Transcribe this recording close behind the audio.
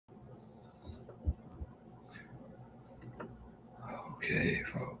Okay,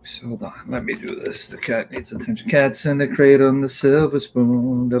 folks, hold on. Let me do this. The cat needs attention. Cat's in the cradle and the silver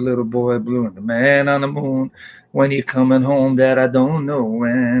spoon, the little boy blue and the man on the moon. When you coming home, Dad, I don't know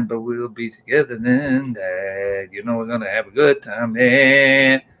when, but we'll be together then, Dad. You know we're gonna have a good time,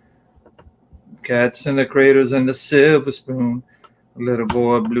 man. Cats in the cradles and the silver spoon, the little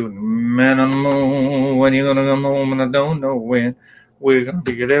boy blue and the man on the moon. When you gonna come home, and I don't know when, we're gonna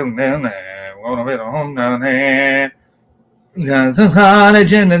be together then, Dad. We're gonna be home down there. Got to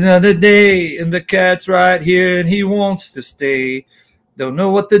college and another day, and the cat's right here and he wants to stay. Don't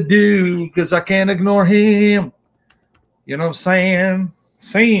know what to do because I can't ignore him. You know what I'm saying?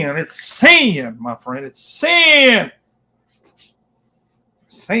 Sand. It's sand, my friend. It's sand.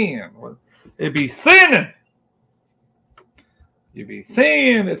 Sand. It'd be thinning. You'd be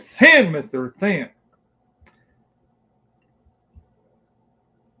thin. It's thin, Mr. Thin.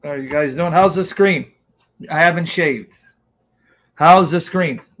 How are you guys doing? How's the screen? I haven't shaved. How's the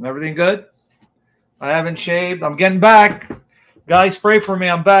screen? Everything good? I haven't shaved. I'm getting back. Guys, pray for me.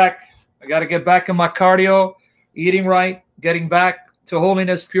 I'm back. I got to get back in my cardio, eating right, getting back to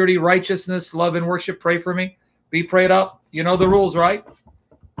holiness, purity, righteousness, love, and worship. Pray for me. Be prayed up. You know the rules, right?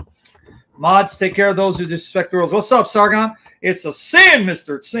 Mods, take care of those who disrespect the rules. What's up, Sargon? It's a sin,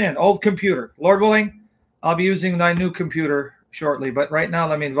 mister. It's sin. Old computer. Lord willing, I'll be using my new computer shortly. But right now,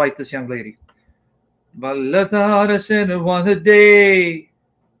 let me invite this young lady. But let us in one a day.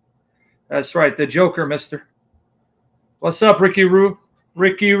 That's right, the Joker, mister. What's up, Ricky Roo?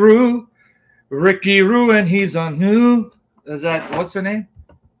 Ricky Roo. Ricky Roo, and he's on new. Is that, what's her name?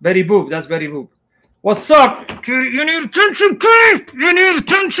 Betty Boop. That's Betty Boop. What's up? You need attention, please. You need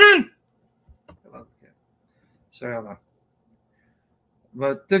attention. Sorry, hold on.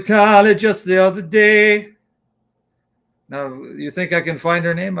 But the college just the other day. Now, you think I can find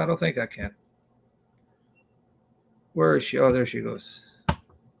her name? I don't think I can. Where is she? Oh, there she goes.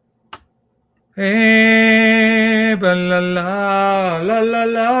 Hey, ba la la la la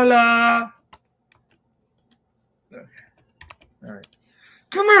la la. Okay. All right.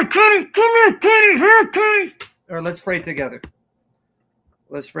 Come here, Teddy. Come here, Teddy. Here, Teddy. All right, let's pray together.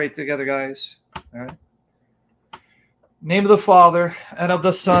 Let's pray together, guys. All right. Name of the Father, and of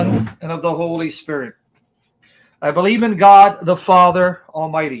the Son, and of the Holy Spirit. I believe in God, the Father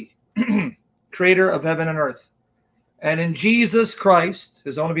Almighty, creator of heaven and earth. And in Jesus Christ,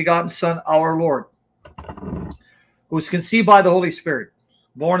 his only begotten Son, our Lord, who was conceived by the Holy Spirit,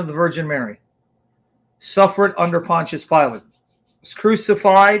 born of the Virgin Mary, suffered under Pontius Pilate, was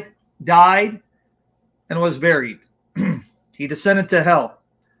crucified, died, and was buried. He descended to hell.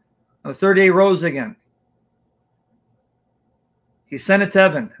 On the third day, he rose again. He ascended to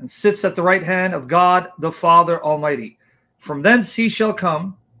heaven and sits at the right hand of God, the Father Almighty. From thence he shall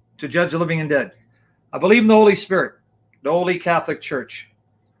come to judge the living and dead. I believe in the Holy Spirit, the Holy Catholic Church,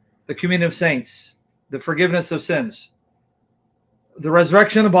 the communion of saints, the forgiveness of sins, the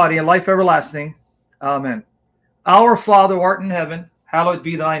resurrection of the body, and life everlasting. Amen. Our Father who art in heaven, hallowed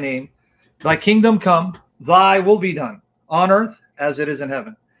be thy name. Thy kingdom come, thy will be done, on earth as it is in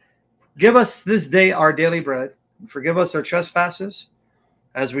heaven. Give us this day our daily bread, and forgive us our trespasses,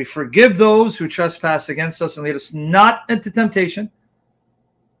 as we forgive those who trespass against us, and lead us not into temptation,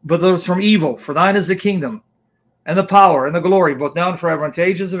 but those from evil. For thine is the kingdom, and the power, and the glory, both now and forever, unto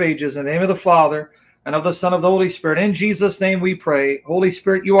ages of ages. In the name of the Father, and of the Son, of the Holy Spirit. In Jesus' name we pray. Holy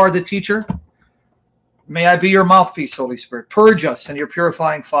Spirit, you are the teacher. May I be your mouthpiece, Holy Spirit. Purge us in your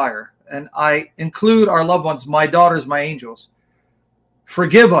purifying fire. And I include our loved ones, my daughters, my angels.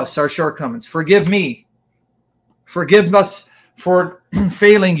 Forgive us our shortcomings. Forgive me. Forgive us for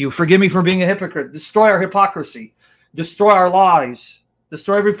failing you. Forgive me for being a hypocrite. Destroy our hypocrisy. Destroy our lies.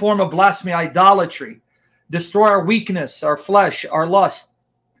 Destroy every form of blasphemy, idolatry. Destroy our weakness, our flesh, our lust.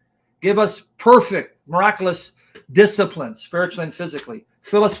 Give us perfect, miraculous discipline, spiritually and physically.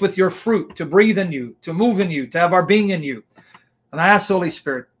 Fill us with your fruit, to breathe in you, to move in you, to have our being in you. And I ask, Holy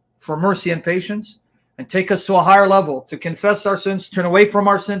Spirit, for mercy and patience, and take us to a higher level, to confess our sins, turn away from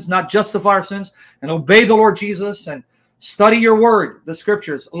our sins, not justify our sins, and obey the Lord Jesus, and study your word, the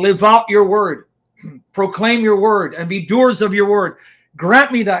scriptures. Live out your word. Proclaim your word, and be doers of your word.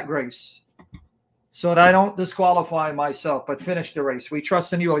 Grant me that grace, so that I don't disqualify myself, but finish the race. We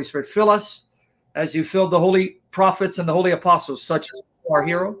trust in you, Holy Spirit. Fill us as you filled the holy prophets and the holy apostles, such as our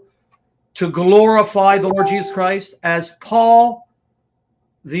hero, to glorify the Lord Jesus Christ, as Paul,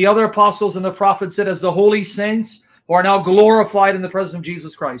 the other apostles and the prophets did, as the holy saints who are now glorified in the presence of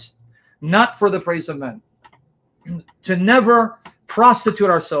Jesus Christ, not for the praise of men. To never prostitute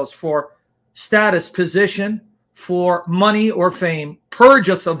ourselves for status, position, for money or fame. Purge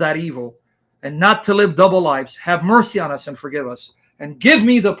us of that evil, and not to live double lives. Have mercy on us and forgive us. and give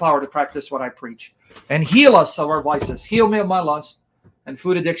me the power to practice what I preach, and heal us of our vices. Heal me of my lust and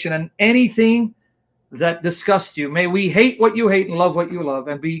food addiction and anything that disgusts you. May we hate what you hate and love what you love,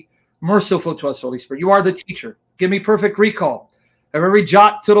 and be merciful to us, Holy Spirit. You are the teacher. Give me perfect recall of every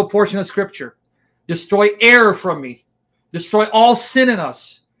jot, tittle, portion of Scripture. Destroy error from me. Destroy all sin in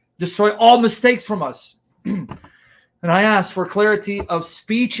us. Destroy all mistakes from us. And I ask for clarity of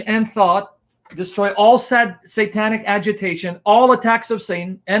speech and thought. Destroy all satanic agitation, all attacks of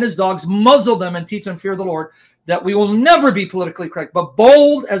Satan and his dogs. Muzzle them and teach them fear of the Lord, that we will never be politically correct, but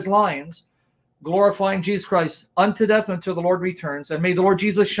bold as lions, glorifying Jesus Christ unto death until the Lord returns. And may the Lord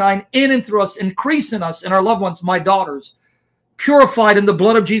Jesus shine in and through us, increase in us and our loved ones, my daughters, purified in the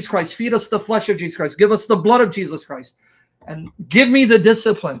blood of Jesus Christ. Feed us the flesh of Jesus Christ. Give us the blood of Jesus Christ. And give me the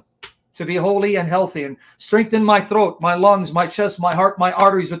discipline to be holy and healthy, and strengthen my throat, my lungs, my chest, my heart, my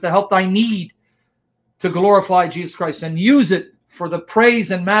arteries with the help I need to glorify Jesus Christ, and use it for the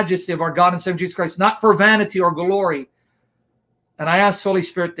praise and majesty of our God and Savior Jesus Christ, not for vanity or glory. And I ask, Holy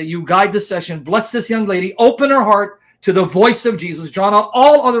Spirit, that you guide the session. Bless this young lady. Open her heart to the voice of Jesus. Drown out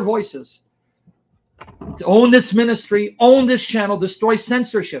all other voices. To own this ministry, own this channel, destroy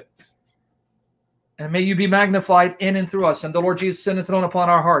censorship. And may you be magnified in and through us. And the Lord Jesus sit enthroned upon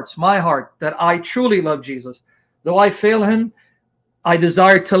our hearts. My heart, that I truly love Jesus. Though I fail him, I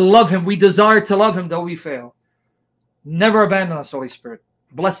desire to love him. We desire to love him, though we fail. Never abandon us, Holy Spirit.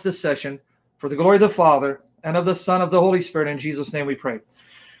 Bless this session for the glory of the Father and of the Son of the Holy Spirit. In Jesus' name we pray.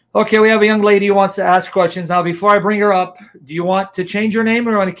 Okay, we have a young lady who wants to ask questions. Now, before I bring her up, do you want to change your name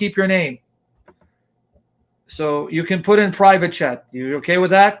or want to keep your name? So you can put in private chat. You okay with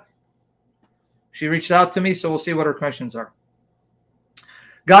that? She reached out to me, so we'll see what her questions are.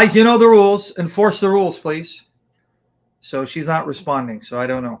 Guys, you know the rules. Enforce the rules, please. So she's not responding, so I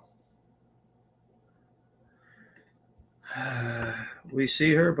don't know. We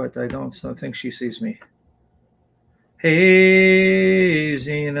see her, but I don't think she sees me. Hey,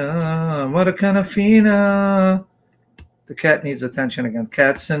 Zena, what a kind of fina. The cat needs attention again.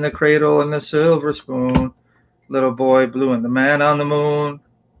 Cat's in the cradle and the silver spoon. Little boy blue and the man on the moon.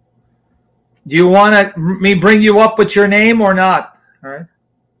 Do you want me bring you up with your name or not? All right.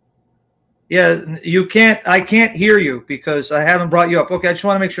 Yeah, you can't. I can't hear you because I haven't brought you up. Okay, I just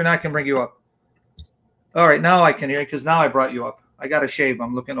want to make sure now I can bring you up. All right, now I can hear you because now I brought you up. I got to shave.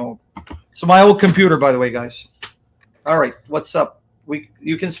 I'm looking old. So my old computer, by the way, guys. All right, what's up?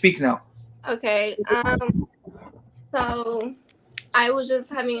 You can speak now. Okay. So I was just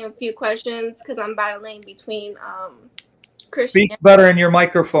having a few questions because I'm battling between Christian. Speak better in your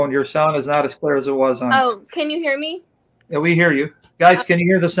microphone. Your sound is not as clear as it was on. Oh, can you hear me? Yeah, we hear you. Guys, can you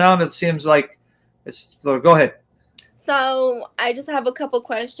hear the sound? It seems like it's slow. Go ahead. So I just have a couple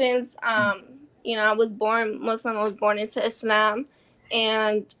questions. You know, I was born Muslim. I was born into Islam.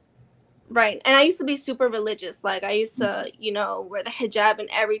 And I used to be super religious. Like I used to, you know, wear the hijab and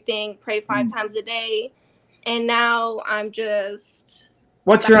everything, pray 5 times a day. And now I'm just...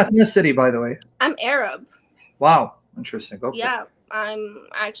 What's your ethnicity, by the way? I'm Arab. Wow. Interesting. Okay. Yeah, I'm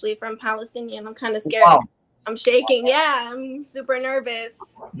actually from Palestinian. I'm kind of scared. Wow. I'm shaking. Yeah, I'm super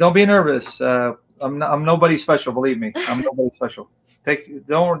nervous. Don't be nervous. I'm nobody special. Believe me, I'm nobody special.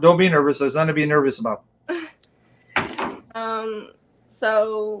 Don't be nervous. There's nothing to be nervous about.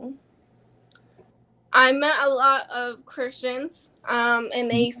 So I met a lot of Christians, and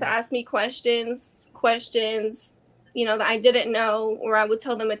they used to ask me questions, you know, that I didn't know, or I would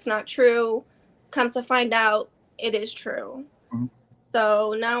tell them it's not true. Come to find out, it is true.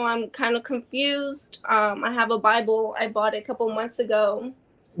 So now I'm kind of confused. I have a Bible. I bought it a couple months ago.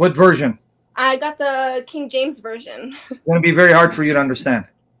 What version? I got the King James version. It's going to be very hard for you to understand.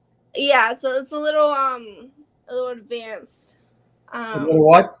 Yeah, it's a little advanced. A little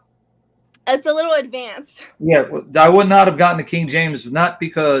what? It's a little advanced. Yeah, I would not have gotten the King James, not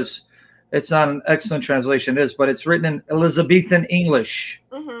because it's not an excellent translation, it is, but it's written in Elizabethan English.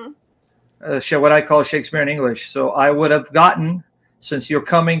 What I call Shakespearean English. So I would have gotten, since you're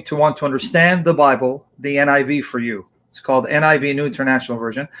coming to want to understand the Bible, the NIV for you. It's called NIV, New International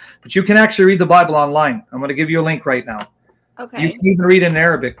Version. But you can actually read the Bible online. I'm going to give you a link right now. Okay. You can even read in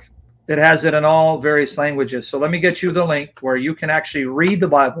Arabic. It has it in all various languages. So let me get you the link where you can actually read the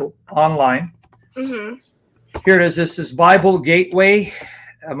Bible online. Here it is. This is Bible Gateway.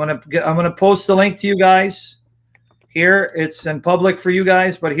 I'm gonna post the link to you guys. Here it's in public for you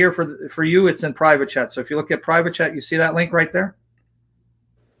guys, but here for you it's in private chat. So if you look at private chat, you see that link right there?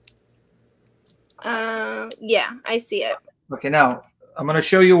 Yeah, I see it. Okay, now I'm going to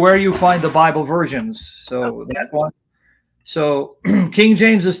show you where you find the Bible versions. So that one. So King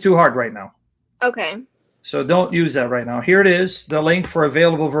James is too hard right now. Okay. So don't use that right now. Here it is, the link for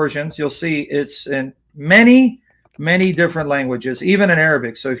available versions. You'll see it's in many, many different languages, even in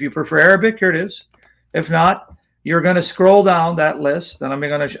Arabic. So if you prefer Arabic, here it is. If not, you're going to scroll down that list, and I'm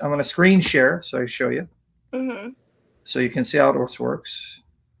going to screen share so I show you, so you can see how it works.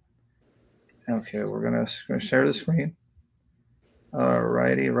 Okay, we're going to share the screen. All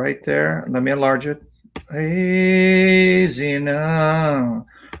righty, right there. Let me enlarge it. Hey, Zina.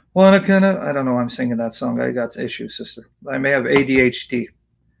 I don't know why I'm singing that song. I got issues, sister. I may have ADHD.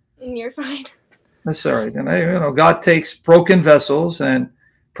 You're fine. That's all right. And God takes broken vessels and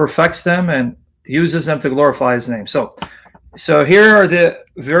perfects them and uses them to glorify His name. So here are the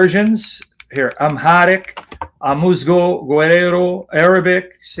versions. Here, Amharic, Amuzgo, Guerrero,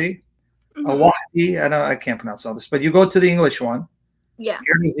 Arabic. See, Awahdi. I can't pronounce all this, but you go to the English one. Yeah.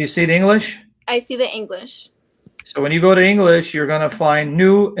 Here, you see the English? I see the English. So when you go to English, you're going to find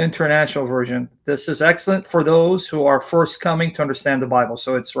New International Version. This is excellent for those who are first coming to understand the Bible.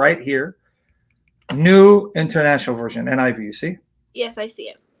 So it's right here. New International Version, NIV, you see? Yes, I see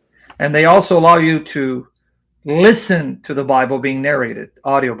it. And they also allow you to listen to the Bible being narrated,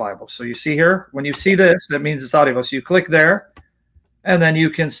 audio Bible. So you see here, when you see this, that means it's audio. So you click there, and then you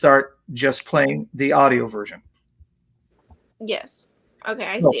can start just playing the audio version. Yes. Okay,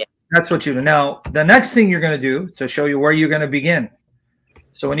 I see it. That's what you do. Now, the next thing you're going to do to show you where you're going to begin.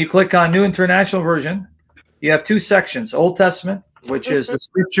 So when you click on New International Version, you have two sections. Old Testament, which is the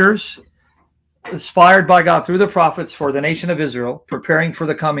scriptures inspired by God through the prophets for the nation of Israel, preparing for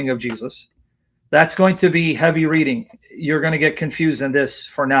the coming of Jesus. That's going to be heavy reading. You're going to get confused in this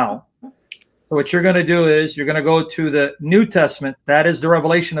for now. So what you're going to do is you're going to go to the New Testament. That is the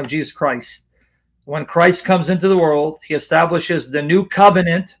revelation of Jesus Christ. When Christ comes into the world, He establishes the new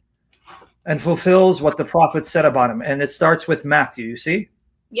covenant and fulfills what the prophet said about Him. And it starts with Matthew, you see?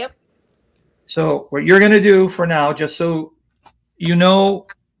 Yep. So what you're going to do for now, just so you know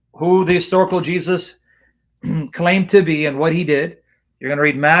who the historical Jesus claimed to be and what He did, you're going to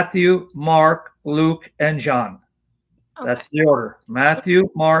read Matthew, Mark, Luke, and John. Okay. That's the order. Matthew,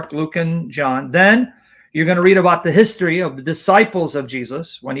 Mark, Luke, and John. Then you're going to read about the history of the disciples of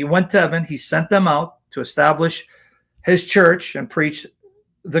Jesus. When He went to heaven, He sent them out to establish His church and preach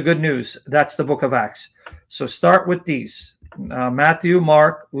the good news. That's the book of Acts. So start with these. Matthew,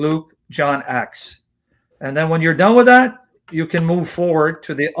 Mark, Luke, John, Acts. And then when you're done with that, you can move forward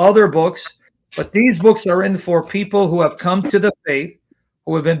to the other books. But these books are in for people who have come to the faith,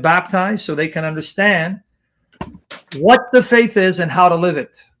 who have been baptized, so they can understand what the faith is and how to live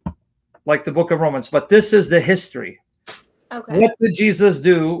it, like the book of Romans. But this is the history. Okay. What did Jesus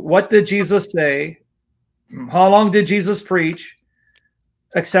do? What did Jesus say? How long did Jesus preach?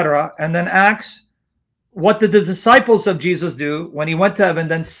 Etc. And then Acts, what did the disciples of Jesus do when He went to heaven,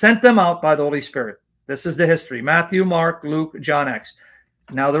 then sent them out by the Holy Spirit? This is the history. Matthew, Mark, Luke, John, Acts.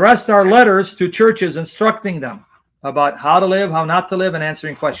 Now the rest are letters to churches instructing them about how to live, how not to live, and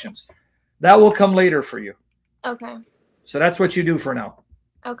answering questions. That will come later for you. Okay. So that's what you do for now.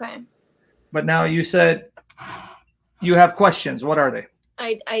 Okay. But now you said you have questions. What are they?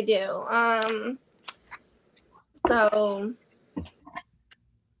 I do. So...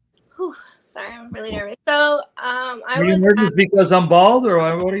 Whew, sorry, I'm really nervous. So, Are you nervous because I'm bald, or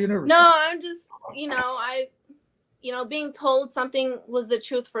what are you nervous? No, I'm just, being told something was the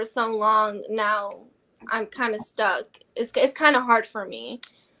truth for so long. Now I'm kind of stuck. It's kind of hard for me.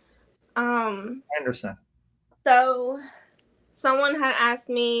 I understand. So, someone had asked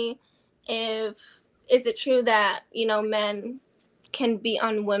me is it true that men can be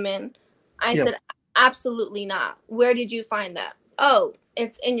on women? I said absolutely not. Where did you find that? Oh,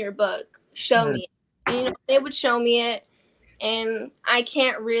 it's in your book. Show me it. They would show me it, and I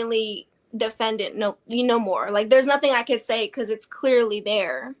can't really defend it no more. Like, there's nothing I could say because it's clearly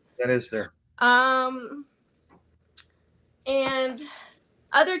there. That is there. And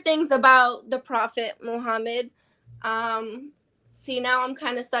other things about the Prophet Muhammad. See, now I'm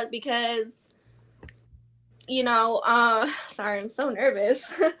kind of stuck because, sorry, I'm so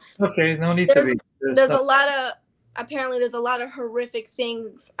nervous. Okay, no need to be. Apparently there's a lot of horrific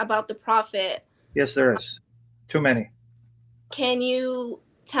things about the Prophet. Yes, there is. Too many. Can you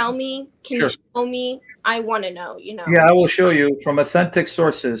tell me? Can Sure. you show me? I want to know, Yeah, I will show you from authentic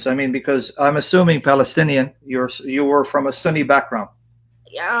sources. I mean, because I'm assuming Palestinian, you were from a Sunni background.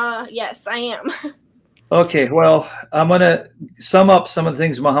 Yes, I am. Okay, well, I'm going to sum up some of the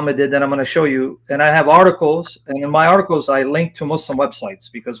things Muhammad did, and I'm going to show you. And I have articles, and in my articles, I link to Muslim websites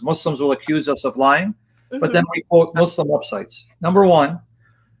because Muslims will accuse us of lying. But then we quote Muslim websites. Number one,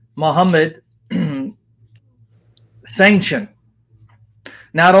 Muhammad sanctioned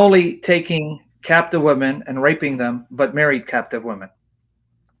not only taking captive women and raping them, but married captive women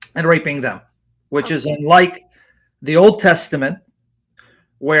and raping them, which is unlike the Old Testament,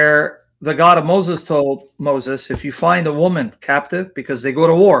 where the God of Moses told Moses, if you find a woman captive, because they go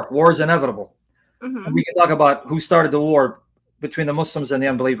to war is inevitable. And we can talk about who started the war between the Muslims and the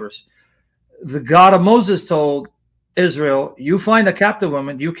unbelievers. The God of Moses told Israel, you find a captive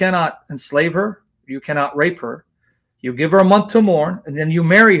woman, you cannot enslave her, you cannot rape her. You give her a month to mourn, and then you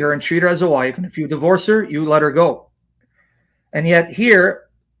marry her and treat her as a wife. And if you divorce her, you let her go. And yet here,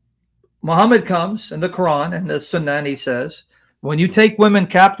 Muhammad comes in the Quran and the Sunnah, and he says, when you take women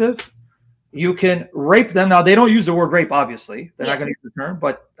captive, you can rape them. Now, they don't use the word rape, obviously. They're not going to use the term.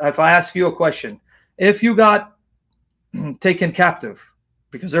 But if I ask you a question, if you got taken captive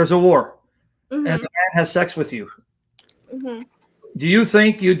because there's a war and the man has sex with you, do you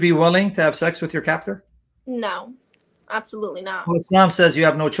think you'd be willing to have sex with your captor? No, absolutely not. Well, Islam says you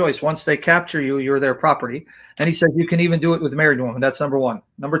have no choice. Once they capture you, you're their property. And he says you can even do it with a married woman. That's number one.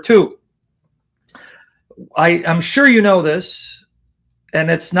 Number two, I'm sure you know this,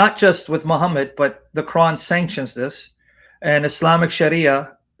 and it's not just with Muhammad, but the Quran sanctions this, and Islamic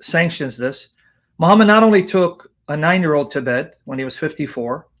Sharia sanctions this. Muhammad not only took a 9-year-old to bed when he was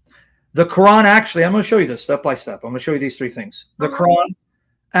 54, the Quran actually, I'm going to show you this step by step. I'm going to show you these 3 things. The Quran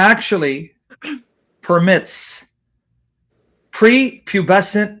actually permits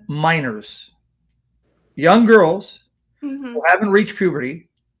prepubescent minors, young girls who haven't reached puberty,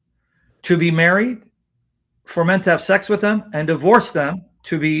 to be married, for men to have sex with them, and divorce them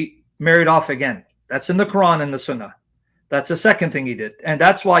to be married off again. That's in the Quran and the Sunnah. That's the second thing he did. And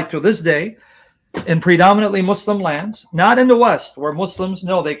that's why to this day, in predominantly Muslim lands, not in the West, where Muslims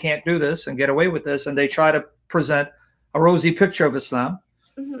know they can't do this and get away with this, and they try to present a rosy picture of Islam.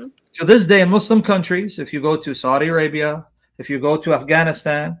 To this day, in Muslim countries, if you go to Saudi Arabia, if you go to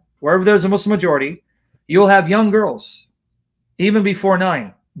Afghanistan, wherever there's a Muslim majority, you'll have young girls, even before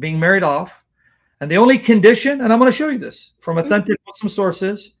 9, being married off. And the only condition, and I'm going to show you this from authentic Muslim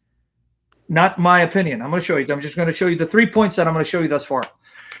sources, not my opinion. I'm going to show you. I'm just going to show you the 3 points that I'm going to show you thus far.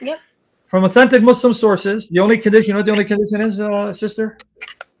 Yep. From authentic Muslim sources, the only condition, you know what the only condition is, sister?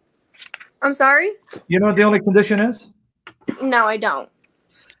 I'm sorry? You know what the only condition is? No, I don't.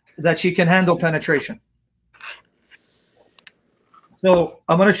 That she can handle penetration. So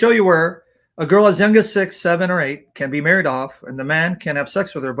I'm going to show you where a girl as young as 6, 7, or 8 can be married off, and the man can have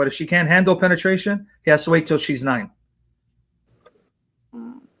sex with her. But if she can't handle penetration, he has to wait till she's 9.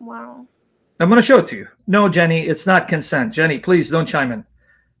 Wow. I'm going to show it to you. No, Jenny, it's not consent. Jenny, please don't chime in.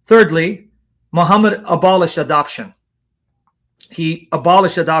 Thirdly, Muhammad abolished adoption. He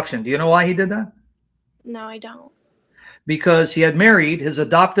abolished adoption. Do you know why he did that? No, I don't. Because he had married his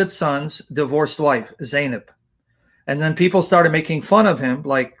adopted son's divorced wife, Zainab. And then people started making fun of him,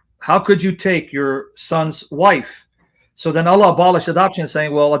 like, how could you take your son's wife? So then Allah abolished adoption,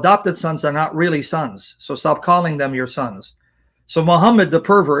 saying, well, adopted sons are not really sons, so stop calling them your sons. So Muhammad, the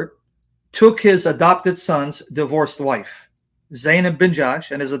pervert, took his adopted son's divorced wife, Zainab bin Jahsh,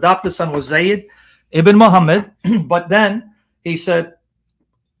 and his adopted son was Zayd ibn Muhammad. But then he said,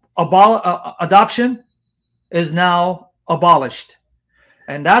 adoption is now abolished.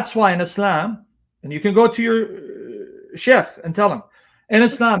 And that's why in Islam, and you can go to your sheikh and tell him, in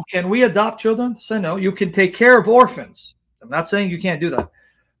Islam, can we adopt children? Say no. You can take care of orphans. I'm not saying you can't do that.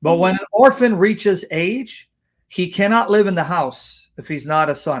 But when an orphan reaches age, he cannot live in the house if he's not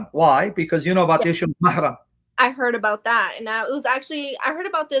a son. Why? Because you know about the issue of mahram. I heard about that. And it was actually, I heard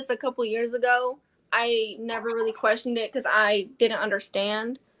about this a couple years ago. I never really questioned it because I didn't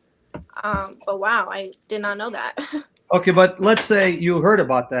understand. But wow, I did not know that. Okay, but let's say you heard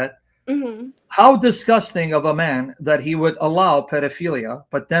about that. How disgusting of a man that he would allow pedophilia,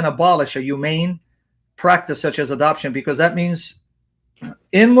 but then abolish a humane practice such as adoption, because that means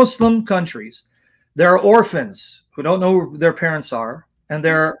in Muslim countries, there are orphans who don't know who their parents are, and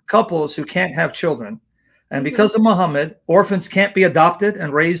there are couples who can't have children. And because of Muhammad, orphans can't be adopted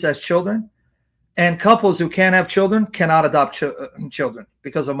and raised as children, and couples who can't have children cannot adopt children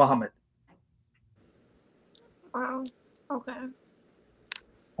because of Muhammad. Wow. Okay.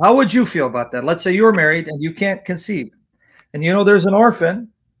 How would you feel about that? Let's say you're married and you can't conceive, and you know there's an orphan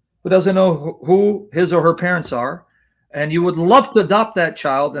who doesn't know who his or her parents are, and you would love to adopt that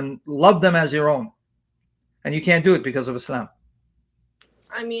child and love them as your own, and you can't do it because of Islam.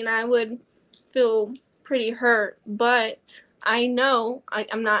 I mean, I would feel pretty hurt, but I know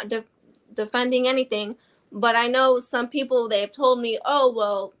I'm not defending anything, but I know some people, they've told me, oh,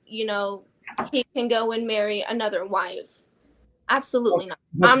 well, you know, he can go and marry another wife. Absolutely not.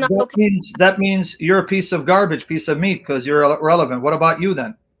 I'm not okay. That means you're a piece of garbage, piece of meat, because you're irrelevant. What about you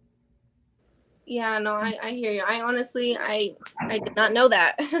then? Yeah, no, I hear you. I honestly, I did not know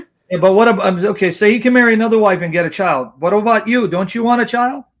that. Yeah, but what about, okay, say he can marry another wife and get a child. What about you? Don't you want a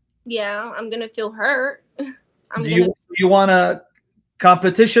child? Yeah, I'm gonna feel hurt. I'm Do gonna. you want a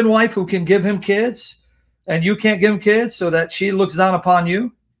competition wife who can give him kids and you can't give him kids so that she looks down upon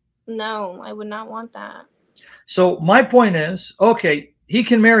you? No, I would not want that. So my point is, okay, he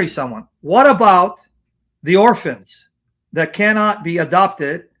can marry someone. What about the orphans that cannot be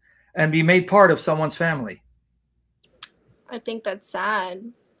adopted and be made part of someone's family? I think that's sad.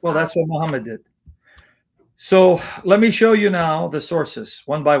 Well, that's what Muhammad did. So let me show you now the sources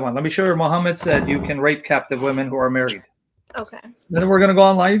one by one. Let me show you Muhammad said you can rape captive women who are married. Okay. Then we're going to go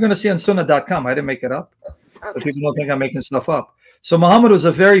online. You're going to see on sunnah.com. I didn't make it up. Okay. But people don't think I'm making stuff up. So Muhammad was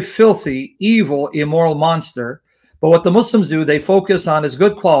a very filthy, evil, immoral monster. But what the Muslims do, they focus on his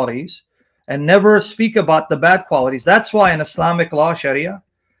good qualities and never speak about the bad qualities. That's why in Islamic law, Sharia,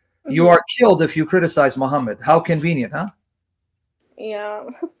 you are killed if you criticize Muhammad. How convenient, huh? Yeah.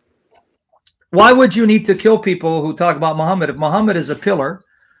 Why would you need to kill people who talk about Muhammad? If Muhammad is a pillar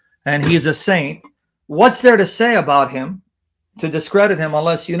and he's a saint, what's there to say about him to discredit him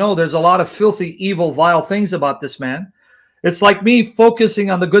unless you know there's a lot of filthy, evil, vile things about this man? It's like me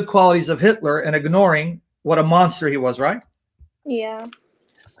focusing on the good qualities of Hitler and ignoring what a monster he was, right? Yeah.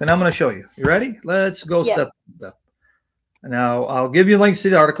 And I'm going to show you. You ready? Let's go step by step. Now, I'll give you links to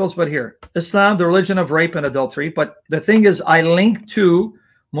the articles, but here, Islam, the religion of rape and adultery. But the thing is, I link to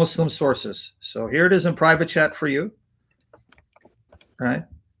Muslim sources. So here it is in private chat for you. Right?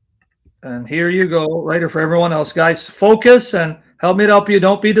 And here you go, right here for everyone else. Guys, focus and help me to help you.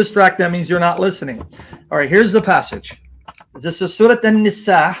 Don't be distracted. That means you're not listening. All right, here's the passage. This is Surah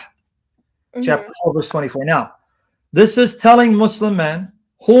An-Nisa, chapter 4, verse 24. Now, this is telling Muslim men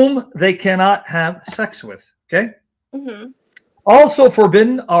whom they cannot have sex with, okay? Also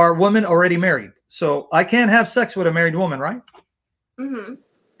forbidden are women already married. So I can't have sex with a married woman, right?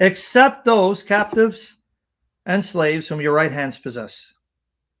 Except those captives and slaves whom your right hands possess.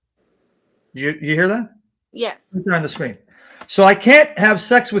 You hear that? Yes. Right there on the screen. So I can't have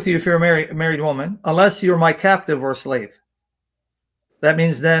sex with you if you're a married woman unless you're my captive or slave. That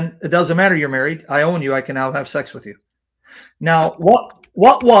means then it doesn't matter you're married. I own you. I can now have sex with you. Now,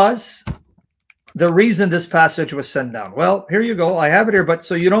 what was the reason this passage was sent down? Well, here you go. I have it here, but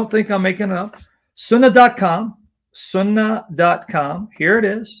so you don't think I'm making it up. Sunnah.com. Sunnah.com. Here it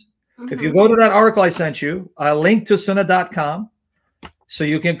is. If you go to that article I sent you, I link to Sunnah.com. So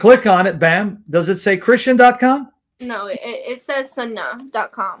you can click on it. Bam. Does it say Christian.com? No, it says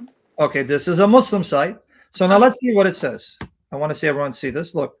Sunnah.com. Okay, this is a Muslim site. So now let's see what it says. I want to see everyone see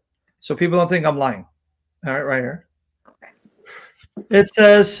this. Look. So people don't think I'm lying. All right, right here. Okay. It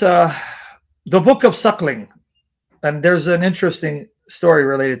says the book of suckling. And there's an interesting story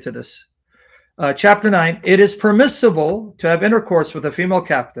related to this. Chapter 9, it is permissible to have intercourse with a female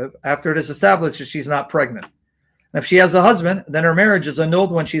captive after it is established that she's not pregnant. And if she has a husband, then her marriage is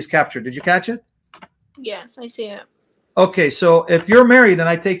annulled when she's captured. Did you catch it? Yes, I see it. Okay, so if you're married and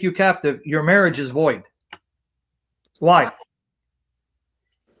I take you captive, your marriage is void. Why?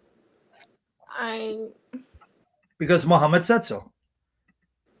 Because Muhammad said so.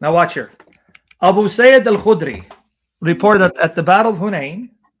 Now watch here. Abu Sayyid al-Khudri reported that at the Battle of Hunayn,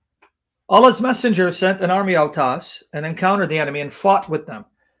 Allah's messenger sent an army out to us and encountered the enemy and fought with them.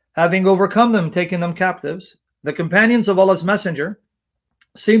 Having overcome them, taking them captives, the companions of Allah's messenger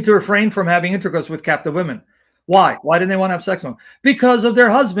seemed to refrain from having intercourse with captive women. Why? Why didn't they want to have sex with them? Because of their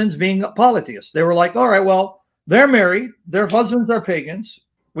husbands being polytheists. They were like, all right, well, they're married. Their husbands are pagans.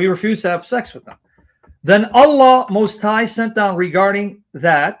 We refuse to have sex with them. Then Allah Most High sent down regarding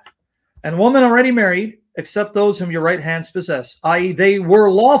that, and women already married, except those whom your right hands possess, i.e. they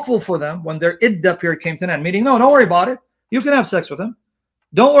were lawful for them when their iddah period came to an end. Meaning, no, don't worry about it. You can have sex with them.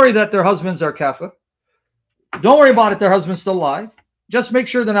 Don't worry that their husbands are kafir. Don't worry about it, their husband's still alive. Just make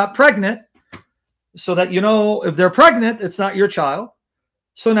sure they're not pregnant so that you know if they're pregnant, it's not your child.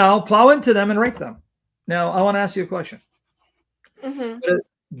 So now plow into them and rape them. Now, I want to ask you a question. A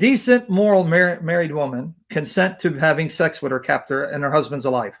decent, moral married woman consent to having sex with her captor and her husband's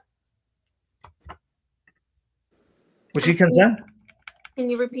alive? Would she consent? Can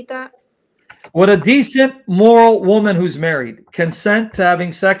you repeat that? Would a decent, moral woman who's married consent to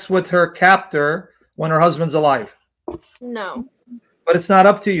having sex with her captor when her husband's alive? No. But it's not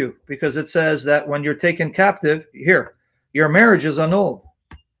up to you, because it says that when you're taken captive, here, your marriage is annulled.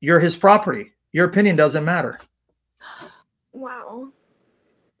 You're his property. Your opinion doesn't matter. Wow.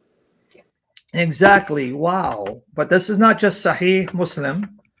 Exactly. Wow. But this is not just Sahih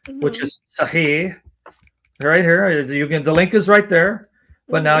Muslim, which is Sahih. Right here. You can, the link is right there.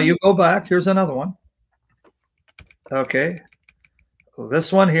 But now you go back. Here's another one. Okay.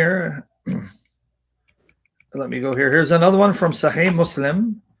 This one here. Let me go here. Here's another one from Sahih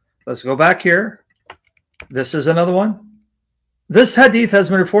Muslim. Let's go back here. This is another one. This hadith has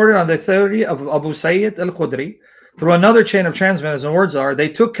been reported on the authority of Abu Sayyid al-Khudri through another chain of transmitters, and words are, they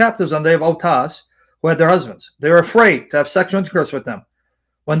took captives on the day of Autas who had their husbands. They were afraid to have sexual intercourse with them.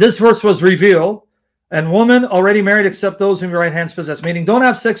 When this verse was revealed, and women already married except those whom your right hands possess, meaning don't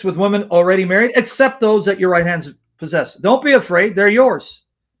have sex with women already married except those that your right hands possess. Don't be afraid. They're yours.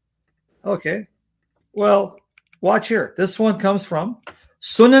 Okay. Well, watch here. This one comes from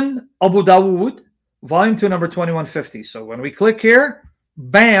Sunan Abu Dawood, volume 2, number 2150. So when we click here,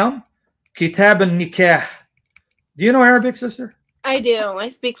 bam, Kitab al-Nikah. Do you know Arabic, sister? I do. I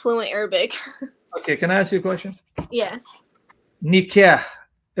speak fluent Arabic. Okay, can I ask you a question? Yes. Nikah.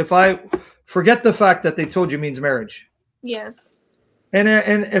 If I forget the fact that they told you means marriage. Yes. And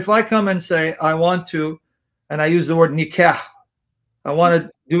if I come and say, I want to, and I use the word nikah, I want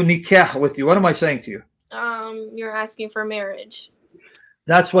to do nikah with you, what am I saying to you? You're asking for marriage.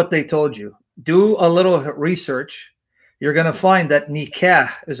 That's what they told you. Do a little research. You're going to find that nikah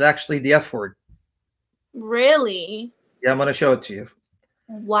is actually the F word. Really? Yeah, I'm going to show it to you.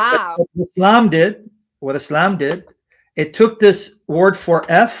 Wow. What Islam did, it took this word for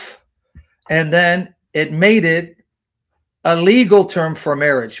F and then it made it a legal term for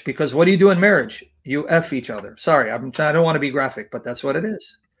marriage. Because what do you do in marriage? You F each other. Sorry, I don't want to be graphic, but that's what it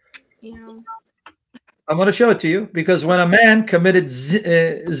is. Yeah. I'm going to show it to you because when a man committed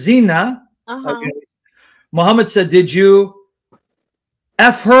zina, Muhammad said, did you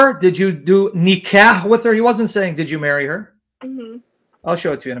F her? Did you do nikah with her? He wasn't saying, did you marry her? I'll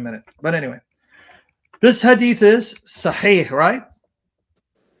show it to you in a minute. But anyway, this hadith is sahih, right?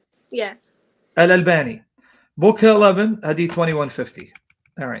 Yes. Al-Albani, book 11, hadith 2150.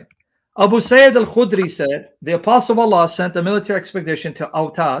 All right. Abu Sayyid al-Khudri said, the Apostle of Allah sent a military expedition to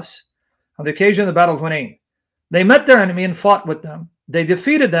Autas on the occasion of the Battle of Hunayn. They met their enemy and fought with them. They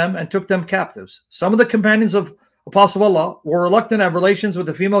defeated them and took them captives. Some of the companions of Apostle of Allah were reluctant to have relations with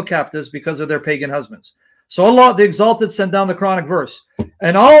the female captives because of their pagan husbands. So Allah, the Exalted, sent down the Quranic verse,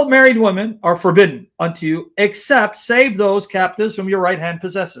 and all married women are forbidden unto you, except save those captives whom your right hand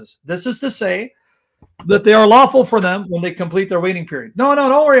possesses. This is to say that they are lawful for them when they complete their waiting period. No,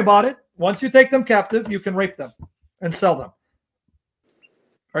 don't worry about it. Once you take them captive, you can rape them and sell them.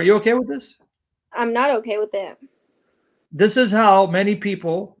 Are you okay with this? I'm not okay with it. This is how many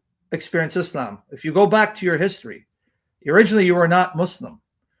people experience Islam. If you go back to your history, originally you were not Muslim.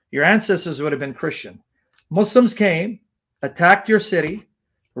 Your ancestors would have been Christian. Muslims came, attacked your city,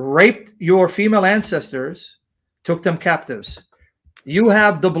 raped your female ancestors, took them captives. You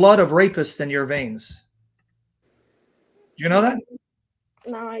have the blood of rapists in your veins. Do you know that?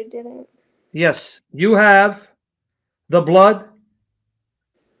 No, I didn't. Yes, you have the blood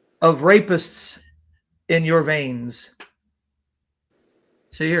of rapists in your veins.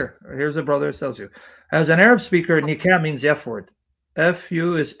 See here. Here's a brother who tells you. As an Arab speaker, nikah means the F word.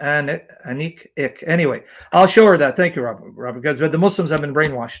 F-U is anik, ik. Anyway, I'll show her that. Thank you, Robert, because the Muslims have been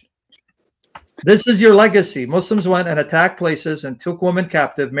brainwashed. This is your legacy. Muslims went and attacked places and took women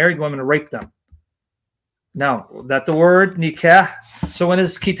captive, married women, and raped them. Now, that the word nikah, so when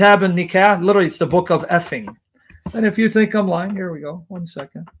it's kitab and nikah, literally it's the book of effing. And if you think I'm lying, here we go. 1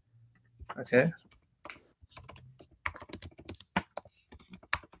 second. Okay.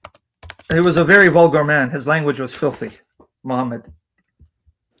 He was a very vulgar man. His language was filthy, Muhammad.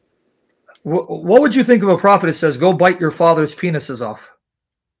 What would you think of a prophet that says, go bite your father's penises off?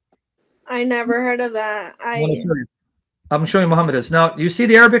 I never heard of that. I'm showing you Muhammad is. Now, you see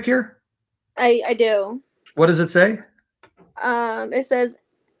the Arabic here? I do. What does it say? It says,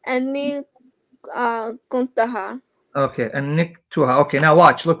 Anni kuntaha. Okay, and niktuha. Okay, now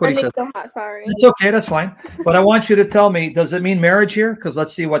watch. Look what he says. Sorry. It's okay, that's fine. But I want you to tell me, does it mean marriage here? Because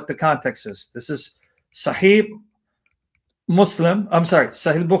let's see what the context is. This is Sahih Muslim. I'm sorry,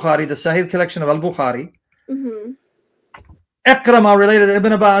 Sahih Bukhari, the Sahih collection of Al-Bukhari. Ikrama related to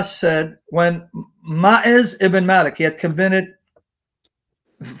Ibn Abbas said, when Ma'iz ibn Malik, he had committed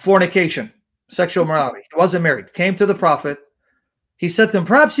fornication, sexual immorality. He wasn't married. Came to the Prophet. He said to him,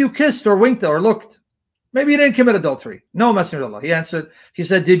 perhaps you kissed or winked or looked. Maybe you didn't commit adultery. No, Messenger of Allah. He answered, he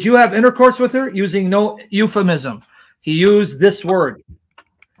said, did you have intercourse with her? Using no euphemism. He used this word.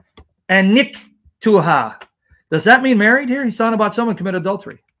 And niktuha. Does that mean married here? He's talking about someone committed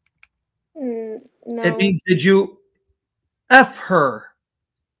adultery. No. It means, did you F her?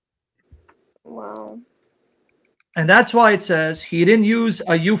 Wow. And that's why it says he didn't use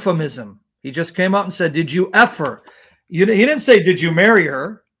a euphemism. He just came out and said, did you F her? He didn't say, did you marry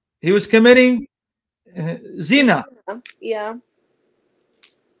her? He was committing zina. Yeah.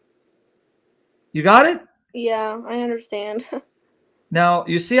 You got it? Yeah, I understand. Now,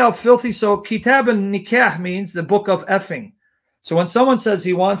 you see how filthy? So, kitab al-nikah means the book of effing. So when someone says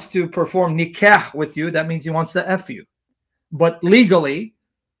he wants to perform nikah with you, that means he wants to F you. But legally,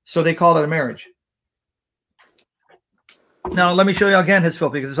 so they call it a marriage. Now, let me show you again his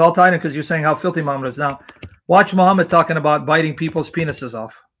filthy, because it's all tied in because you're saying how filthy Muhammad is. Now, watch Muhammad talking about biting people's penises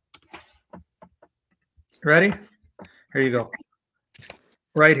off. Ready? Here you go.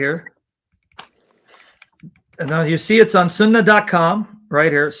 Right here. And now you see it's on sunnah.com,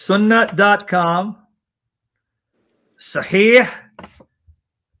 right here. Sunnah.com. Sahih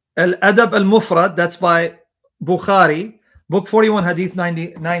Al-Adab Al-Mufrad, that's by Bukhari, book 41, hadith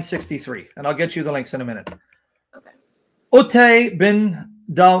 963. And I'll get you the links in a minute. Okay. Utay bin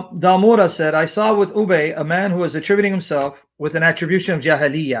Damura said, I saw with Ubay a man who was attributing himself with an attribution of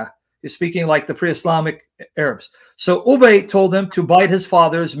Jahiliyyah. He's speaking like the pre-Islamic Arabs. So Ubay told him to bite his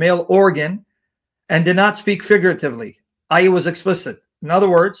father's male organ and did not speak figuratively, i.e. was explicit. In other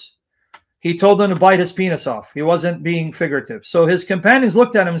words, he told him to bite his penis off. He wasn't being figurative. So his companions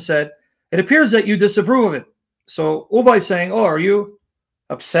looked at him and said, it appears that you disapprove of it. So Ubay saying, oh, are you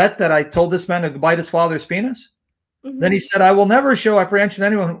upset that I told this man to bite his father's penis? Then he said, I will never show apprehension to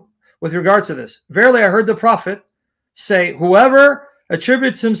anyone with regards to this. Verily, I heard the Prophet say, whoever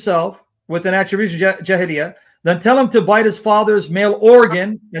attributes himself with an attribution of Jahiliyyah, then tell him to bite his father's male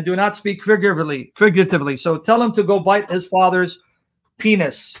organ and do not speak figuratively. So tell him to go bite his father's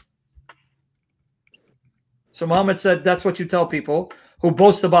penis. So Muhammad said, that's what you tell people who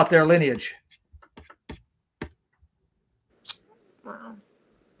boast about their lineage. Wow.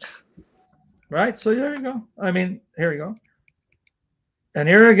 Right? So there you go. I mean, here you go. And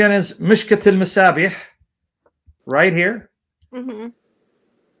here again is Mishkat al-Masabih, right here.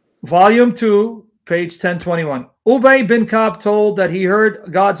 Volume 2, page 1021. Ubay bin Ka'b told that he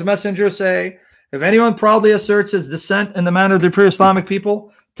heard God's messenger say, if anyone proudly asserts his descent in the manner of the pre-Islamic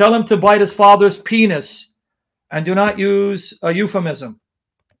people, tell him to bite his father's penis. And do not use a euphemism.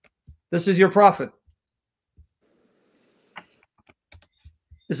 This is your prophet.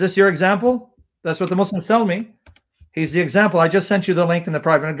 Is this your example? That's what the Muslims tell me. He's the example. I just sent you the link in the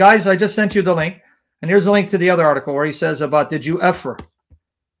private. And guys, I just sent you the link. And here's the link to the other article where he says about, did you F her?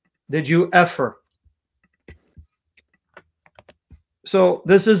 Did you F her? So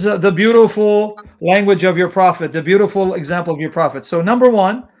this is the beautiful language of your prophet, the beautiful example of your prophet. So number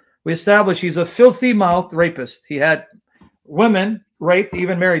one, we established he's a filthy-mouthed rapist. He had women raped,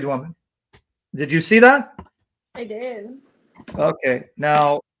 even married women. Did you see that? I did. Okay.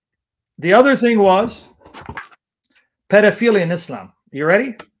 Now, the other thing was pedophilia in Islam. You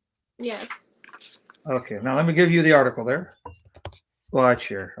ready? Yes. Okay. Now, let me give you the article there. Watch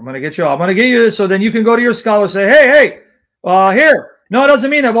here. I'm going to get you all. I'm going to give you this so then you can go to your scholar and say, hey, here. No, it doesn't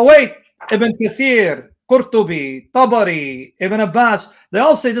mean that. But wait. Ibn Kathir, Qurtubi, Tabari, Ibn Abbas, they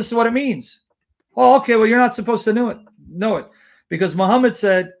all say this is what it means. Oh, okay, well, you're not supposed to know it. Because Muhammad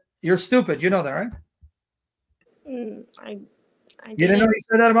said, you're stupid. You know that, right? I You didn't know he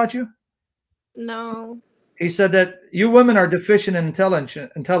said that about you? No. He said that you women are deficient in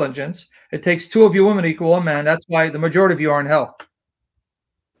intelligence. It takes two of you women to equal one man. That's why the majority of you are in hell.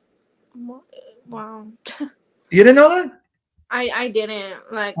 Wow. You didn't know that? I didn't.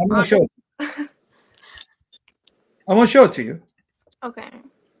 Like, I'm going to show it. I'm going to show it to you. Okay.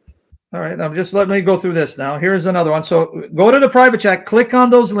 All right. I'm just let me go through this now. Here's another one. So go to the private chat, click on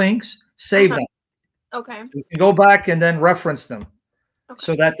those links, save them. Okay. You can go back and then reference them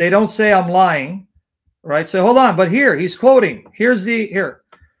so that they don't say I'm lying, right? So hold on. But here, he's quoting. Here.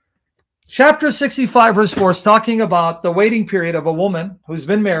 Chapter 65, verse 4 is talking about the waiting period of a woman who's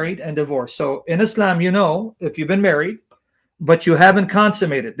been married and divorced. So in Islam, you know, if you've been married, but you haven't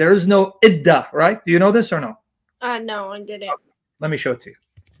consummated, there is no iddah, right? Do you know this or no? No, I didn't. Let me show it to you.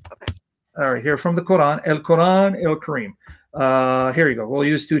 Okay. All right, here from the Quran, Quran, Kareem. Here you go. We'll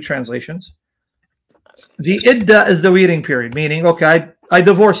use two translations. The iddah is the waiting period, meaning, okay, I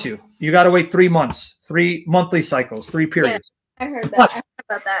divorce you. You got to wait 3 months, 3 monthly cycles, 3 periods. Yeah, I heard that. I heard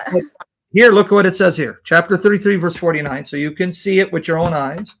about that. Here, look what it says here. Chapter 33, verse 49. So you can see it with your own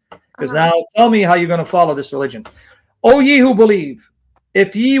eyes. Because now tell me how you're going to follow this religion. O ye who believe,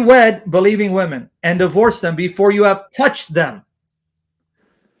 if ye wed believing women and divorce them before you have touched them,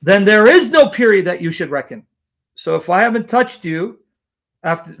 then there is no period that you should reckon. So if I haven't touched you,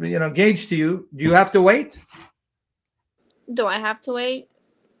 after engaged to you, do you have to wait? Do I have to wait?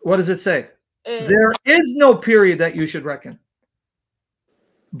 What does it say? There is no period that you should reckon.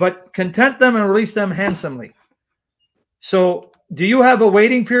 But content them and release them handsomely. So do you have a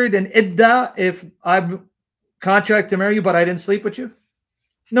waiting period in idda if I'm contract to marry you, but I didn't sleep with you?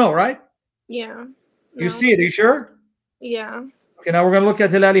 No, right? Yeah. You No. see it. Are you sure? Yeah. Okay, now we're going to look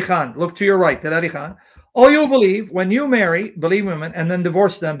at Hilali Khan. Look to your right, Hilali Khan. Oh, you believe when you marry, believe women, and then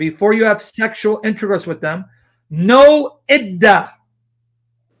divorce them, before you have sexual intercourse with them, no idda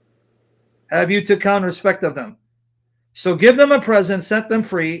have you to count respect of them. So give them a present, set them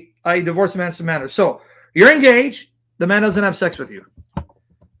free, I divorce them in some manner. So you're engaged, the man doesn't have sex with you.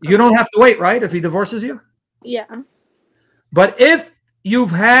 You don't have to wait, right, if he divorces you? Yeah. But if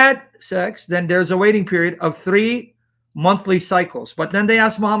you've had sex, then there's a waiting period of 3 monthly cycles. But then they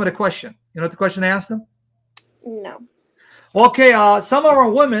asked Muhammad a question. You know what the question they asked him? No. Okay, some of our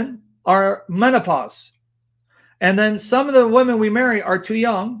women are menopause. And then some of the women we marry are too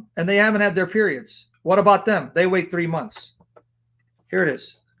young and they haven't had their periods. What about them? They wait 3 months. Here it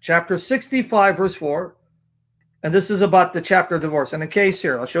is. Chapter 65, verse 4. And this is about the chapter of divorce. And the case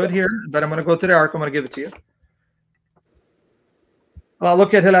here, I'll show it here, but I'm going to go to the ark. I'm going to give it to you.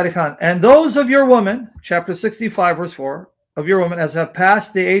 Look at Hilali Khan. And those of your women, chapter 65, verse 4, of your women as have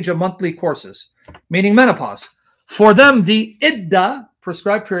passed the age of monthly courses, meaning menopause. For them, the idda,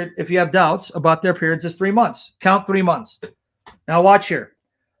 prescribed period, if you have doubts about their periods, is 3 months. Count 3 months. Now watch here.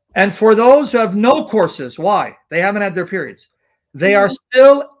 And for those who have no courses, why? They haven't had their periods. They are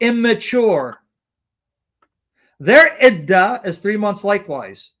still immature. Their idda is 3 months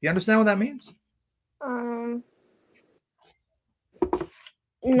likewise. You understand what that means?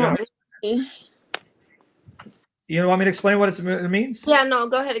 No. You want me to explain what it means? Yeah, no,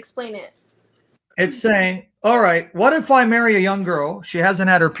 go ahead, explain it. It's saying, all right, what if I marry a young girl, she hasn't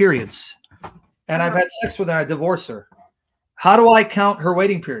had her periods, and I've had sex with her, I divorce her. How do I count her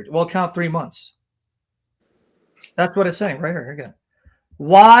waiting period? Well, count 3 months. That's what it's saying right here again.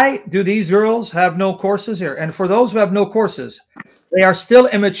 Why do these girls have no courses here? And for those who have no courses, they are still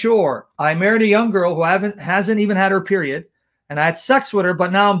immature. I married a young girl who hasn't even had her period, and I had sex with her,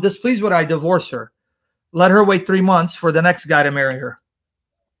 but now I'm displeased with her. I divorce her. Let her wait 3 months for the next guy to marry her.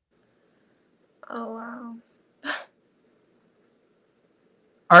 Oh, wow.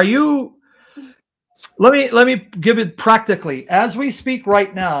 Are you... Let me give it practically. As we speak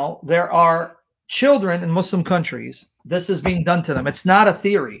right now, there are children in Muslim countries. This is being done to them. It's not a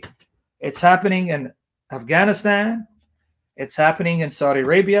theory. It's happening in Afghanistan. It's happening in Saudi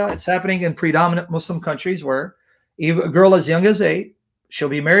Arabia. It's happening in predominant Muslim countries where even a girl as young as 8, she'll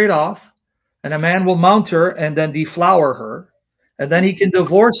be married off, and a man will mount her and then deflower her, and then he can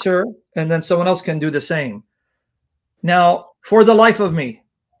divorce her, and then someone else can do the same. Now, for the life of me,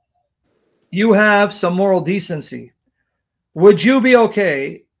 you have some moral decency. Would you be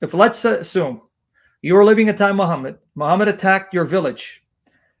okay if, let's assume, you were living at time Muhammad attacked your village.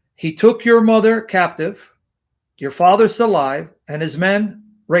 He took your mother captive, your father's still alive, and his men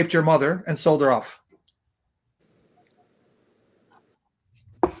raped your mother and sold her off.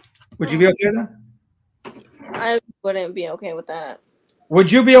 Would you be okay with that? I wouldn't be okay with that.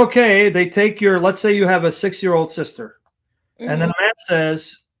 Would you be okay? They take your, let's say you have a 6-year-old sister, and then a man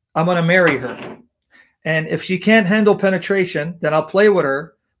says, I'm going to marry her. And if she can't handle penetration, then I'll play with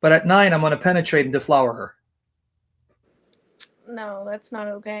her. But at 9, I'm going to penetrate and deflower her. No, that's not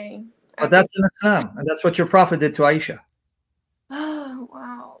okay. But that's in Islam. And that's what your prophet did to Aisha. Oh,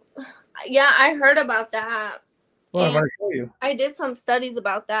 wow. Yeah, I heard about that. Well, I'm going to show you. I did some studies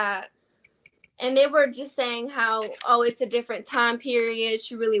about that. And they were just saying how, oh, it's a different time period.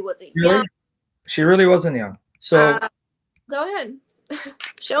 She really wasn't young. She really wasn't young. So go ahead.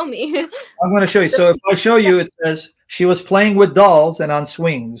 Show me. I'm going to show you. So if I show you, it says she was playing with dolls and on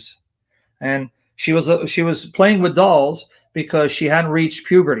swings. And she was playing with dolls because she hadn't reached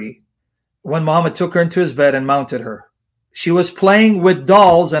puberty when Muhammad took her into his bed and mounted her. She was playing with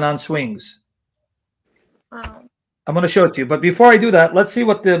dolls and on swings. Wow. I'm going to show it to you. But before I do that, let's see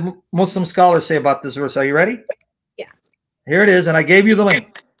what the Muslim scholars say about this verse. Are you ready? Yeah. Here it is. And I gave you the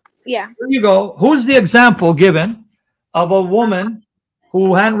link. Yeah. Here you go. Who's the example given of a woman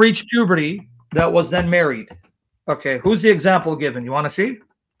who hadn't reached puberty that was then married? Okay. Who's the example given? You want to see?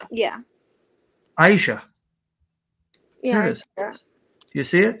 Yeah. Aisha. Yeah. Here it is. You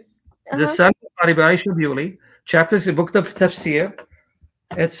see it? The Sam Shamoun Aisha Bewley, chapter, the book of Tafsir.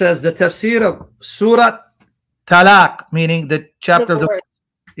 It says the Tafsir of Surah Talaq, meaning the chapter of the.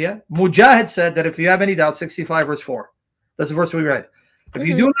 Yeah. Mujahid said that if you have any doubt, 65 verse 4. That's the verse we read. If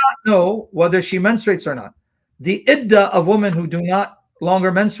you do not know whether she menstruates or not, the idda of women who do not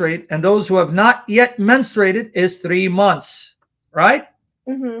longer menstruate and those who have not yet menstruated is 3 months, right?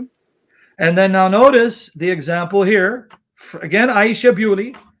 Mm-hmm. And then now notice the example here. Again, Aisha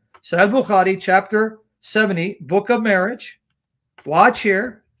Bewley, Sahih Bukhari, chapter 70, Book of Marriage. Watch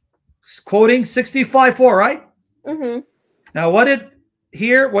here. Quoting 65:4, right? Mm-hmm. Now, what did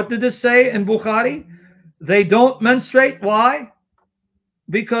this say in Bukhari? They don't menstruate. Why?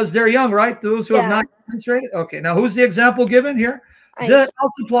 Because they're young, right? Those who have not menstruated. Okay, now who's the example given here? That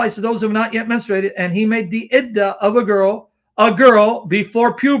also applies to those who have not yet menstruated. And he made the iddah of a girl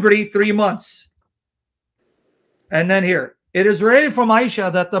before puberty 3 months. And then here, it is related from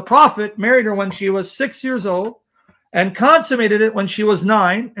Aisha that the Prophet married her when she was 6 years old and consummated it when she was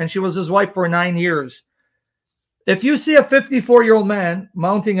 9, and she was his wife for 9 years. If you see a 54-year-old man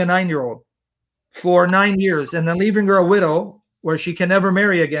mounting a 9-year-old for 9 years and then leaving her a widow where she can never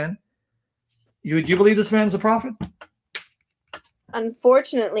marry again, do you believe this man's a prophet?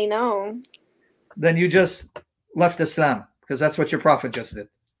 Unfortunately, no. Then you just left Islam, because that's what your prophet just did.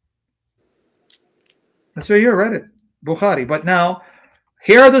 That's where you read it, Bukhari. But now,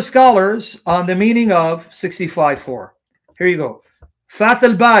 here are the scholars on the meaning of 65:4. Here you go. Fath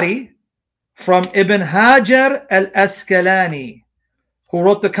al-Bari from Ibn Hajar al-Asqalani, who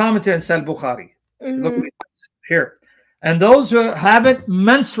wrote the commentary on Sahih Bukhari. Look at here. And those who haven't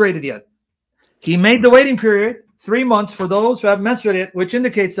menstruated yet, he made the waiting period 3 months for those who have menstruated, which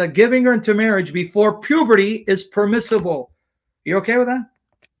indicates that giving her into marriage before puberty is permissible. You okay with that?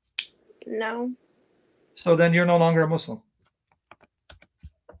 No. So then you're no longer a Muslim.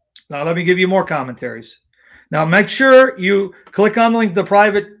 Now let me give you more commentaries. Now make sure you click on the link, the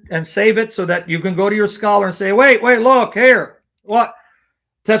private, and save it so that you can go to your scholar and say, wait, look here. What?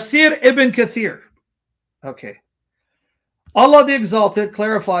 Tafsir Ibn Kathir. Okay. Allah the Exalted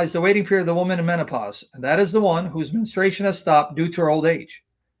clarifies the waiting period of the woman in menopause, and that is the one whose menstruation has stopped due to her old age.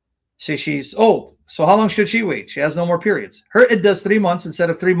 See, she's old, so how long should she wait? She has no more periods. Her iddah does 3 months instead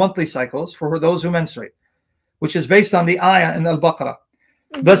of 3 monthly cycles for those who menstruate, which is based on the ayah in Al-Baqarah.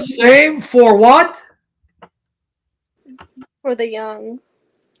 The same for what? For the young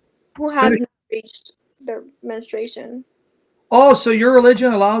who haven't reached their menstruation. Oh, so your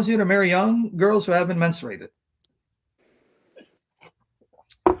religion allows you to marry young girls who haven't menstruated.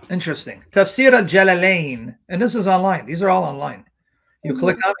 Interesting. Tafsir al-Jalalain. And this is online. These are all online. You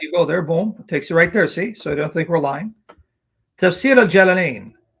click on it, you go there, boom. It takes you right there, see? So you don't think we're lying. Tafsir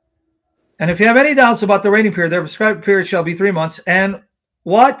al-Jalalain. And if you have any doubts about the waiting period, their prescribed period shall be 3 months. And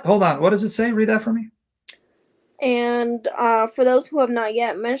what? Hold on. What does it say? Read that for me. And for those who have not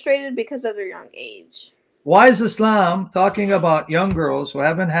yet menstruated because of their young age. Why is Islam talking about young girls who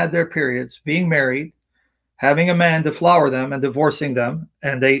haven't had their periods being married, having a man deflower them and divorcing them,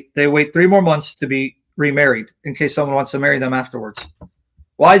 and they wait 3 more months to be remarried in case someone wants to marry them afterwards?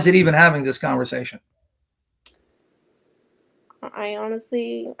 Why is it even having this conversation? I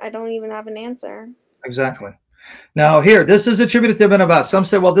don't even have an answer. Exactly. Now here, this is attributed to Ibn Abbas. Some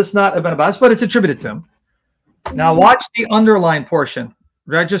say, well, this is not Ibn Abbas, but it's attributed to him. Now watch the underlined portion.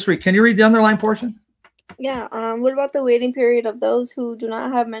 Just read. Can you read the underlined portion? Yeah. What about the waiting period of those who do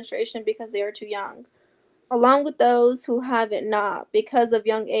not have menstruation because they are too young? Along with those who have it not because of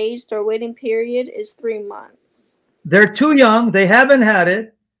young age, their waiting period is 3 months. They're too young. They haven't had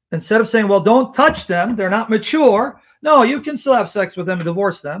it. Instead of saying, well, don't touch them, they're not mature. No, you can still have sex with them and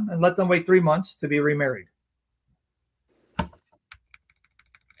divorce them and let them wait 3 months to be remarried.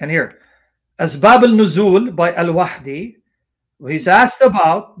 And here, Asbab al-Nuzul by Al-Wahdi, he's asked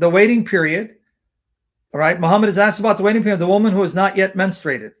about the waiting period. All right, Muhammad is asked about the waiting period of the woman who has not yet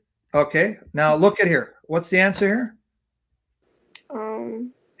menstruated. Okay, now look at here. What's the answer here?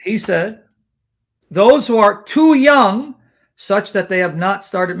 He said, those who are too young such that they have not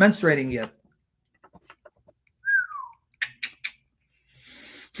started menstruating yet.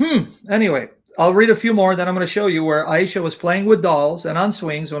 Anyway, I'll read a few more, then I'm going to show you where Aisha was playing with dolls and on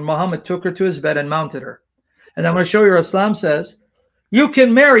swings when Muhammad took her to his bed and mounted her. And I'm going to show you where Islam says, you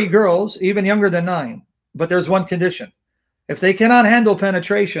can marry girls even younger than 9, but there's one condition. If they cannot handle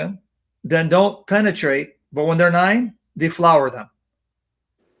penetration, then don't penetrate, but when they're 9, deflower them.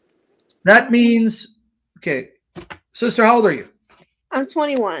 That means, okay, sister, how old are you? I'm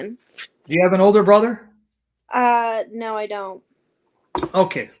 21. Do you have an older brother? No, I don't.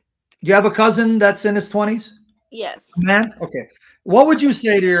 Okay. Do you have a cousin that's in his 20s? Yes. Man? Okay. What would you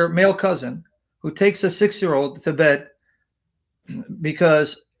say to your male cousin who takes a 6-year-old to bed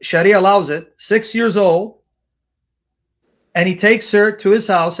because Sharia allows it, 6 years old, and he takes her to his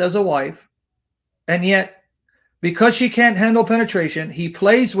house as a wife, and yet because she can't handle penetration, he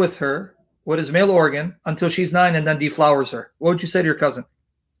plays with her with his male organ until she's 9 and then deflowers her? What would you say to your cousin?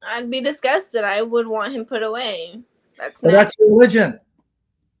 I'd be disgusted. I would want him put away. That's religion.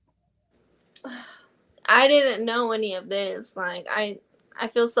 I didn't know any of this. Like I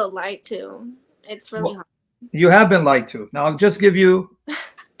feel so lied to. It's really hard. You have been lied to. Now I'll just give you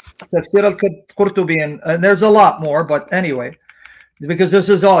Tafsir al-Qurtubi, and there's a lot more, but anyway, because this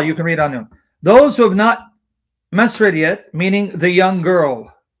is all you can read on them. Those who have not menstruated yet, meaning the young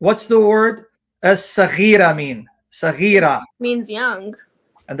girl. What's the word? As-saghira mean? Saghira. Means young.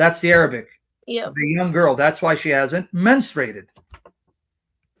 And that's the Arabic. Yep. The young girl. That's why she hasn't menstruated.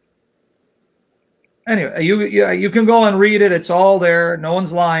 Anyway, you can go and read it. It's all there. No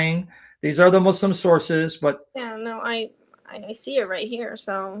one's lying. These are the Muslim sources, but yeah, no, I see it right here.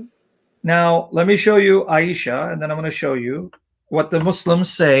 So now let me show you Aisha, and then I'm going to show you what the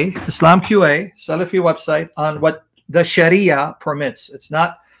Muslims say, Islam QA, Salafi website, on what the Sharia permits. It's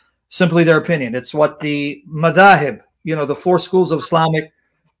not simply their opinion. It's what the madhahib, the four schools of Islamic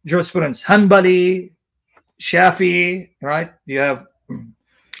jurisprudence, Hanbali, Shafi, right? You have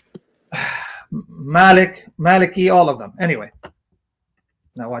Maliki, all of them. Anyway,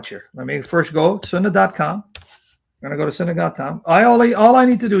 now watch here. Let me first go to sunnah.com. I'm going to go to sunnah.com. All I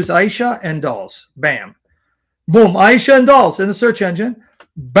need to do is Aisha and dolls. Bam. Boom. Aisha and dolls in the search engine.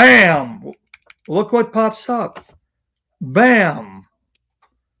 Bam. Look what pops up. Bam.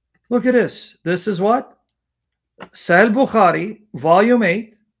 Look at this. This is what? Sahih Bukhari, volume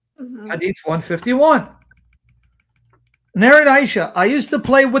 8, hadith 151. Narrate Aisha, I used to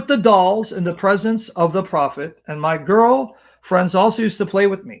play with the dolls in the presence of the Prophet, and my girl friends also used to play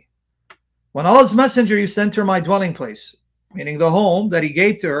with me. When Allah's messenger used to enter my dwelling place, meaning the home that he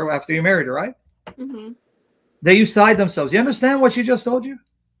gave to her after he married her, right? They used to hide themselves. You understand what she just told you?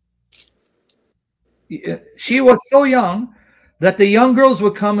 She was so young that the young girls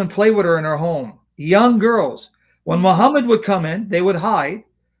would come and play with her in her home. Young girls. When Muhammad would come in, they would hide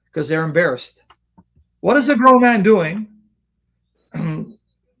because they're embarrassed. What is a grown man doing?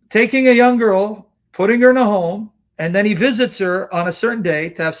 Taking a young girl, putting her in a home, and then he visits her on a certain day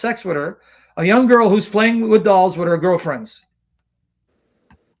to have sex with her, a young girl who's playing with dolls with her girlfriends.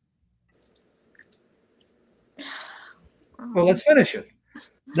 Well, let's finish it.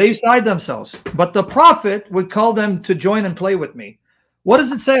 They used to hide themselves. But the Prophet would call them to join and play with me. What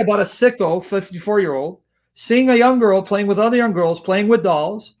does it say about a sicko, 54-year-old, seeing a young girl playing with other young girls, playing with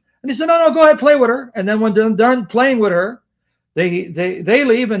dolls? And he said, no, go ahead, play with her. And then when they're done playing with her, they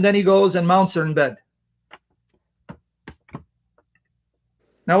leave, and then he goes and mounts her in bed.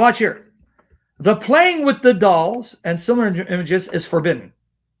 Now watch here. The playing with the dolls and similar images is forbidden.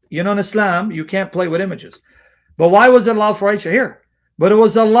 In Islam, you can't play with images. But why was it allowed for Aisha here? But it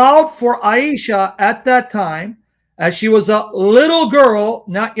was allowed for Aisha at that time, as she was a little girl,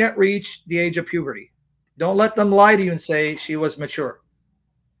 not yet reached the age of puberty. Don't let them lie to you and say she was mature.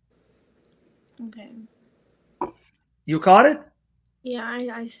 Okay. You caught it? Yeah,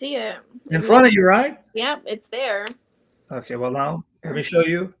 I see it. In front of you, right? Yep, it's there. Okay, well now, let me show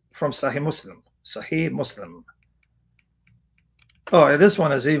you from Sahih Muslim. Sahih Muslim. Oh, this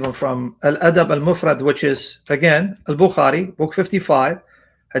one is even from Al-Adab Al-Mufrad, which is, again, Al-Bukhari, book 55,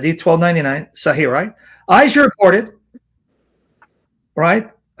 hadith 1299, Sahih, right? Aisha reported, right?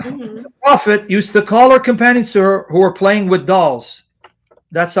 The Prophet used to call her companions to her who were playing with dolls.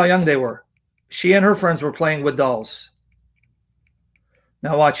 That's how young they were. She and her friends were playing with dolls.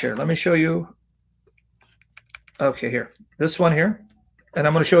 Now watch here. Let me show you. Okay, here. This one here. And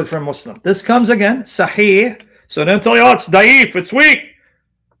I'm going to show it from Muslim. This comes again, Sahih. So don't tell you, oh, it's daif, it's weak.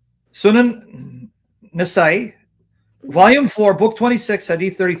 Sunan Nasai, volume 4, book 26,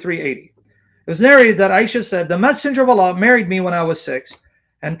 hadith 3380. It was narrated that Aisha said, the Messenger of Allah married me when I was 6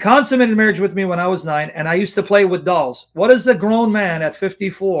 and consummated marriage with me when I was 9, and I used to play with dolls. What is a grown man at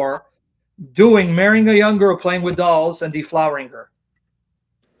 54 doing, marrying a young girl, playing with dolls and deflowering her?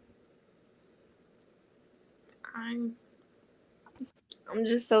 I'm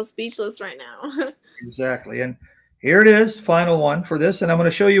just so speechless right now. Exactly. And here it is, final one for this. And I'm going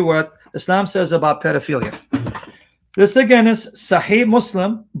to show you what Islam says about pedophilia. This again is Sahih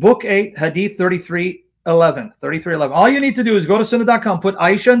Muslim, book 8, hadith 3311. 3311. All you need to do is go to sunnah.com, put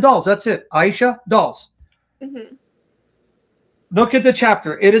Aisha and dolls. That's it. Aisha, dolls. Look at the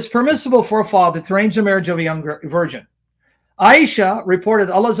chapter. It is permissible for a father to arrange the marriage of a young virgin. Aisha reported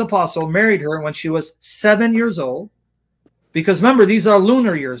Allah's apostle married her when she was 7 years old. Because remember, these are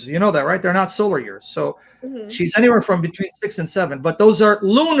lunar years. You know that, right? They're not solar years. So she's anywhere from between 6 and 7. But those are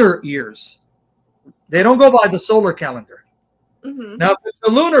lunar years. They don't go by the solar calendar. Now, if it's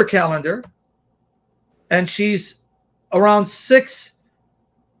a lunar calendar and she's around 6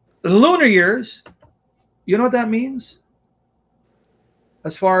 lunar years, you know what that means?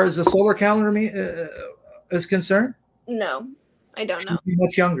 As far as the solar calendar is concerned? No, I don't know.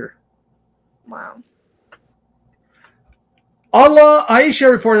 Much younger. Wow. Aisha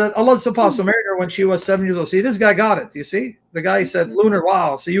reported that Allah's apostle married her when she was 7 years old. See, this guy got it. You see? The guy said, lunar,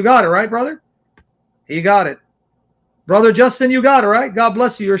 wow. So you got it, right, brother? He got it. Brother Justin, you got it, right? God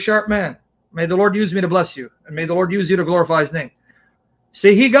bless you. You're a sharp man. May the Lord use me to bless you. And may the Lord use you to glorify his name.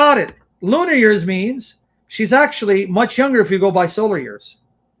 See, he got it. Lunar years means she's actually much younger if you go by solar years.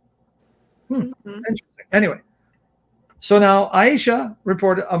 Interesting. Anyway. So now Aisha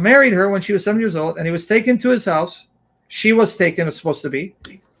reported, married her when she was 7 years old, and he was taken to his house. She was taken, it's supposed to be,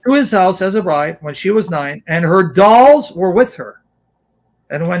 to his house as a bride when she was 9, and her dolls were with her.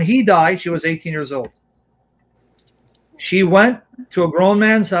 And when he died, she was 18 years old. She went to a grown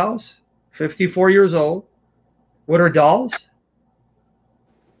man's house, 54 years old, with her dolls.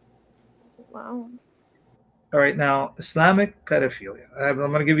 Wow. All right, now, Islamic pedophilia. I'm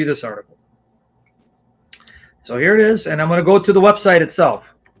going to give you this article. So here it is, and I'm going to go to the website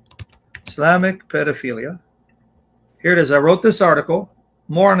itself. Islamic pedophilia. Here it is. I wrote this article,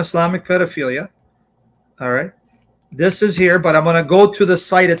 more on Islamic pedophilia. All right. This is here, but I'm going to go to the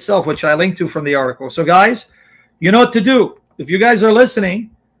site itself, which I linked to from the article. So, guys, you know what to do. If you guys are listening,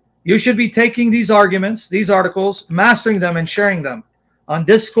 you should be taking these arguments, these articles, mastering them and sharing them on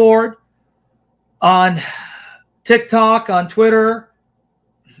Discord, on TikTok, on Twitter,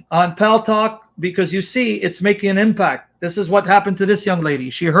 on Pal Talk, because you see it's making an impact. This is what happened to this young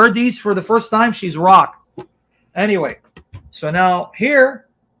lady. She heard these for the first time. She's rocked. Anyway, so now here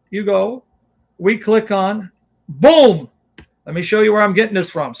you go. We click on, boom. Let me show you where I'm getting this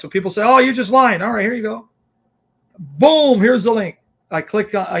from. So people say, oh, you're just lying. All right, here you go. Boom, here's the link.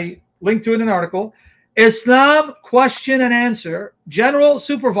 I link to it in an article. Islam question and answer. General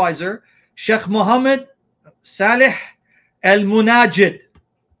Supervisor Sheikh Mohammed Salih Al-Munajid.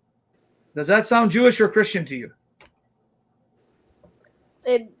 Does that sound Jewish or Christian to you?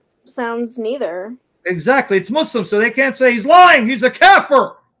 It sounds neither. Exactly. It's Muslim, so they can't say he's lying. He's a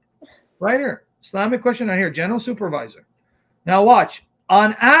kafir. Right here. Islamic question right here. General Supervisor. Now watch.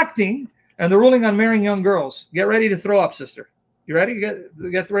 On acting and the ruling on marrying young girls. Get ready to throw up, sister. You ready?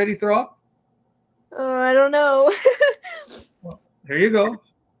 Get ready to throw up? I don't know. Well, here you go.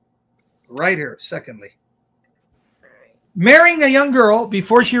 Right here. Secondly. Marrying a young girl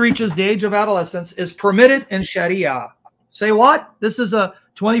before she reaches the age of adolescence is permitted in Sharia. Say what? This is a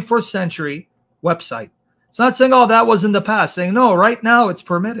 21st century website. It's not saying, oh, that was in the past. Saying, no, right now it's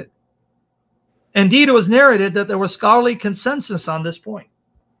permitted. Indeed, it was narrated that there was scholarly consensus on this point.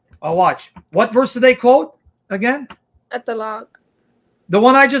 I'll watch. What verse did they quote again? At the lock. The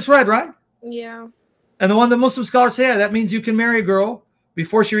one I just read, right? Yeah. And the one that Muslim scholars say, yeah, that means you can marry a girl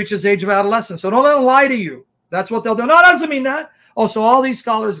before she reaches the age of adolescence. So don't let them lie to you. That's what they'll do. No, that doesn't mean that. Oh, so all these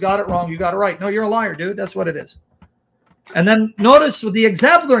scholars got it wrong. You got it right. No, you're a liar, dude. That's what it is. And then notice with the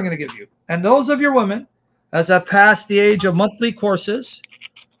example they're going to give you. And those of your women, as have passed the age of monthly courses,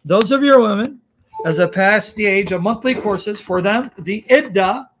 those of your women, as have passed the age of monthly courses, for them, the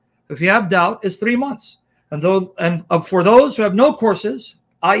iddah, if you have doubt, is 3 months. And for those who have no courses,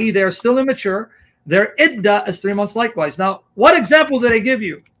 i.e. they're still immature, their iddah is 3 months likewise. Now, what example did I give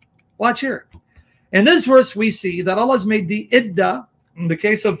you? Watch here. In this verse, we see that Allah has made the iddah, in the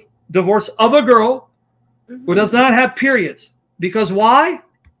case of divorce of a girl who does not have periods. Because why?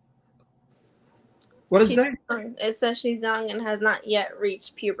 What does it say? It says she's young and has not yet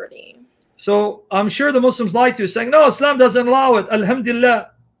reached puberty. So I'm sure the Muslims lie to you, saying, no, Islam doesn't allow it.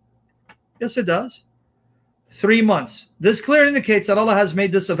 Alhamdulillah. Yes, it does. 3 months. This clearly indicates that Allah has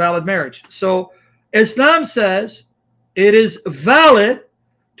made this a valid marriage. So Islam says it is valid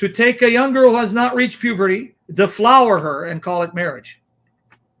to take a young girl who has not reached puberty, deflower her, and call it marriage.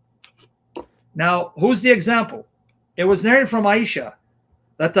 Now, who's the example? It was narrated from Aisha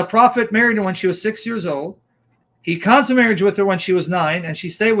that the Prophet married her when she was 6 years old. He consummated marriage with her when she was 9, and she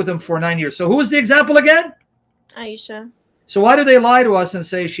stayed with him for 9 years. So who was the example again? Aisha. So why do they lie to us and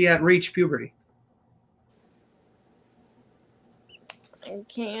say she had reached puberty? I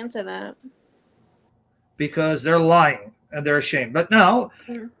can't answer that. Because they're lying and they're ashamed. But now,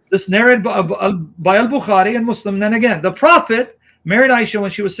 this narrated by Al-Bukhari and Muslim, then again, the Prophet married Aisha when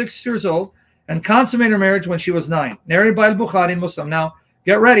she was 6 years old and consummated her marriage when she was 9. Narrated by Al-Bukhari and Muslim. Now,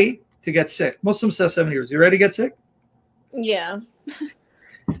 get ready to get sick. Muslim says 7 years. You ready to get sick? Yeah.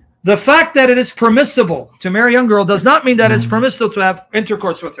 The fact that it is permissible to marry a young girl does not mean that it's permissible to have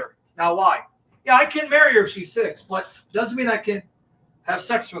intercourse with her. Now, why? Yeah, I can marry her if she's 6, but doesn't mean I can have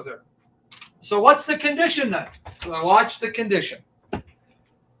sex with her. So what's the condition then? So watch the condition.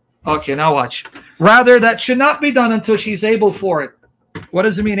 Okay, now watch. Rather, that should not be done until she's able for it. What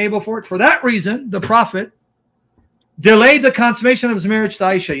does it mean, able for it? For that reason, the Prophet delayed the consummation of his marriage to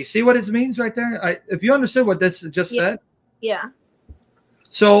Aisha. You see what it means right there? If you understood what this just said, Yeah.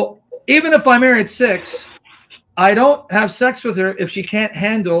 So even if I marry at 6, I don't have sex with her if she can't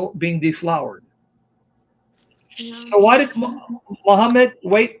handle being deflowered. No. So why did Muhammad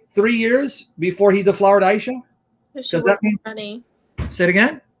wait 3 years before he deflowered Aisha? Because that mean ready. Say it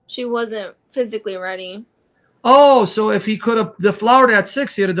again? She wasn't physically ready. Oh, so if he could have deflowered at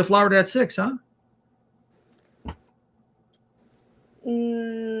 6, he'd have deflowered at 6, huh?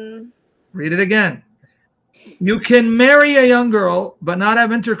 Read it again. You can marry a young girl but not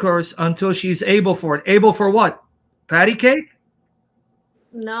have intercourse until she's able for it. Able for what? Patty cake?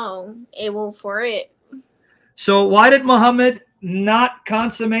 No, able for it. So why did Muhammad not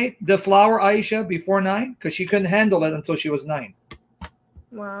consummate deflower Aisha before 9? Because she couldn't handle it until she was 9.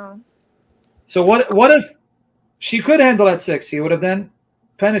 Wow. So what if she could handle at 6? He would have then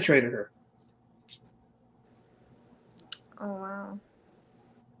penetrated her. Oh, wow.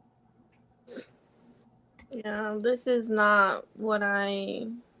 Yeah, this is not what I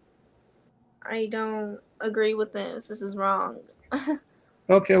don't agree with this. This is wrong.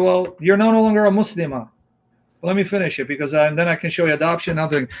 Okay, well, you're no longer a Muslimah. Let me finish it, because then I can show you adoption.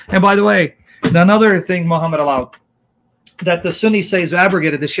 And by the way, another thing Muhammad allowed that the Sunnis say is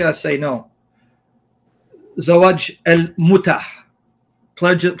abrogated, the Shia say no. Zawaj al-Mutah,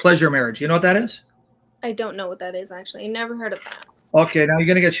 pleasure marriage. You know what that is? I don't know what that is, actually. I never heard of that. Okay, now you're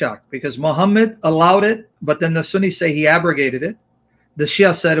going to get shocked, because Muhammad allowed it, but then the Sunnis say he abrogated it. The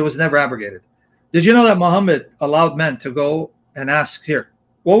Shia said it was never abrogated. Did you know that Muhammad allowed men to go and ask, here,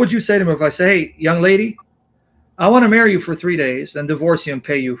 what would you say to him if I say, hey, young lady, I want to marry you for 3 days, then divorce you and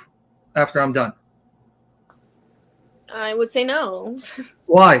pay you after I'm done? I would say no.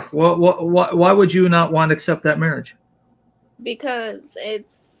 Why? Why would you not want to accept that marriage? Because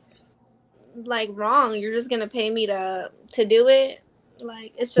it's like wrong. You're just gonna pay me to do it.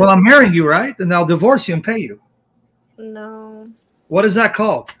 Like, it's just. Well, I'm marrying you, right? And I'll divorce you and pay you. No. What is that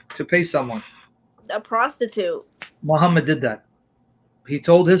called? To pay someone? A prostitute. Muhammad did that. He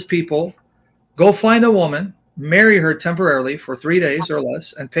told his people, go find a woman, marry her temporarily for 3 days or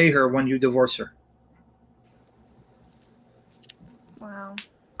less, and pay her when you divorce her. Wow.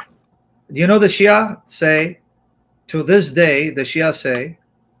 You know, the Shia say, to this day, the Shia say,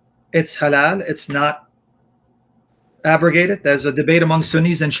 it's halal, it's not abrogated. There's a debate among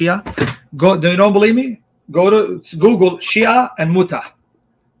Sunnis and Shia. Do you don't believe me? Go to Google Shia and Mutah.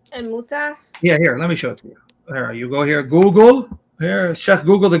 And Mutah? Yeah, here, let me show it to you. Here, you go here, Google. Here, Sheikh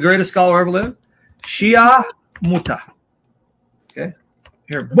Google, the greatest scholar ever lived. Shia Mutah. Okay.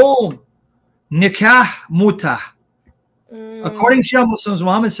 Here, boom. Nikah Mutah. According to Shia Muslims,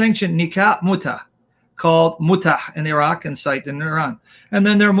 Muhammad sanctioned Nikah Mutah, called Mutah in Iraq and site in Iran. And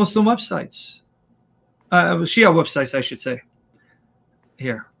then there are Muslim websites. Shia websites, I should say.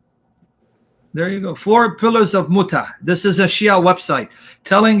 Here. There you go. 4 pillars of Mutah. This is a Shia website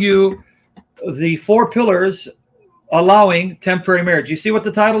telling you the 4 pillars allowing temporary marriage. You see what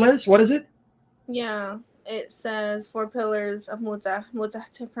the title is? What is it? Yeah. It says 4 pillars of Mutah. Mutah,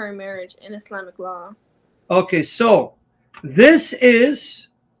 temporary marriage in Islamic law. Okay, so this is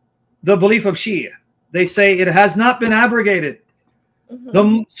the belief of Shia. They say it has not been abrogated.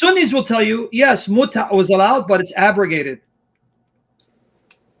 The Sunnis will tell you, yes, Mutah was allowed, but it's abrogated.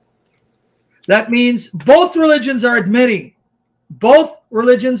 That means both religions are admitting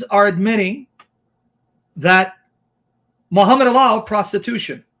that Muhammad allowed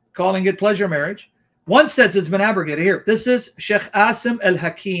prostitution, calling it pleasure marriage. One says it's been abrogated. Here, this is Sheikh Asim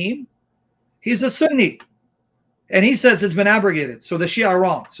al-Hakim. He's a Sunni, and he says it's been abrogated. So the Shia are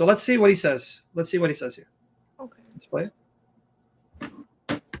wrong. So let's see what he says. Let's see what he says here. Okay. Let's play it.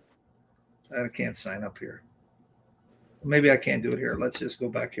 I can't sign up here. Maybe I can't do it here. Let's just go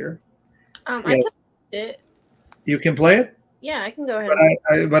back here. I can do it. You can play it? Yeah, I can go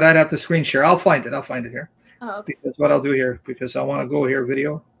ahead. But I'd have to screen share. I'll find it. I'll find it here. Oh, okay. Because what I'll do here, because I want to go here,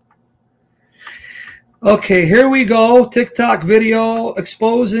 video. Okay, here we go. TikTok video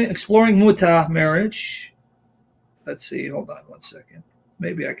exploring Mutah marriage. Let's see. Hold on 1 second.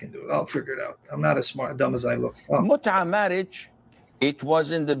 Maybe I can do it. I'll figure it out. I'm not as dumb as I look. Oh. Mutah marriage, it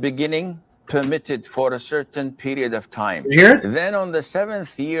was in the beginning permitted for a certain period of time. Garrett? Then on the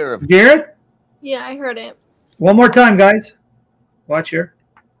 7th year of Garrett? Yeah, I heard it. One more time, guys. Watch here.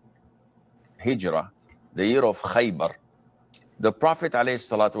 Hijrah, the year of Khaybar, the Prophet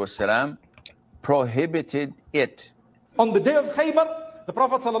ﷺ prohibited it. On the day of Khaybar, the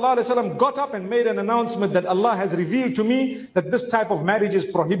Prophet ﷺ got up and made an announcement that Allah has revealed to me that this type of marriage is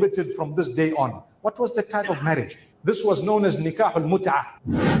prohibited from this day on. What was the type of marriage? This was known as Nikah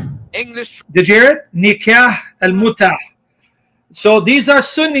al-Mut'ah. English. Did you hear it? Nikah al-Mut'ah. So these are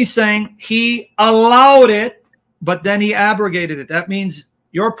Sunnis saying he allowed it but then he abrogated it. That means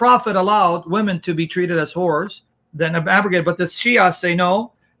your prophet allowed women to be treated as whores, then abrogated. But the Shia say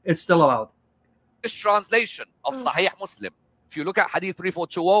no, it's still allowed. This translation of Sahih Muslim. If you look at Hadith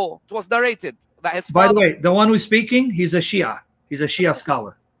 3420, it was narrated that his By father... the way, the one who's speaking, he's a Shia. He's a Shia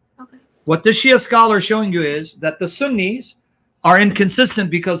scholar. Okay. What the Shia scholar is showing you is that the Sunnis are inconsistent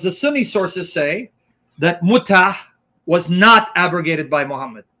because the Sunni sources say that mutah was not abrogated by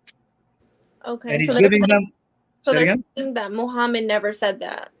Muhammad. Okay. And he's so giving them... so Say it they're again? saying that Muhammad never said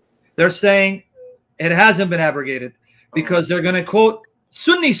that. They're saying it hasn't been abrogated because they're going to quote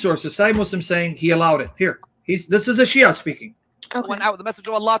Sunni sources, Sahih Muslim, saying he allowed it. Here, this is a Shia speaking. Okay. went out with the message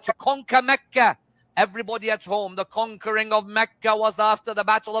of Allah to conquer Mecca. Everybody at home, the conquering of Mecca was after the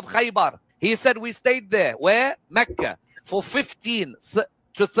battle of Khaybar. He said we stayed there. Where? Mecca. For 15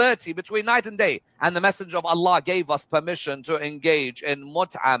 to 30 between night and day. And the messenger of Allah gave us permission to engage in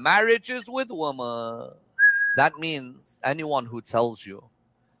mut'a, marriages with women. That means anyone who tells you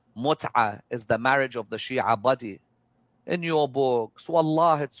mut'a is the marriage of the Shia body in your books,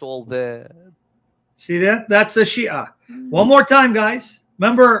 wallah, it's all there. See that? That's a Shia. One more time, guys.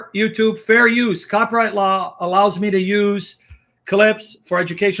 Remember, YouTube, fair use. Copyright law allows me to use clips for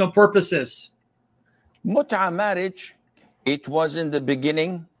educational purposes. Mut'a marriage, it was in the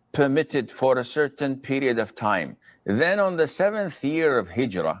beginning permitted for a certain period of time. Then on the 7th year of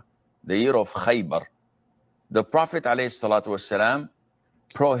Hijrah, the year of Khaybar, the Prophet ﷺ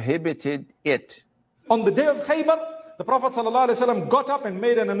prohibited it. On the day of Khaybar, the Prophet ﷺ got up and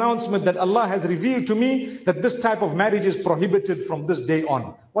made an announcement that Allah has revealed to me that this type of marriage is prohibited from this day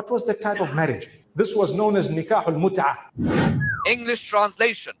on. What was the type of marriage? This was known as nikah al-mut'ah. English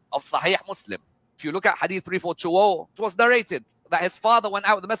translation of Sahih Muslim. If you look at Hadith 3420, it was narrated that his father went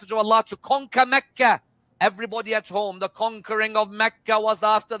out with the message of Allah to conquer Mecca. Everybody at home, the conquering of Mecca was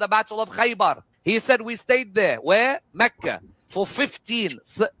after the battle of Khaybar. He said we stayed there. Where? Mecca. For 15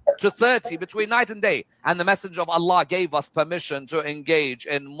 to 30 between night and day. And the messenger of Allah gave us permission to engage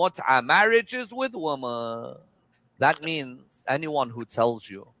in mut'a, marriages with women. That means anyone who tells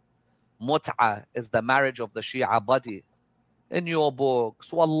you mut'a is the marriage of the Shia body in your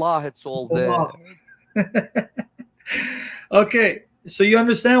books, wallah, it's all there. Okay, so you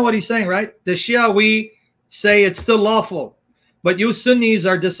understand what he's saying, right? The Shia, we say it's still lawful, but you Sunnis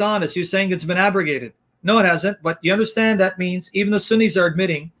are dishonest. You're saying it's been abrogated. No, it hasn't, but you understand that means even the Sunnis are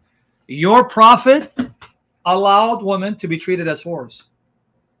admitting your prophet allowed women to be treated as whores.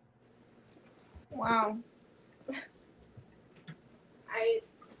 Wow. I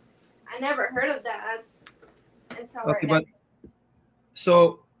never heard of that until Okay, right but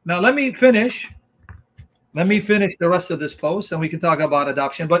so now let me finish the rest of this post and we can talk about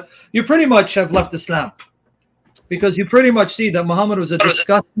adoption. But you pretty much have left Islam because you pretty much see that Muhammad was a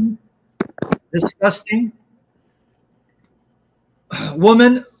disgusting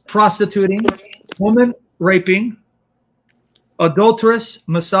woman prostituting, woman raping, adulterous,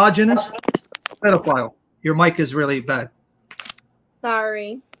 misogynist, pedophile. Your mic is really bad.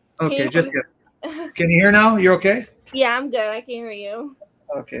 Sorry. Okay, just yet. Can you hear now? You're okay? Yeah, I'm good. I can hear you.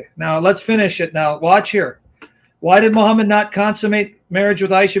 Okay, now let's finish it. Now, watch here. Why did Muhammad not consummate marriage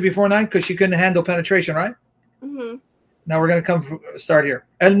with Aisha before 9? Because she couldn't handle penetration, right? Mm-hmm. Now we're going to start here.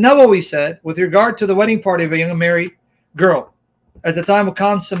 Al-Nawawi said, with regard to the wedding party of a young married girl at the time of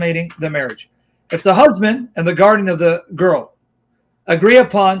consummating the marriage, if the husband and the guardian of the girl agree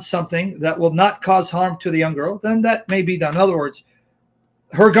upon something that will not cause harm to the young girl, then that may be done. In other words,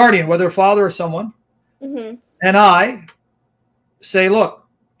 her guardian, whether a father or someone, and I say, look,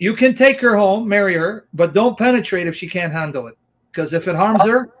 you can take her home, marry her, but don't penetrate if she can't handle it. Because if it harms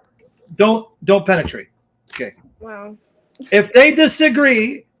her, don't penetrate. Okay. Wow. If they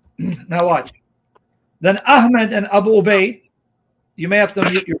disagree, now watch. Then Ahmed and Abu Ubaid, you may have to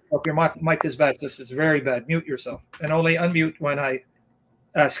mute yourself. Your mic is bad, sis. It's very bad. Mute yourself and only unmute when I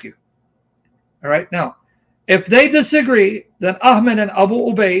ask you. All right. Now, if they disagree, then Ahmed and Abu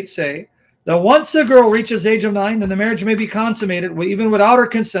Ubaid say that once a girl reaches age of 9, then the marriage may be consummated even without her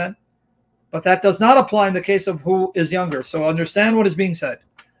consent. But that does not apply in the case of who is younger. So understand what is being said.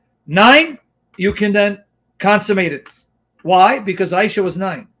 9, you can then consummate it. Why? Because Aisha was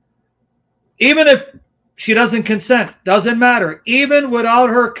 9. Even if she doesn't consent, doesn't matter. Even without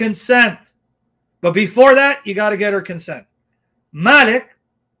her consent. But before that, you got to get her consent. Malik,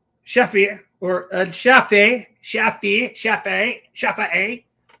 Shafi'i, or Shafi'i,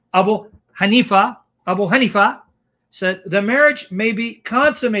 Abu Hanifa said the marriage may be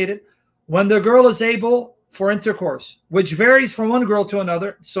consummated when the girl is able for intercourse, which varies from one girl to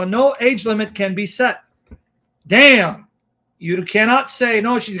another, so no age limit can be set. Damn, you cannot say,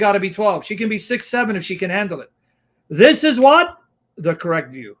 no, she's got to be 12. She can be 6, 7 if she can handle it. This is what? The correct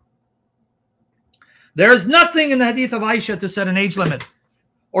view. There is nothing in the hadith of Aisha to set an age limit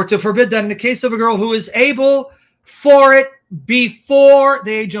or to forbid that in the case of a girl who is able for it before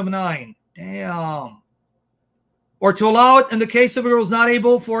the age of 9. Damn. Or to allow it in the case of a girl who is not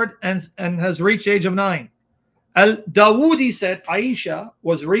able for it and has reached the age of 9. Al-Dawoodi said Aisha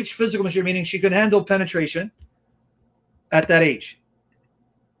was reached physical maturity, meaning she could handle penetration at that age.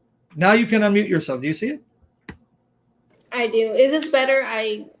 Now you can unmute yourself. Do you see it? I do. Is this better?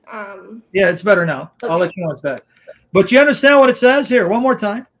 Yeah, it's better now. Okay. I'll let you know it's better. But you understand what it says here? One more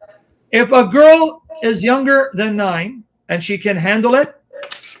time. If a girl is younger than 9 and she can handle it,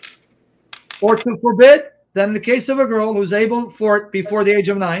 or to forbid, then in the case of a girl who's able for it before the age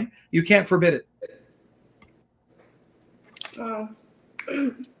of 9, you can't forbid it. Oh.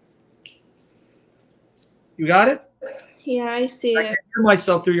 You got it? Yeah, I see I it. can hear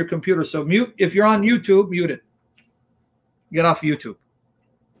myself through your computer. So mute. If you're on YouTube, mute it. Get off YouTube.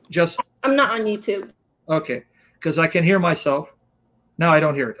 Just I'm not on YouTube. okay, because I can hear myself. Now I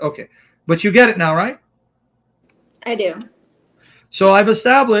don't hear it. Okay, but you get it now, right? I do. So I've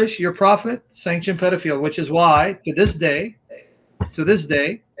established your prophet sanctioned pedophile, which is why to this day,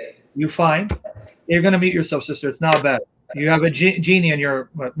 you find you're going to mute yourself, sister. It's not bad. You have a genie in your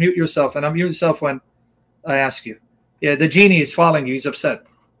mute yourself, and unmute yourself when I ask you. Yeah, the genie is following you. He's upset.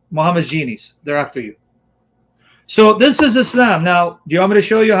 Muhammad's genies, they're after you. So this is Islam. Now, do you want me to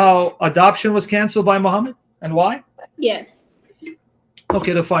show you how adoption was canceled by Muhammad and why? Yes.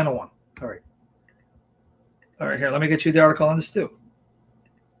 Okay, the final one. All right. All right, here, let me get you the article on this too.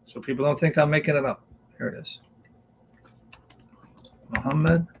 So people don't think I'm making it up. Here it is.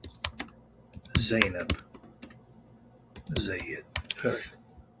 Muhammad Zainab Zayd.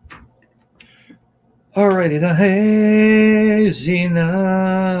 Alrighty then. Hey,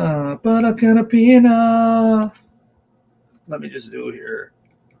 Zina, Barakanapina. Let me just do it here.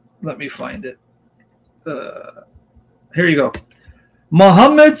 Let me find it. Here you go.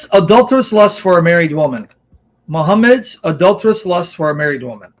 Muhammad's adulterous lust for a married woman. Muhammad's adulterous lust for a married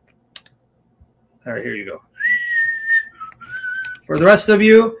woman. All right, here you go. For the rest of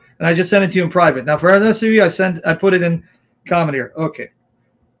you, and I just sent it to you in private. Now, for the rest of you, I put it in comment here. Okay.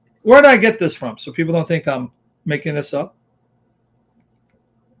 Where did I get this from? So people don't think I'm making this up.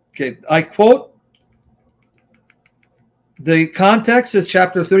 Okay, I quote. The context is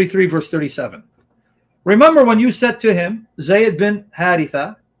chapter 33, verse 37. Remember when you said to him, Zayd bin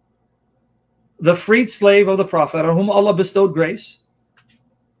Haritha, the freed slave of the Prophet, on whom Allah bestowed grace,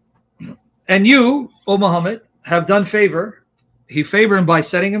 and you, O Muhammad, have done favor. He favored him by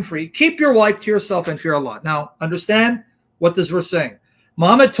setting him free. Keep your wife to yourself and fear Allah. Now, understand what this verse is saying.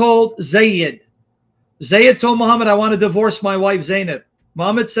 Muhammad told Zayd. Zayd told Muhammad, I want to divorce my wife Zainab.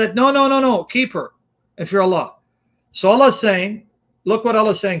 Muhammad said, no, keep her and fear Allah. So Allah is saying, look what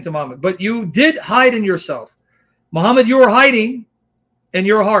Allah is saying to Muhammad. But you did hide in yourself. Muhammad, you were hiding in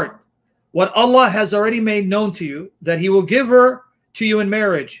your heart what Allah has already made known to you, that he will give her to you in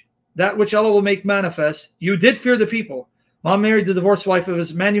marriage, that which Allah will make manifest. You did fear the people. Muhammad married the divorced wife of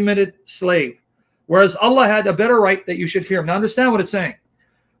his manumitted slave, whereas Allah had a better right that you should fear him. Now understand what it's saying.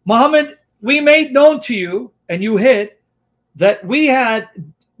 Muhammad, we made known to you, and you hid, that we had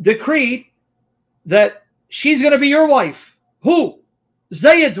decreed that she's going to be your wife. Who?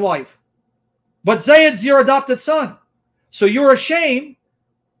 Zayd's wife. But Zayd's your adopted son. So you're ashamed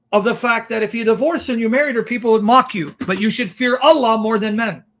of the fact that if you divorced her and you married her, people would mock you. But you should fear Allah more than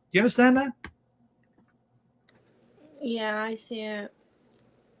men. You understand that? Yeah, I see it.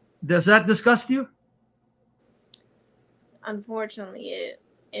 Does that disgust you? Unfortunately,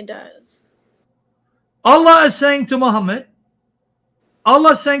 it does. Allah is saying to Muhammad,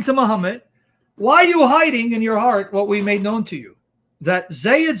 why are you hiding in your heart what we made known to you? That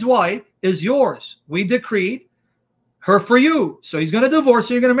Zayd's wife is yours. We decreed her for you. So he's going to divorce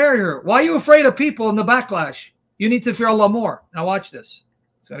her. You're going to marry her. Why are you afraid of people in the backlash? You need to fear Allah more. Now watch this.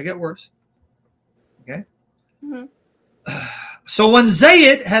 It's going to get worse. Okay? Mm-hmm. So when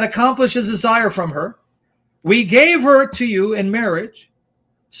Zayd had accomplished his desire from her, we gave her to you in marriage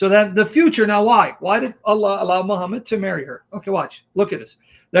so that in the future, now why? Why did Allah allow Muhammad to marry her? Okay, watch. Look at this.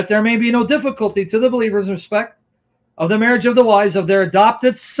 That there may be no difficulty to the believers in respect of the marriage of the wives of their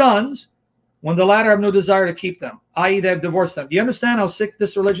adopted sons when the latter have no desire to keep them, i.e. they have divorced them. Do you understand how sick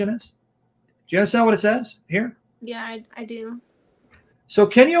this religion is? Do you understand what it says here? Yeah, I do. So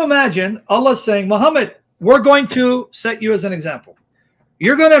can you imagine Allah saying, Muhammad, we're going to set you as an example.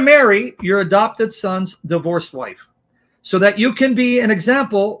 You're going to marry your adopted son's divorced wife so that you can be an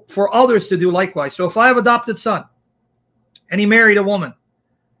example for others to do likewise. So if I have an adopted son and he married a woman,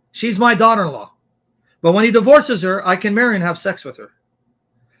 she's my daughter-in-law. But when he divorces her, I can marry and have sex with her.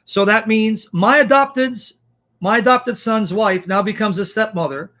 So that means my adopted son's wife now becomes a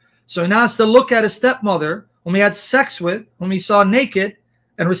stepmother. So he now has to look at his stepmother, whom he had sex with, whom he saw naked,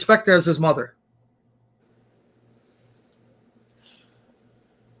 and respect her as his mother.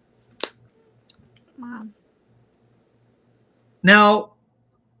 Wow. Now,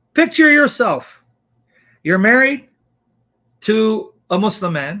 picture yourself. You're married to a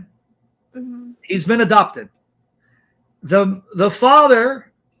Muslim man. Mm-hmm. He's been adopted. The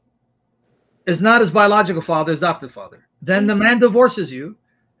father is not his biological father, his adopted father. Then the man divorces you,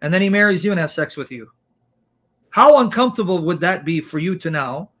 and then he marries you and has sex with you. How uncomfortable would that be for you to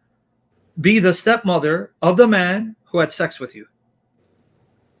now be the stepmother of the man who had sex with you?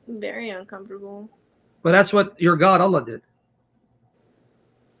 Very uncomfortable. But that's what your God, Allah, did.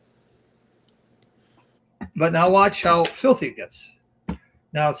 But now watch how filthy it gets.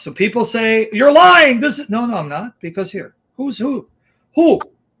 Now, so people say, you're lying. This is no, I'm not. Because here, who's who? Who?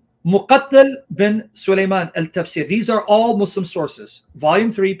 Muqattal bin Sulaiman al-Tafsir. These are all Muslim sources.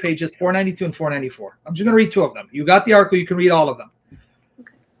 Volume 3, pages 492 and 494. I'm just going to read 2 of them. You got the article. You can read all of them.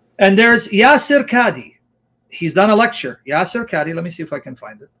 Okay. And there's Yasir Qadi. He's done a lecture. Yasir Qadi. Let me see if I can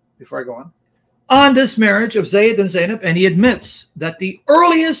find it before I go on this marriage of Zayd and Zainab. And he admits that the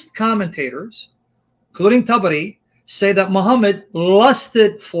earliest commentators, including Tabari, say that Muhammad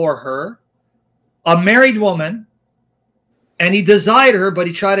lusted for her, a married woman, and he desired her, but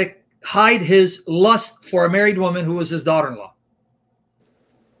he tried to hide his lust for a married woman who was his daughter-in-law.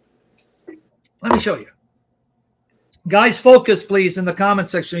 Let me show you. Guys, focus, please, in the comment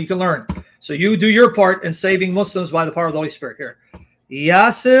section. You can learn. So you do your part in saving Muslims by the power of the Holy Spirit. Here.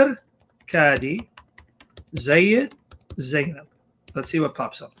 Yasir Qadi, Zayd, Zainab. Let's see what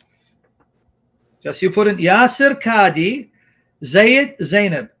pops up. Just you put in Yasir Qadi, Zayd,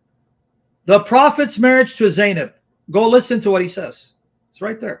 Zainab. The Prophet's marriage to Zainab. Go listen to what he says. It's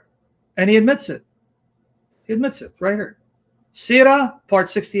right there. And he admits it. He admits it right here. Sirah, part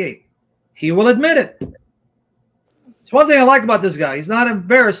 68. He will admit it. It's one thing I like about this guy. He's not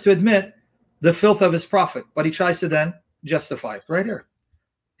embarrassed to admit the filth of his prophet, but he tries to then justify it right here.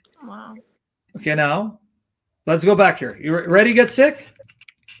 Wow. Okay, now, let's go back here. You ready to get sick?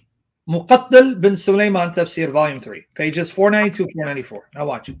 Muqattal bin Sulaiman Tafsir, volume 3, pages 492, 494. Now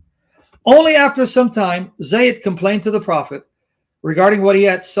watch. Only after some time, Zayd complained to the Prophet regarding what he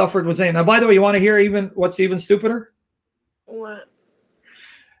had suffered with Zaynab. Now, by the way, you want to hear what's even stupider? What?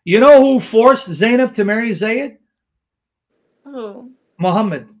 You know who forced Zaynab to marry Zayd? Who?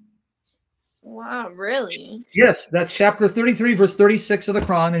 Muhammad. Wow, really? Yes, that's chapter 33, verse 36 of the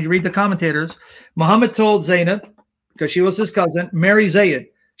Quran, and you read the commentators. Muhammad told Zaynab, because she was his cousin, marry Zayd.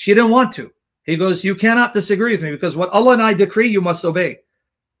 She didn't want to. He goes, you cannot disagree with me, because what Allah and I decree, you must obey.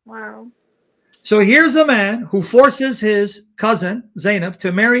 Wow. So here's a man who forces his cousin, Zainab,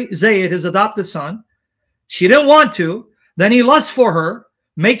 to marry Zayd, his adopted son. She didn't want to. Then he lusts for her,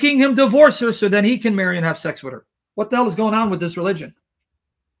 making him divorce her so then he can marry and have sex with her. What the hell is going on with this religion?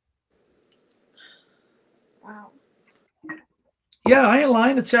 Wow. Yeah, I ain't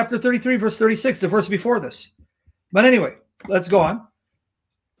lying. It's chapter 33, verse 36, the verse before this. But anyway, let's go on.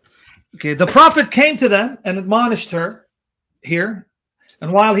 Okay, the Prophet came to them and admonished her here.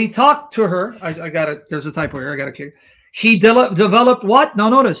 And while he talked to her, I got it. There's a typo here. I got to kick. He developed what? Now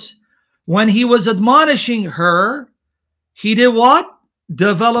notice, when he was admonishing her, he did what?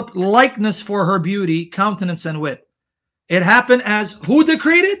 Developed likeness for her beauty, countenance, and wit. It happened as who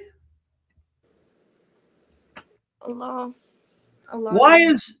decreed it? Allah. Allah. Why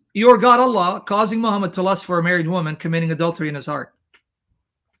is your God Allah causing Muhammad to lust for a married woman, committing adultery in his heart?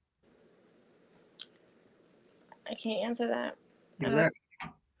 I can't answer that. Exactly.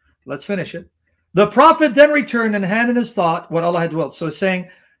 Let's finish it. The Prophet then returned and had in his thought what Allah had willed. So it's saying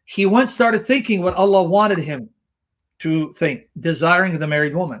he once started thinking what Allah wanted him to think, desiring the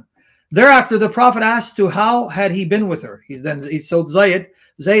married woman. Thereafter, the Prophet asked to how had he been with her. He told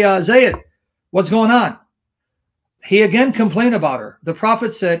Zayd, what's going on? He again complained about her. The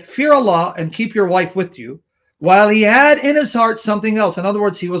Prophet said, fear Allah and keep your wife with you, while he had in his heart something else. In other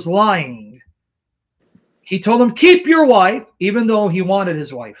words, he was lying. He told him, keep your wife, even though he wanted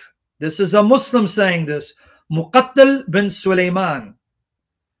his wife. This is a Muslim saying this. Muqattal bin Sulaiman,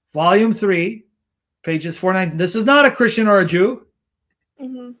 volume 3, pages 490. This is not a Christian or a Jew.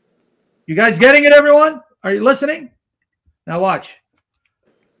 Mm-hmm. You guys getting it, everyone? Are you listening? Now watch.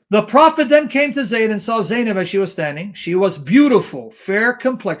 The Prophet then came to Zayd and saw Zainab as she was standing. She was beautiful, fair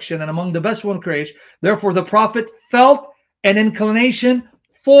complexion, and among the best women creation. Therefore, the Prophet felt an inclination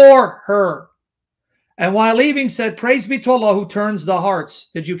for her. And while leaving, said, praise be to Allah who turns the hearts.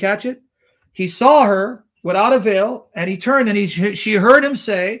 Did you catch it? he saw her without a veil, and he turned and she heard him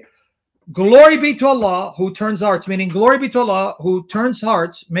say, "Glory be to Allah who turns hearts," meaning glory be to Allah who turns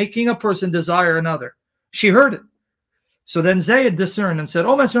hearts, making a person desire another. She heard it. So then Zayd discerned and said,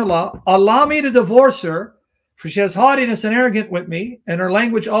 "Oh, Messenger of Allah, allow me to divorce her, for she has haughtiness and arrogant with me, and her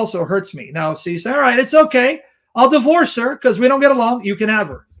language also hurts me." Now, so he said, "All right, it's okay. I'll divorce her because we don't get along. You can have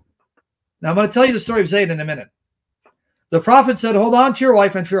her." Now, I'm going to tell you the story of Zayd in a minute. The Prophet said, "Hold on to your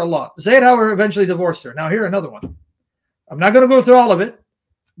wife and fear Allah." Zayd, however, eventually divorced her. Now, here another one. I'm not going to go through all of it.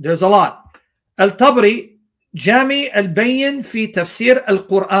 There's a lot. Al-Tabri, Jami al-Bayin fi Tafsir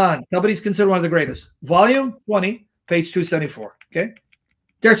al-Quran. Tabri is considered one of the greatest. Volume 20, page 274. Okay?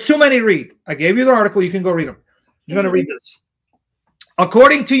 There's too many to read. I gave you the article. You can go read them. I'm going to read this.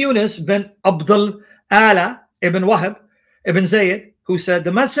 According to Yunus bin Abdul Ala ibn Wahab ibn Zayd, who said,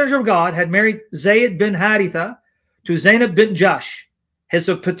 the Messenger of God had married Zayd bin Haritha to Zainab bin Jash, his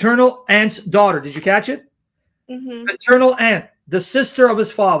paternal aunt's daughter. Did you catch it? Paternal aunt, the sister of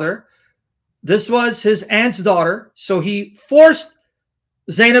his father. This was his aunt's daughter. So he forced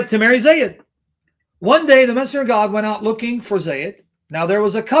Zainab to marry Zayd. One day, the Messenger of God went out looking for Zayd. Now, there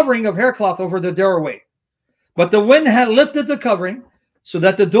was a covering of haircloth over the doorway, but the wind had lifted the covering so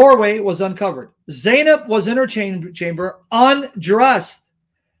that the doorway was uncovered. Zainab was in her chamber, undressed,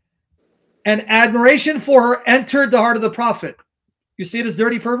 and admiration for her entered the heart of the Prophet. You see this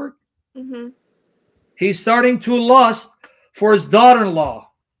dirty pervert? He's starting to lust for his daughter-in-law,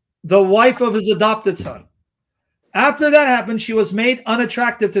 the wife of his adopted son. After that happened, she was made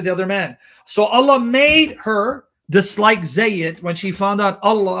unattractive to the other man. So Allah made her dislike Zayd when she found out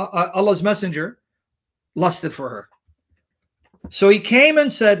Allah's messenger lusted for her. So he came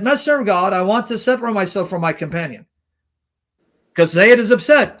and said, Messenger of God, I want to separate myself from my companion. Because Zayd is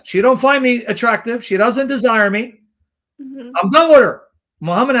upset. She don't find me attractive. She doesn't desire me. I'm done with her.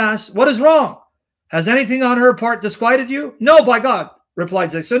 Muhammad asked, what is wrong? Has anything on her part disquieted you? No, by God,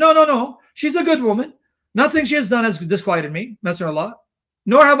 replied Zayd. So no. She's a good woman. Nothing she has done has disquieted me, Messenger of Allah.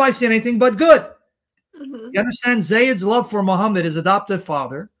 Nor have I seen anything but good. You understand? Zayd's love for Muhammad, his adopted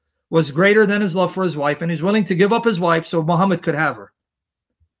father, was greater than his love for his wife, and he's willing to give up his wife so Muhammad could have her.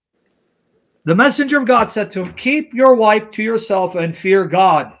 The Messenger of God said to him, keep your wife to yourself and fear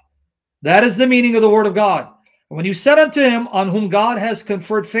God. That is the meaning of the word of God. And when you said unto him, on whom God has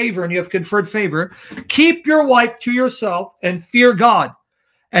conferred favor, and you have conferred favor, keep your wife to yourself and fear God.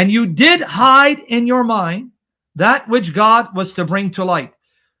 And you did hide in your mind that which God was to bring to light.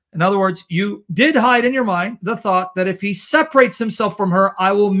 In other words, you did hide in your mind the thought that if he separates himself from her,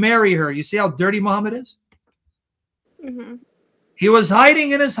 I will marry her. You see how dirty Muhammad is? He was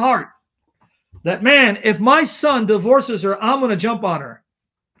hiding in his heart that, man, if my son divorces her, I'm going to jump on her.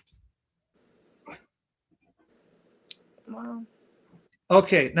 Wow.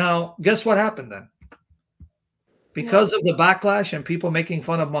 Okay, now guess what happened then? Because of the backlash and people making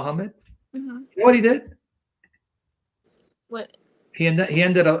fun of Muhammad, you know what he did? What? He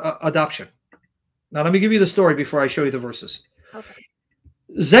ended adoption. Now, let me give you the story before I show you the verses. Okay.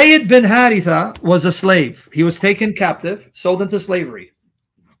 Zayd bin Haritha was a slave. He was taken captive, sold into slavery.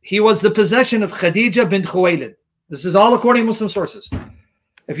 He was the possession of Khadija bin Khuwaylid. This is all according to Muslim sources.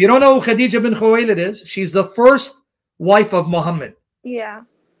 If you don't know who Khadija bin Khuwaylid is, she's the first wife of Muhammad. Yeah.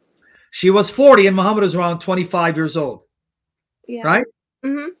 She was 40 and Muhammad was around 25 years old. Yeah. Right?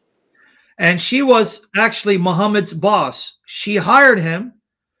 And she was actually Muhammad's boss. She hired him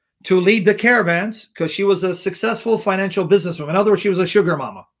to lead the caravans because she was a successful financial businesswoman. In other words, she was a sugar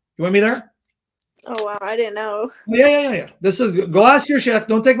mama. You want me there? Oh, wow. I didn't know. Yeah. This is, go ask your sheikh.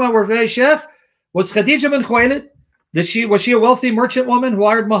 Don't take my word for it. Hey, sheikh, was Khadija bin Khuwaylid, was she a wealthy merchant woman who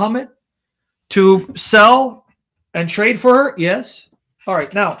hired Muhammad to sell and trade for her? Yes. All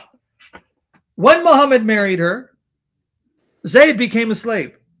right. Now, when Muhammad married her, Zayd became a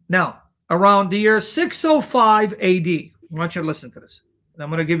slave. Now, around the year 605 AD, I want you to listen to this. I'm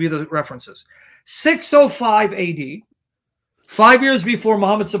going to give you the references. 605 AD, 5 years before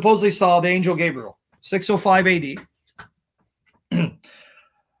Muhammad supposedly saw the angel Gabriel. 605 AD.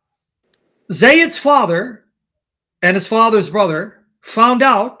 Zayd's father and his father's brother found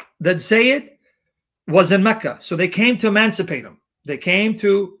out that Zayd was in Mecca. So they came to emancipate him. They came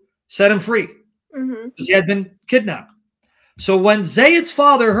to set him free because he had been kidnapped. So when Zayd's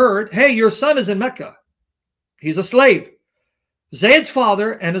father heard, hey, your son is in Mecca, he's a slave. Zayd's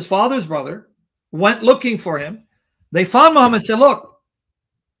father and his father's brother went looking for him. They found Muhammad and said, look,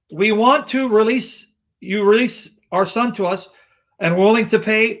 we want to release our son to us, and we're willing to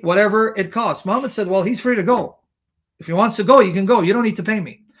pay whatever it costs. Muhammad said, well, he's free to go. If he wants to go, you can go. You don't need to pay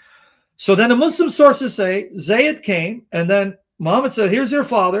me. So then the Muslim sources say Zayd came, and then Muhammad said, here's your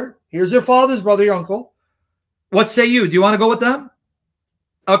father. Here's your father's brother, your uncle. What say you? Do you want to go with them?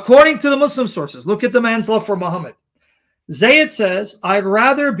 According to the Muslim sources, look at the man's love for Muhammad. Zayd says, I'd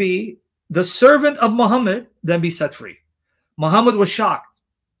rather be the servant of Muhammad than be set free. Muhammad was shocked.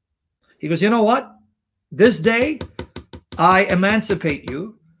 He goes, you know what? This day, I emancipate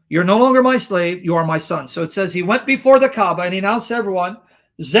you. You're no longer my slave. You are my son. So it says he went before the Kaaba and he announced to everyone,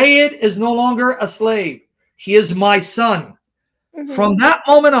 Zayd is no longer a slave. He is my son. From that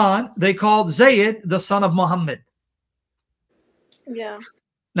moment on, they called Zayd the son of Muhammad. Yeah.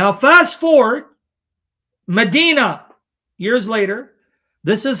 Now, fast forward, Medina, years later,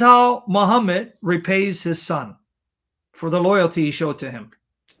 this is how Muhammad repays his son for the loyalty he showed to him.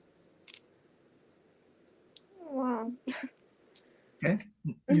 Wow. Okay,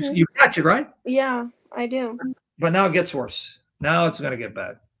 you catch it, right? Yeah, I do. But now it gets worse. Now it's going to get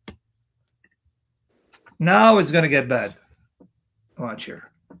bad. Now it's going to get bad. Watch here.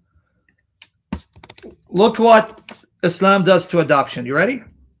 Look what Islam does to adoption. You ready?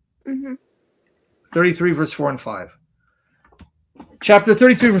 33 verse 4 and 5. Chapter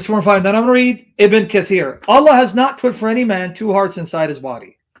 33 verse 4 and 5. Then I'm going to read Ibn Kathir. Allah has not put for any man two hearts inside his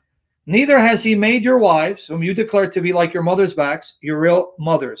body. Neither has he made your wives, whom you declare to be like your mother's backs, your real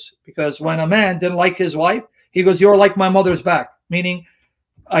mothers. Because when a man didn't like his wife, he goes, you're like my mother's back. Meaning,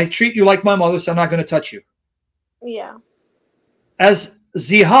 I treat you like my mother, so I'm not going to touch you. Yeah. As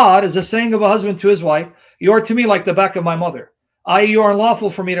zihad is a saying of a husband to his wife, you are to me like the back of my mother. I.e., you are unlawful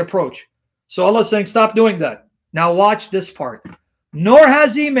for me to approach. So Allah is saying, stop doing that. Now watch this part. Nor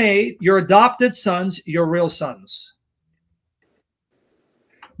has he made your adopted sons your real sons.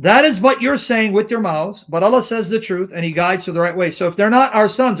 That is what you're saying with your mouths, but Allah says the truth and he guides to the right way. So if they're not our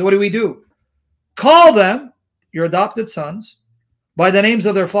sons, what do? Call them your adopted sons by the names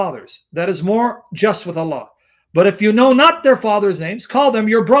of their fathers. That is more just with Allah. But if you know not their fathers' names, call them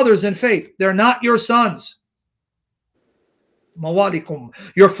your brothers in faith. They're not your sons. Mawalikum,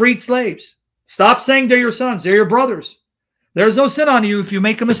 your freed slaves. Stop saying they're your sons. They're your brothers. There's no sin on you if you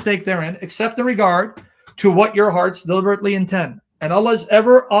make a mistake therein, except in regard to what your hearts deliberately intend. And Allah is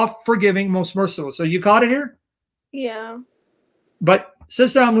ever oft forgiving, most merciful. So you caught it here? Yeah. But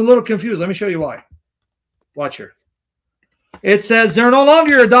sister, I'm a little confused. Let me show you why. Watch here. It says they're no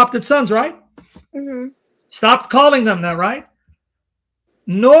longer your adopted sons, right? Stop calling them that, right?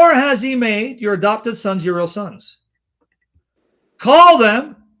 Nor has he made your adopted sons your real sons. Call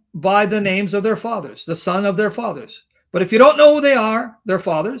them by the names of their fathers, the son of their fathers. But if you don't know who they are, their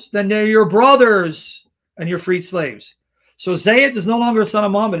fathers, then they're your brothers and your freed slaves. So Zayd is no longer a son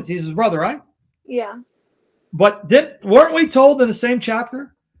of Muhammad. He's his brother, right? Yeah. But weren't we told in the same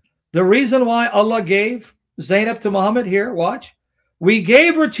chapter the reason why Allah gave Zainab to Muhammad? Here, watch. We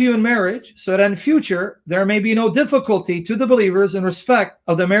gave her to you in marriage so that in future there may be no difficulty to the believers in respect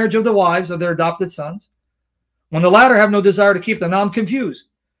of the marriage of the wives of their adopted sons, when the latter have no desire to keep them. Now I'm confused.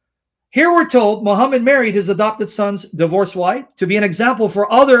 Here we're told Muhammad married his adopted son's divorced wife to be an example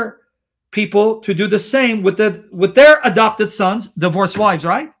for other people to do the same with their adopted sons' divorced wives,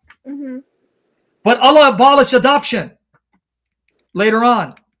 right? But Allah abolished adoption later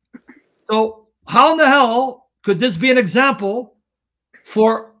on. So how in the hell could this be an example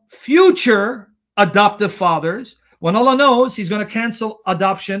for future adoptive fathers when Allah knows he's going to cancel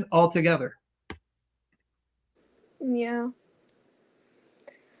adoption altogether? Yeah.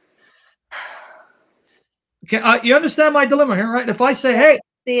 Okay, you understand my dilemma here, right? If I say, hey,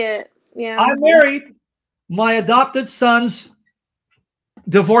 See it. Yeah. I married my adopted son's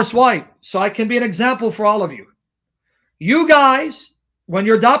divorced wife, so I can be an example for all of you. You guys, when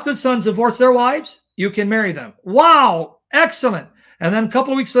your adopted sons divorce their wives, you can marry them. Wow, excellent. And then a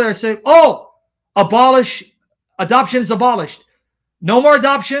couple of weeks later, I say, oh, adoption is abolished. No more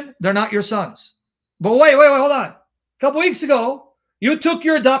adoption. They're not your sons. But wait, hold on. A couple weeks ago, you took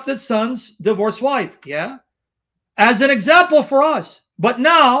your adopted son's divorced wife, yeah, as an example for us. But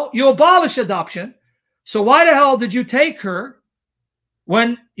now you abolish adoption. So why the hell did you take her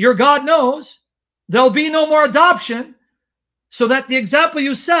when your God knows there'll be no more adoption, so that the example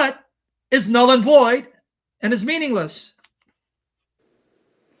you set is null and void and is meaningless?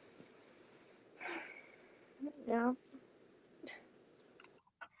 Yeah.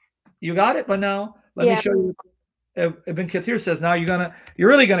 You got it? But now let me show you. Ibn Kathir says now you're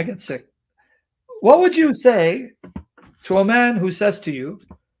really gonna get sick. What would you say to a man who says to you,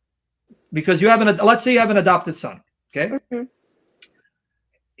 because you have let's say you have an adopted son, okay?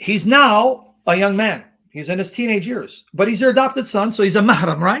 He's now a young man. He's in his teenage years, but he's your adopted son, so he's a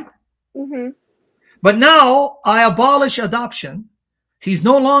mahram, right? But now I abolish adoption. He's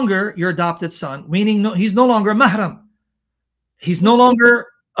no longer your adopted son, meaning he's no longer mahram. He's no longer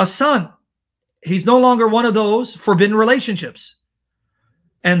a son. He's no longer one of those forbidden relationships.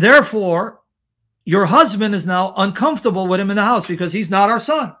 And therefore, your husband is now uncomfortable with him in the house because he's not our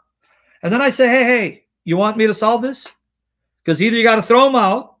son. And then I say, hey, you want me to solve this? Because either you got to throw him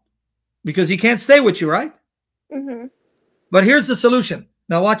out because he can't stay with you, right? Mm-hmm. But here's the solution.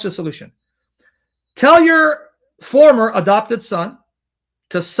 Now watch the solution. Tell your former adopted son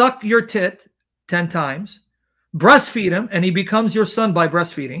to suck your tit 10 times, breastfeed him, and he becomes your son by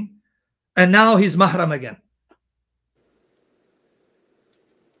breastfeeding. And now he's mahram again.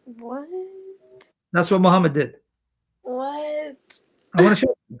 What? That's what Muhammad did. What? I want to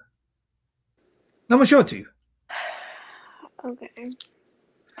show it to you. I'm going to show it to you. Okay.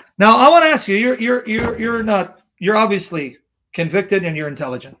 Now I want to ask you, you're obviously convicted and you're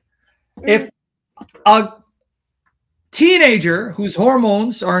intelligent. If a teenager whose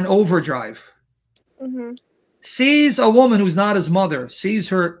hormones are in overdrive sees a woman who's not his mother, sees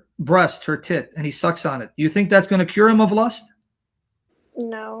her breast, her tit, and he sucks on it, you think that's going to cure him of lust?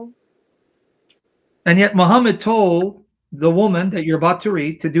 No. And yet Muhammad told the woman that you're about to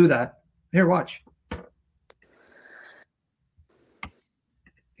read to do that. Here, watch.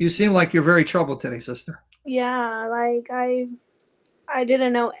 You seem like you're very troubled today, sister. Yeah, like I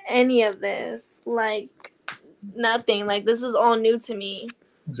didn't know any of this. Like nothing. Like this is all new to me.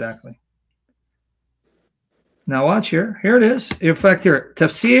 Exactly. Now watch here. Here it is. In fact, here,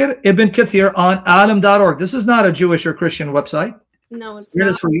 Tafsir Ibn Kathir on alim.org. This is not a Jewish or Christian website. No, it's Here it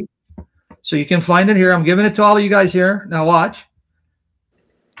not. is for you. So you can find it here. I'm giving it to all of you guys here. Now watch.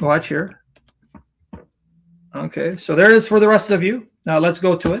 Watch here. Okay, so there it is for the rest of you. Now let's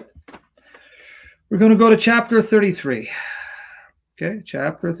go to it. We're going to go to chapter 33. Okay,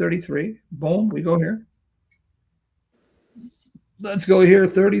 chapter 33. Boom, we go here. Let's go here,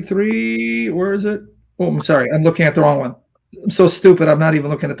 33. Where is it? Oh, I'm sorry. I'm looking at the wrong one. I'm so stupid. I'm not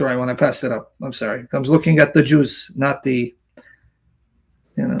even looking at the right one. I passed it up. I'm sorry. I was looking at the juice, not the,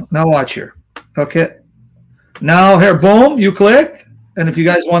 Now watch here. Okay. Now here, boom, you click. And if you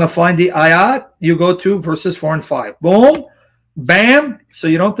guys want to find the ayat, you go to verses 4 and 5. Boom, bam. So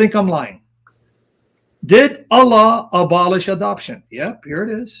you don't think I'm lying. Did Allah abolish adoption? Yep, here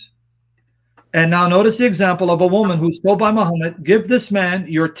it is. And now notice the example of a woman who's told by Muhammad, give this man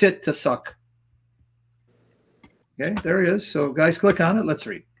your tit to suck. Okay, there he is. So guys, click on it. Let's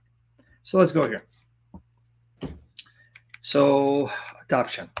read. So let's go here. So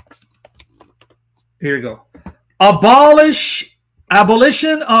adoption. Here you go. Abolition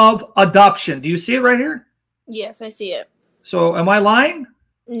of adoption. Do you see it right here? Yes, I see it. So am I lying?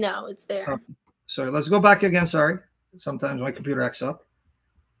 No, it's there. Okay. Sorry, let's go back again. Sorry. Sometimes my computer acts up.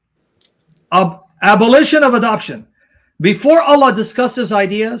 Abolition of adoption. Before Allah discusses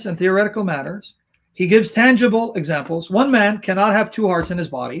ideas and theoretical matters, he gives tangible examples. One man cannot have two hearts in his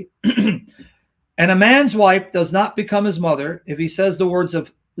body, and a man's wife does not become his mother if he says the words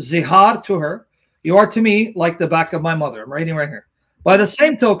of zihar to her, you are to me like the back of my mother. I'm writing right here. By the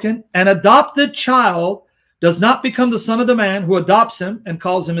same token, an adopted child does not become the son of the man who adopts him and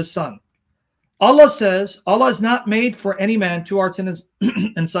calls him his son. Allah says, Allah has not made for any man two hearts in his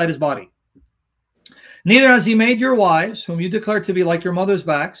inside his body. Neither has he made your wives, whom you declare to be like your mother's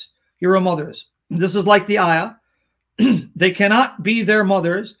backs, your own mothers. This is like the ayah. They cannot be their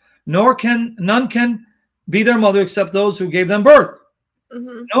mothers, none can be their mother except those who gave them birth.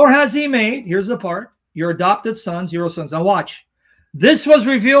 Nor has he made, here's the part, your adopted sons, your sons. Now watch. This was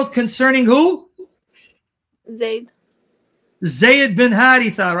revealed concerning who? Zayd. Zayd bin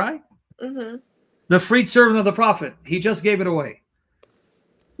Haritha, right? Mm-hmm. The freed servant of the Prophet. He just gave it away.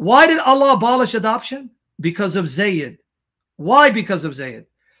 Why did Allah abolish adoption? Because of Zayd. Why because of Zayd?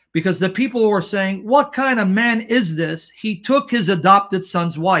 Because the people were saying, what kind of man is this? He took his adopted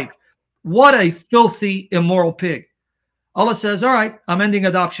son's wife. What a filthy, immoral pig. Allah says, all right, I'm ending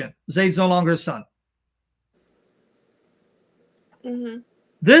adoption. Zayd's no longer his son. Mm-hmm.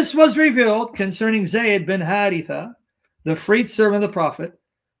 This was revealed concerning Zayd bin Haritha, the freed servant of the Prophet.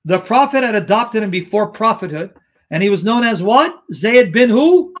 The Prophet had adopted him before prophethood, and he was known as what? Zayd bin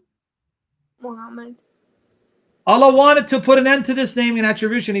who? Muhammad. Allah wanted to put an end to this naming and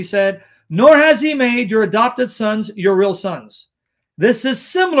attribution. He said, nor has he made your adopted sons your real sons. This is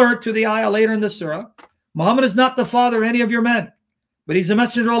similar to the ayah later in the surah. Muhammad is not the father of any of your men, but he's a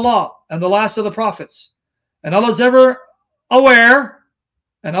messenger of Allah and the last of the prophets. And Allah is ever aware,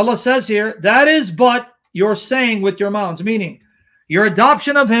 and Allah says here, that is but your saying with your mouths, meaning your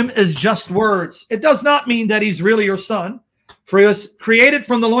adoption of him is just words. It does not mean that he's really your son, for he was created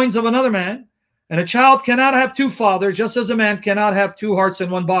from the loins of another man, and a child cannot have two fathers, just as a man cannot have two hearts in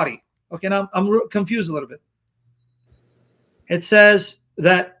one body. Okay, now I'm confused a little bit. It says,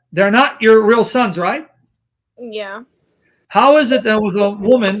 that they're not your real sons, right? Yeah. How is it that when a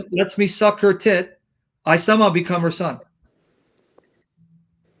woman lets me suck her tit, I somehow become her son?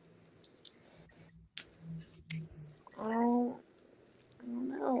 Oh, I don't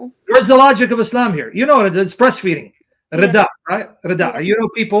know. Where's the logic of Islam here? You know, it's breastfeeding. Rida, right? Rida. Yeah. You know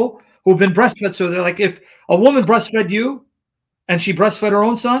people who've been breastfed. So they're like, if a woman breastfed you and she breastfed her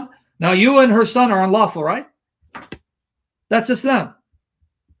own son, now you and her son are unlawful, right? That's Islam.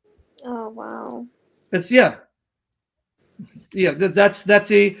 Oh, wow. It's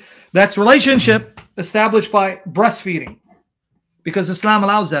that's relationship established by breastfeeding, because Islam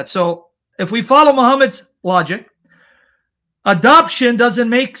allows that. So if we follow Muhammad's logic, adoption doesn't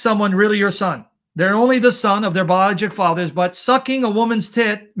make someone really your son. They're only the son of their biological fathers, but sucking a woman's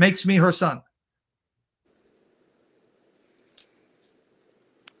tit makes me her son.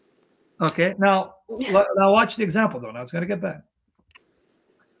 Okay, now watch the example though. Now it's going to get bad.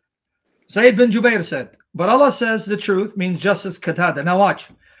 Sayyid bin Jubair said, but Allah says the truth means just as Qatada. Now watch.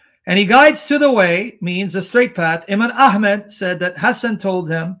 And he guides to the way means the straight path. Imam Ahmed said that Hassan told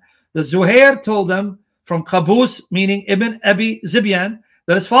him, the Zuhair told him from Qabus, meaning Ibn Abi Zibyan,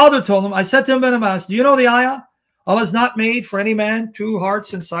 that his father told him, I said to him in Amas, do you know the ayah? Allah has not made for any man two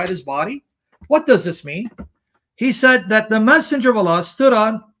hearts inside his body. What does this mean? He said that the messenger of Allah stood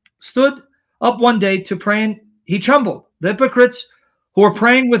up one day to pray and he trembled. The hypocrites who were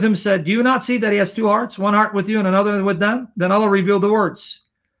praying with him said, do you not see that he has two hearts, one heart with you and another with them? Then Allah revealed the words.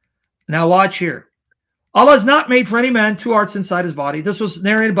 Now watch here. Allah has not made for any man two hearts inside his body. This was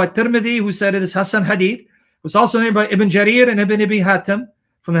narrated by Tirmidhi, who said it is Hassan Hadith. It was also narrated by Ibn Jarir and Ibn Abi Hatim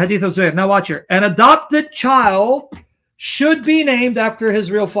from the Hadith of Zuhair. Now watch here. An adopted child should be named after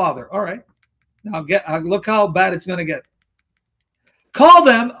his real father. All right. Now look how bad it's going to get. Call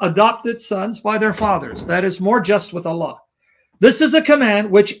them adopted sons by their fathers. That is more just with Allah. This is a command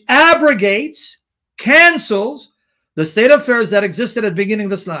which abrogates, cancels the state of affairs that existed at the beginning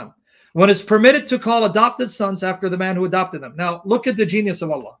of Islam, when it's permitted to call adopted sons after the man who adopted them. Now, look at the genius of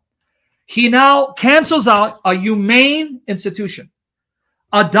Allah. He now cancels out a humane institution,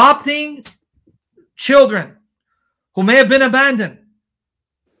 adopting children who may have been abandoned,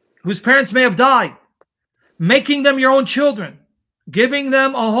 whose parents may have died, making them your own children, giving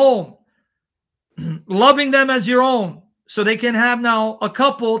them a home, loving them as your own, so they can have now a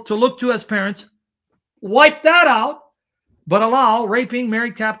couple to look to as parents. Wipe that out, but allow raping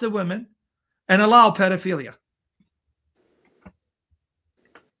married captive women and allow pedophilia.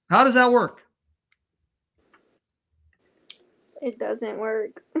 How does that work? It doesn't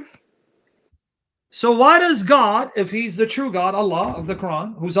work. So why does God, if he's the true God, Allah of the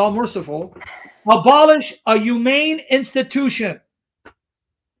Quran, who's all merciful, abolish a humane institution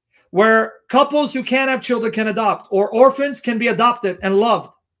where couples who can't have children can adopt, or orphans can be adopted and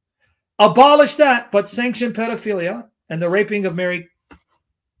loved? Abolish that, but sanction pedophilia and the raping of married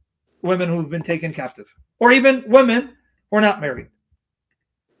women who've been taken captive, or even women who are not married.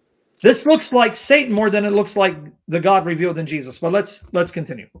 This looks like Satan more than it looks like the God revealed in Jesus. But let's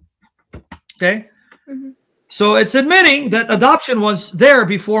continue. Okay? Mm-hmm. So it's admitting that adoption was there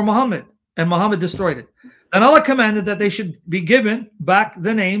before Muhammad, and Muhammad destroyed it. And Allah commanded that they should be given back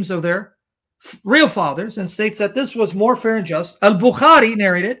the names of their real fathers, and states that this was more fair and just. Al-Bukhari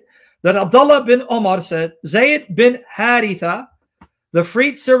narrated that Abdullah bin Omar said, Zayd bin Haritha, the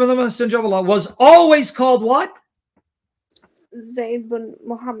freed servant of the Messenger of Allah, was always called what? Zayd bin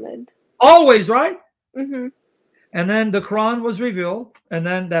Muhammad. Always, right? Mm-hmm. And then the Quran was revealed, and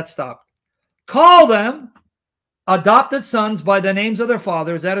then that stopped. Call them adopted sons by the names of their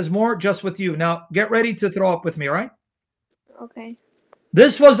fathers. That is more just with you. Now, get ready to throw up with me, right? Okay.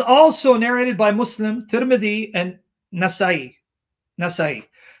 This was also narrated by Muslim, Tirmidhi, and Nasai.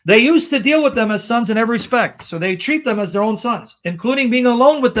 They used to deal with them as sons in every respect. So they treat them as their own sons, including being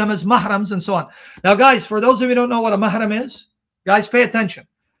alone with them as mahrams and so on. Now, guys, for those of you who don't know what a mahram is, guys, pay attention.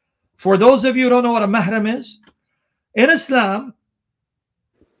 For those of you who don't know what a mahram is, in Islam,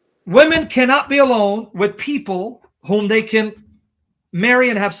 women cannot be alone with people whom they can marry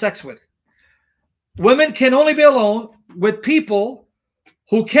and have sex with. Women can only be alone with people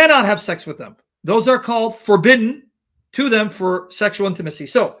who cannot have sex with them. Those are called forbidden to them for sexual intimacy.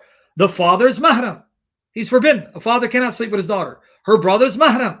 So the father is mahram. He's forbidden. A father cannot sleep with his daughter. Her brother's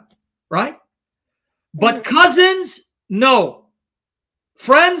mahram, right? But cousins, no.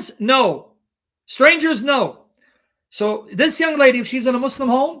 Friends, no. Strangers, no. So this young lady, if she's in a Muslim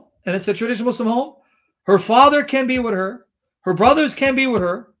home, and it's a traditional Muslim home, her father can be with her, her brothers can be with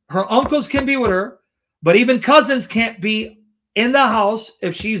her, her uncles can be with her, but even cousins can't be in the house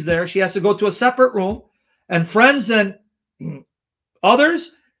if she's there. She has to go to a separate room, and friends and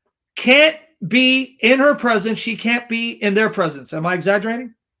Others can't be in her presence. She can't be in their presence. Am I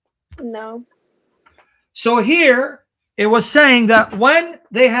exaggerating? No. So here it was saying that when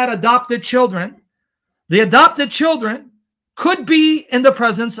they had adopted children, the adopted children could be in the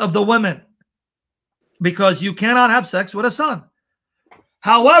presence of the women because you cannot have sex with a son.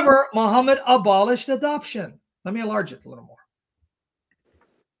 However, Muhammad abolished adoption. Let me enlarge it a little more.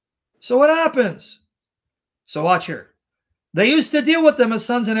 So what happens? So watch here. They used to deal with them as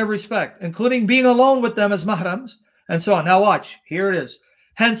sons in every respect, including being alone with them as mahrams and so on. Now watch. Here it is.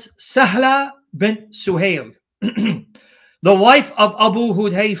 Hence, Sahla bint Suhail, the wife of Abu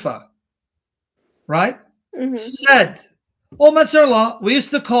Hudhayfa, right, said, "Oh, Messenger of Allah, we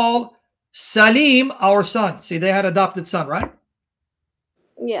used to call Salim our son." See, they had adopted son, right?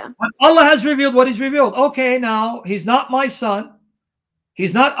 Yeah. But Allah has revealed what He's revealed. Okay, now he's not my son.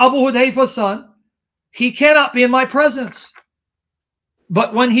 He's not Abu Hudhayfa's son. He cannot be in my presence.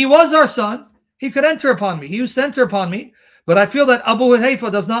 But when he was our son, he could enter upon me. He used to enter upon me. But I feel that Abu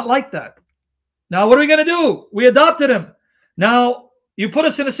Hudhayfa does not like that. Now, what are we going to do? We adopted him. Now, you put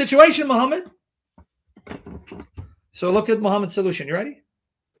us in a situation, Muhammad. So look at Muhammad's solution. You ready?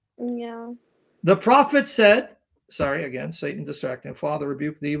 Yeah. The Prophet said, sorry, again, Satan distracting. Father,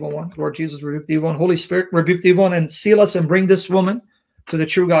 rebuke the evil one. Lord Jesus, rebuke the evil one. Holy Spirit, rebuke the evil one and seal us and bring this woman to the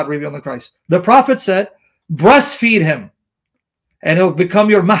true God revealed in Christ. The Prophet said, breastfeed him and he'll become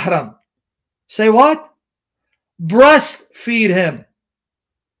your mahram. Say what? Breastfeed him.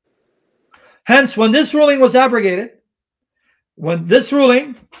 Hence, when this ruling was abrogated, Allah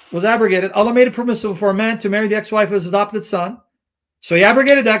made it permissible for a man to marry the ex-wife of his adopted son. So he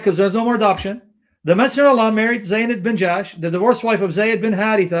abrogated that because there's no more adoption. The Messenger of Allah married Zaynab bin Jash, the divorced wife of Zayd bin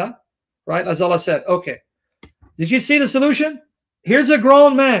Haritha, right? As Allah said. Okay. Did you see the solution? Here's a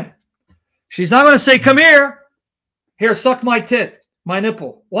grown man. She's not going to say, come here. Here, suck my tit, my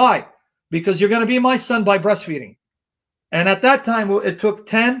nipple. Why? Because you're going to be my son by breastfeeding. And at that time, it took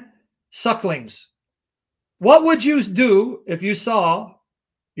 10 sucklings. What would you do if you saw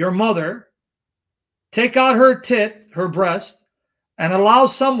your mother take out her tit, her breast, and allow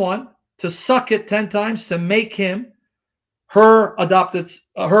someone to suck it 10 times to make him her adopted,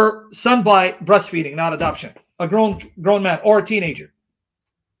 her son by breastfeeding, not adoption? A grown man or a teenager.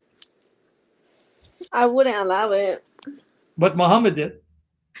 I wouldn't allow it. But Muhammad did.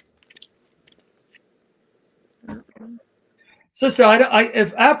 Sister,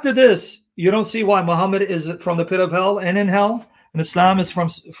 if after this you don't see why Muhammad is from the pit of hell and in hell, and Islam is from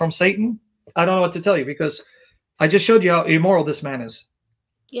Satan, I don't know what to tell you, because I just showed you how immoral this man is.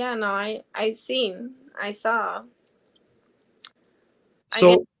 Yeah, no, I saw.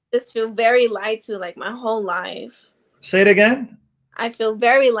 So, I just feel very lied to like my whole life. Say it again. I feel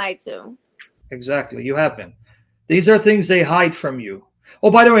very lied to. Exactly, you have been. These are things they hide from you.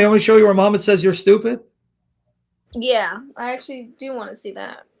 Oh, by the way, I want to show you where Muhammad says you're stupid. Yeah, I actually do want to see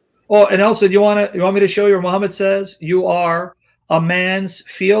that. Oh, and also, you want me to show you where Muhammad says you are a man's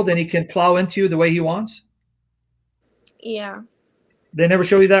field and he can plow into you the way he wants? Yeah. They never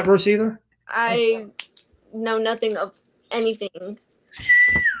show you that verse either? I know nothing of anything.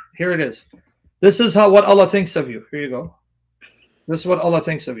 Here it is. This is what Allah thinks of you. Here you go. This is what Allah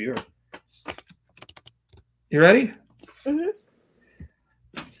thinks of you. You ready?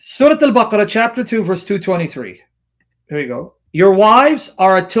 Surah Al-Baqarah, chapter 2, verse 223. Here you go. Your wives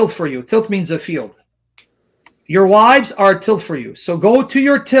are a tilth for you. Tilth means a field. Your wives are a tilth for you. So go to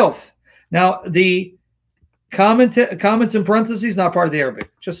your tilth. Now, the comments in parentheses, not part of the Arabic.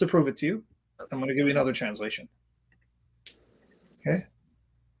 Just to prove it to you, I'm going to give you another translation. Okay.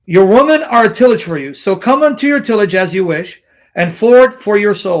 Your women are a tillage for you. So come unto your tillage as you wish, and forward for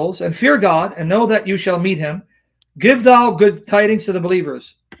your souls, and fear God, and know that you shall meet him. Give thou good tidings to the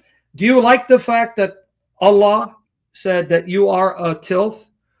believers. Do you like the fact that Allah said that you are a tilth,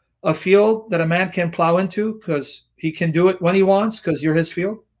 a field that a man can plow into because he can do it when he wants because you're his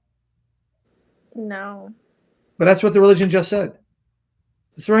field? No. But that's what the religion just said.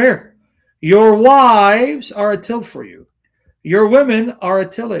 It's right here. Your wives are a tilth for you. Your women are a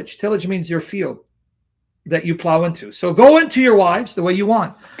tillage. Tillage means your field that you plow into. So go into your wives the way you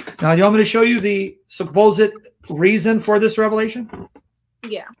want. Now, do you want me to show you the supposed reason for this revelation?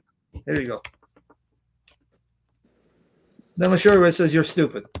 Yeah. There you go. Then I'll show you where it says you're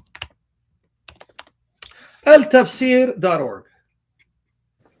stupid. altafsir.org.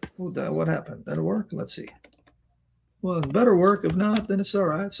 What happened? That'll work? Let's see. Well, it better work. If not, then it's all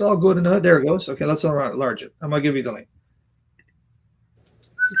right. It's all good enough. There it goes. Okay, let's enlarge it. I'm going to give you the link.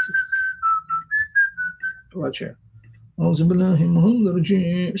 Watch here.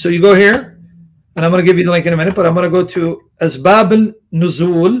 So you go here. And I'm going to give you the link in a minute, but I'm going to go to Asbab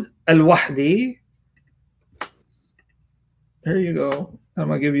al-Nuzul al-Wahdi. There you go. I'm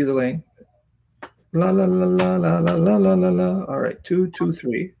going to give you the link. La la la la la la la la la la. All right,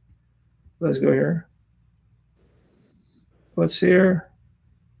 223. Let's go here. What's here?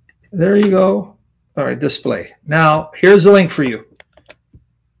 There you go. All right, display. Now, here's the link for you.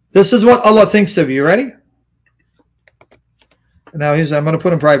 This is what Allah thinks of you. Ready? Now, I'm going to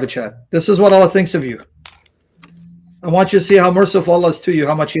put in private chat. This is what Allah thinks of you. I want you to see how merciful Allah is to you,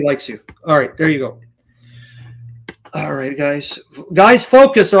 how much He likes you. All right, there you go. All right, guys. Guys,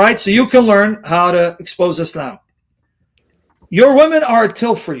 focus, all right? So you can learn how to expose Islam. Your women are a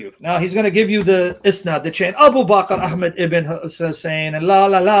till for you. Now, he's going to give you the isnad, the chain. Abu Bakr Ahmed ibn Hussein, and la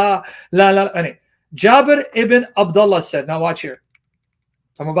la la, la la. Anyway, Jabir ibn Abdullah said, now watch here.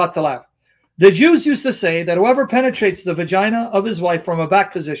 I'm about to laugh. The Jews used to say that whoever penetrates the vagina of his wife from a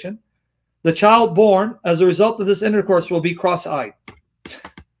back position, the child born as a result of this intercourse will be cross-eyed. Did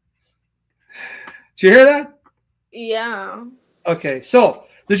you hear that? Yeah. Okay, so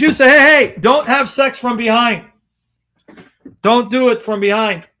the Jews say, hey, don't have sex from behind. Don't do it from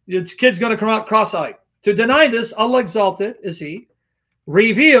behind. Your kid's going to come out cross-eyed. To deny this, Allah exalted, is He,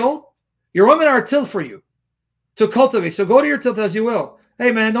 revealed, your women are a till for you to cultivate. So go to your tilth as you will.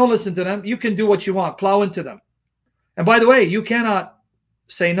 Hey, man, don't listen to them. You can do what you want. Plow into them. And by the way, you cannot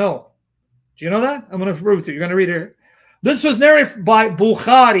say no. Do you know that? I'm going to prove it to you. You're going to read it here. This was narrated by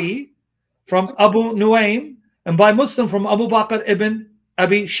Bukhari from Abu Nuaym and by Muslim from Abu Bakr ibn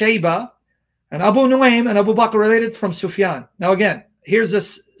Abi Shayba. And Abu Nuaym and Abu Bakr related from Sufyan. Now again, here's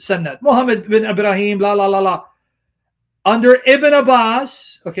this sanad. Muhammad bin Ibrahim, la la la la. Under Ibn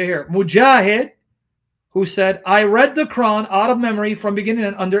Abbas, okay here, Mujahid, who said, I read the Quran out of memory from beginning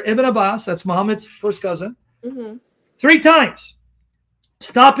and under Ibn Abbas, that's Muhammad's first cousin, 3 times,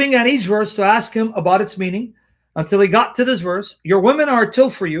 stopping at each verse to ask him about its meaning until he got to this verse. Your women are a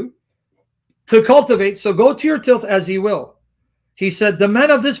tilth for you to cultivate, so go to your tilth as he will. He said, the men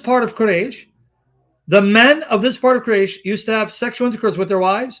of this part of Quraysh used to have sexual intercourse with their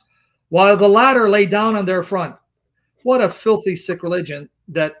wives while the latter lay down on their front. What a filthy, sick religion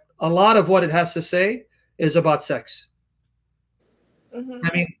that a lot of what it has to say is about sex.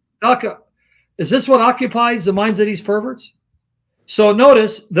 I mean, is this what occupies the minds of these perverts? So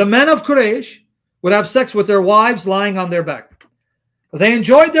notice, the men of Quraysh would have sex with their wives lying on their back. They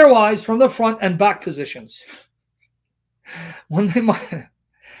enjoyed their wives from the front and back positions. When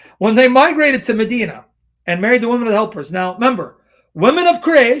they migrated to Medina and married the women of the helpers. Now, remember, women of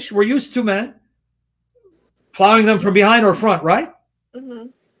Quraysh were used to men plowing them from behind or front, right?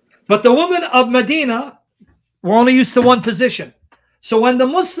 But the women of Medina were only used to one position. So when the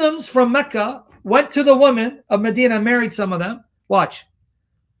Muslims from Mecca went to the women of Medina and married some of them, watch.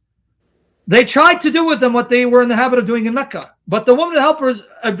 They tried to do with them what they were in the habit of doing in Mecca. But the women helpers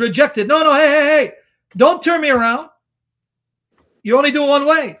rejected. No, no, hey, don't turn me around. You only do it one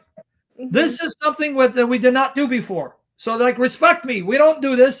way. This is something that we did not do before. So like, respect me. We don't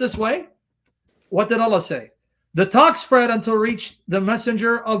do this way. What did Allah say? The talk spread until it reached the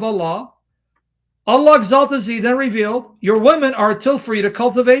messenger of Allah. Allah exalted He then revealed, your women are a tilth for you to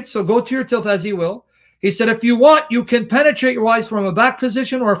cultivate, so go to your tilth as you will. He said, if you want, you can penetrate your wives from a back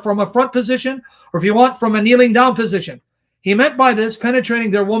position or from a front position, or if you want, from a kneeling down position. He meant by this,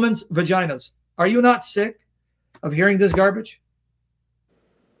 penetrating their women's vaginas. Are you not sick of hearing this garbage?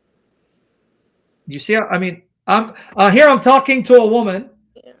 You see, I mean, I'm talking to a woman,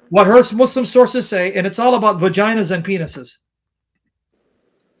 what her Muslim sources say, and it's all about vaginas and penises.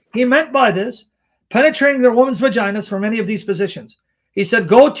 He meant by this, penetrating their women's vaginas from any of these positions. He said,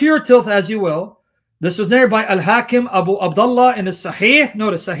 go to your tilth as you will. This was narrated by Al-Hakim Abu Abdullah in the Sahih,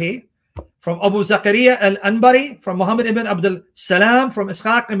 notice Sahih, from Abu Zakaria al-Anbari, from Muhammad ibn Abdul Salam, from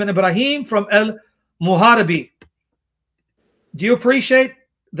Ishaq ibn Ibrahim, from al-Muharabi. Do you appreciate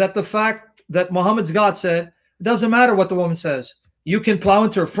that the fact that Muhammad's God said, it doesn't matter what the woman says. You can plow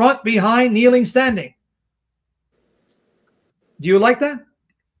into her front, behind, kneeling, standing. Do you like that?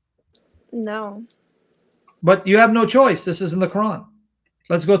 No. But you have no choice. This is in the Quran.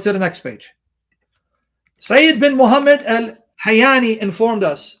 Let's go to the next page. Sayyid bin Muhammad al-Hayani informed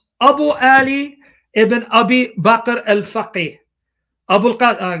us. Abu Ali ibn Abi Bakr al-Faqih. I'm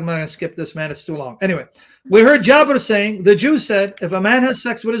going to skip this, man. It's too long. Anyway, we heard Jabir saying, the Jew said, if a man has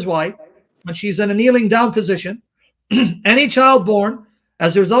sex with his wife, when she's in a kneeling down position, any child born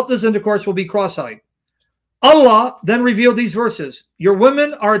as a result of this intercourse will be cross-eyed. Allah then revealed these verses. Your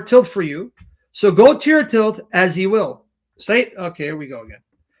women are a tilth for you, so go to your tilth as ye will. Say, okay, here we go again.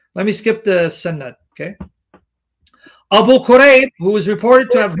 Let me skip the sanad, okay? Abu Qurayb, who is reported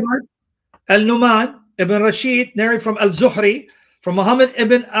to have heard Al-Numan ibn Rashid narrated from Al-Zuhri, from Muhammad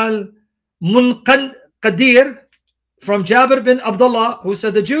ibn al-Munqadir, from Jabir bin Abdullah, who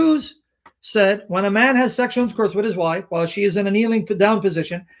said the Jews said, when a man has sexual intercourse with his wife while she is in a kneeling down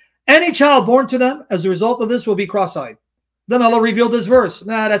position, any child born to them as a result of this will be cross-eyed. Then Allah revealed this verse.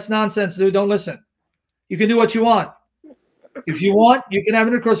 Nah, that's nonsense, dude. Don't listen. You can do what you want. If you want, you can have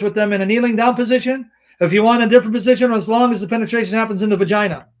intercourse with them in a kneeling down position. If you want a different position, as long as the penetration happens in the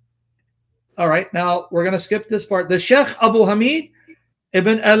vagina. All right, now we're going to skip this part. The Sheikh Abu Hamid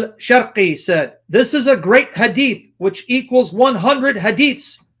Ibn al-Sharqi said, this is a great hadith, which equals 100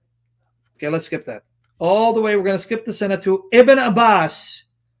 hadiths. Okay, let's skip that. All the way, we're going to skip the Sunnah to Ibn Abbas,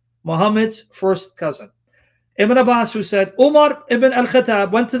 Muhammad's first cousin. Ibn Abbas, who said, Umar ibn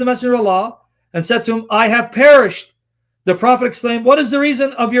al-Khattab went to the Messenger of Allah and said to him, I have perished. The Prophet exclaimed, what is the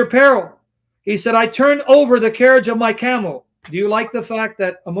reason of your peril? He said, I turned over the carriage of my camel. Do you like the fact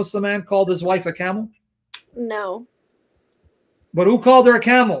that a Muslim man called his wife a camel? No. But who called her a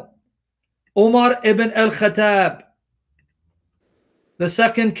camel? Umar ibn al-Khattab, the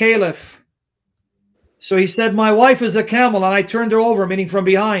second caliph. So he said, my wife is a camel and I turned her over, meaning from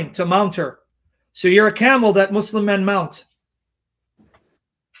behind, to mount her. So you're a camel that Muslim men mount.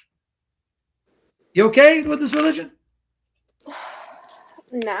 You okay with this religion?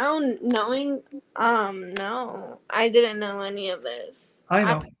 Now knowing, no, I didn't know any of this. I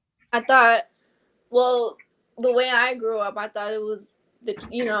know. I thought, well, the way I grew up, I thought it was,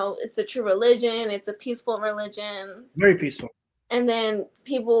 it's a true religion. It's a peaceful religion. Very peaceful. And then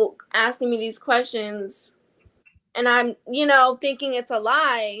people asking me these questions, and I'm, thinking it's a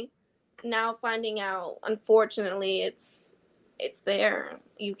lie. Now finding out, unfortunately, it's there.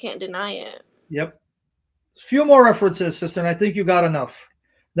 You can't deny it. Yep. A few more references, sister, and I think you got enough.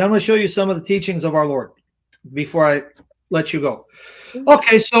 Then I'm going to show you some of the teachings of our Lord before I let you go.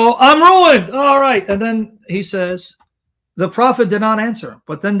 Okay, so I'm ruined. All right. And then he says, the Prophet did not answer.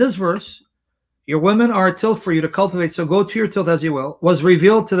 But then this verse, your women are a tilth for you to cultivate, so go to your tilth as you will, was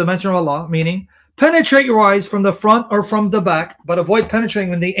revealed to the mention of Allah, meaning penetrate your eyes from the front or from the back, but avoid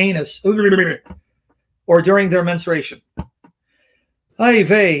penetrating in the anus or during their menstruation. All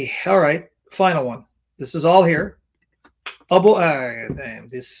right, final one. This is all here. Sorry,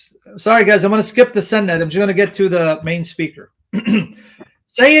 guys, I'm going to skip the Senate. I'm just going to get to the main speaker.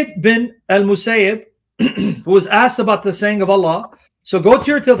 Sayyid bin al-Musayyib, who was asked about the saying of Allah, so go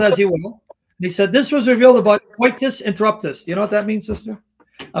to your tilth as you will. And he said, this was revealed about coitus interruptus. You know what that means, sister?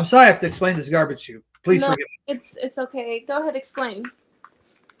 I'm sorry I have to explain this garbage to you. Please forgive me. It's okay. Go ahead, explain.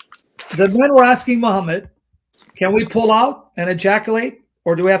 The men were asking Muhammad, can we pull out and ejaculate,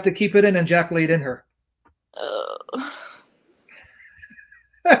 or do we have to keep it in and ejaculate in her?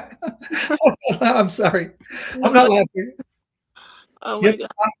 I'm sorry. I'm not laughing. Oh my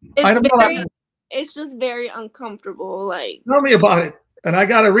God. It's just very uncomfortable. Like, tell me about it, and I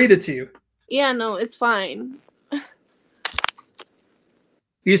got to read it to you. Yeah, no, it's fine.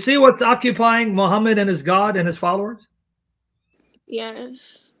 You see what's occupying Muhammad and his God and his followers?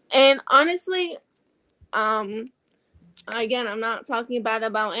 Yes. And honestly, again, I'm not talking bad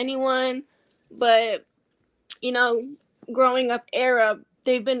about anyone, but, growing up Arab,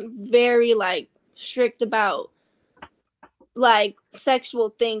 they've been very, strict about, sexual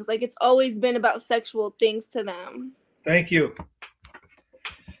things. It's always been about sexual things to them. Thank you.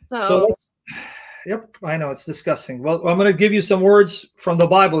 So yep, I know, it's disgusting. Well, I'm going to give you some words from the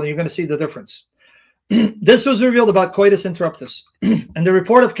Bible, and you're going to see the difference. This was revealed about coitus interruptus. And the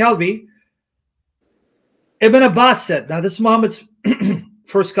report of Kalbi, Ibn Abbas said, now this is Muhammad's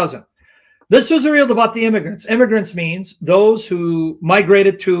first cousin. This was revealed about the immigrants. Immigrants means those who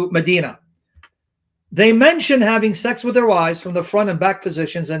migrated to Medina. They mentioned having sex with their wives from the front and back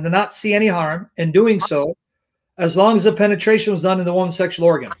positions and did not see any harm in doing so as long as the penetration was done in the woman's sexual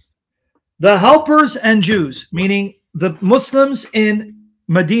organ. The helpers and Jews, meaning the Muslims in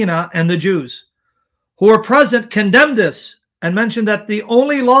Medina and the Jews who were present, condemned this and mentioned that the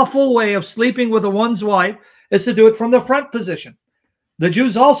only lawful way of sleeping with one's wife is to do it from the front position. The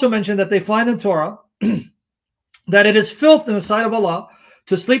Jews also mentioned that they find in Torah that it is filth in the sight of Allah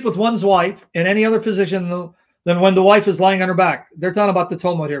to sleep with one's wife in any other position than when the wife is lying on her back. They're talking about the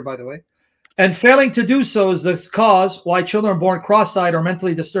Talmud here, by the way. And failing to do so is the cause why children are born cross-eyed or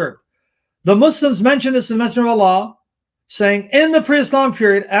mentally disturbed. The Muslims mentioned this in the Messenger of Allah, saying, in the pre-Islam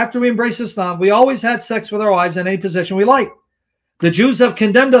period, after we embraced Islam, we always had sex with our wives in any position we liked. The Jews have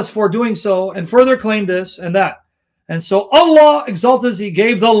condemned us for doing so and further claimed this and that. And so Allah exalted, he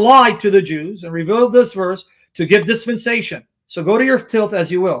gave the lie to the Jews and revealed this verse to give dispensation. So go to your tilth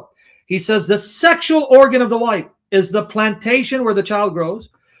as you will. He says the sexual organ of the wife is the plantation where the child grows.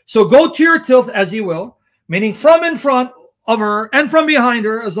 So go to your tilth as he will, meaning from in front of her and from behind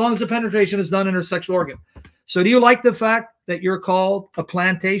her, as long as the penetration is done in her sexual organ. So do you like the fact that you're called a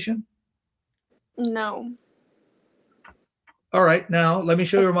plantation? No. All right, now let me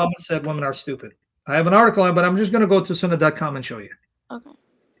show you where Muhammad said women are stupid. I have an article on it, but I'm just going to go to sunnah.com and show you. Okay. All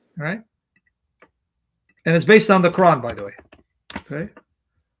right? And it's based on the Quran, by the way. Okay?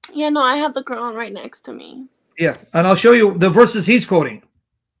 Yeah, no, I have the Quran right next to me. Yeah, and I'll show you the verses he's quoting.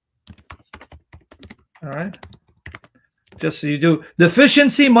 All right? Just so you do.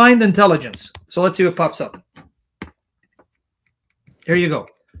 Deficiency, mind, intelligence. So let's see what pops up. Here you go.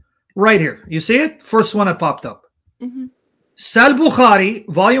 Right here. You see it? First one that popped up. Mm-hmm. Sal Bukhari,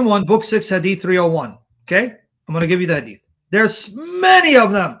 Volume 1, Book 6, Hadith 301. Okay? I'm going to give you the Hadith. There's many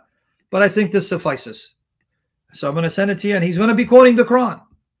of them, but I think this suffices. So I'm going to send it to you, and he's going to be quoting the Quran.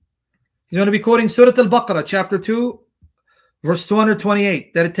 He's going to be quoting Surah Al-Baqarah, chapter 2, verse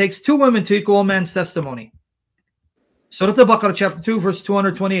 228, that it takes 2 women to equal a man's testimony. Surah Al-Baqarah, chapter 2, verse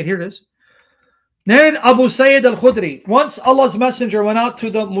 228. Here it is. Narrated Abu Sayyid al-Khudri. Once Allah's messenger went out to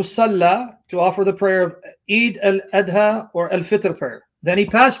the Musalla to offer the prayer of Eid al-Adha or al-Fitr prayer. Then he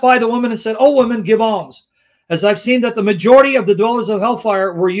passed by the woman and said, "O women, give alms, as I've seen that the majority of the dwellers of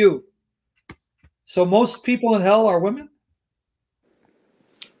hellfire were you." So most people in hell are women?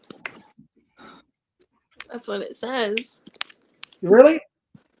 That's what it says. Really?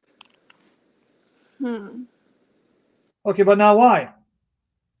 Okay, but now why?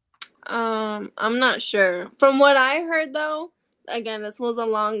 I'm not sure. From what I heard, though, again, this was a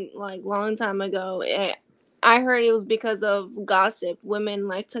long time ago. I heard it was because of gossip. Women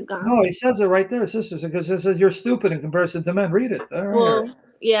like to gossip. No, he says it right there, sisters, because it says you're stupid in comparison to men. Read it. All right. Well,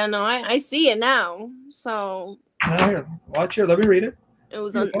 yeah, no, I see it now. So Here, watch here. Let me read it. it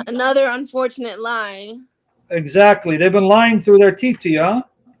was another unfortunate lie. Exactly. They've been lying through their teeth to you, huh?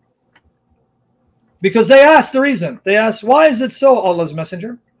 Because they asked the reason. They asked, "Why is it so, Allah's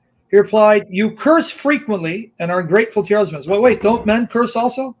messenger?" He replied, "You curse frequently and are grateful to your husbands." Well, wait, don't men curse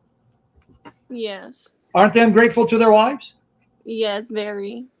also? Yes. Aren't they ungrateful to their wives? Yes,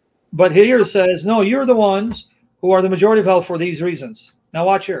 very. But here it says, no, you're the ones who are the majority of hell for these reasons. Now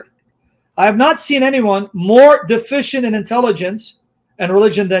watch here. I have not seen anyone more deficient in intelligence and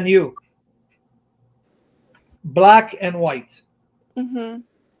religion than you. Black and white. Mm-hmm.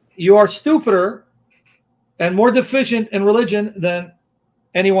 You are stupider and more deficient in religion than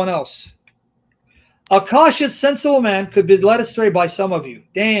anyone else. A cautious, sensible man could be led astray by some of you.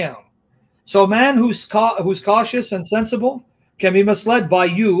 Damn. So a man who's cautious and sensible can be misled by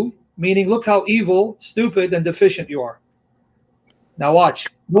you, meaning look how evil, stupid, and deficient you are. Now watch.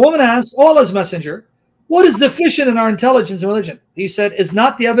 The woman asked, Allah's messenger, what is deficient in our intelligence and religion? He said, is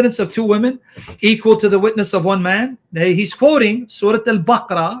not the evidence of 2 women equal to the witness of 1 man? He's quoting Surah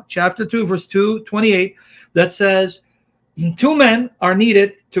Al-Baqarah, chapter 2, verse 228, that says, 2 men are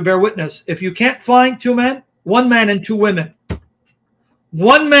needed to bear witness. If you can't find 2 men, 1 man and 2 women.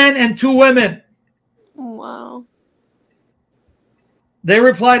 1 man and 2 women. Wow. They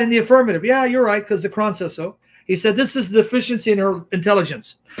replied in the affirmative. Yeah, you're right, because the Quran says so. He said, this is the deficiency in her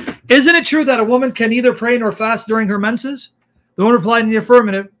intelligence. Isn't it true that a woman can neither pray nor fast during her menses? The woman replied in the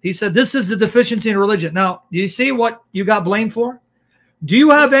affirmative. He said, this is the deficiency in religion. Now, do you see what you got blamed for? Do you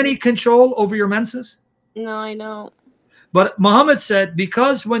have any control over your menses? No, I don't. But Muhammad said,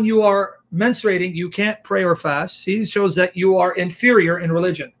 because when you are menstruating, you can't pray or fast. He shows that you are inferior in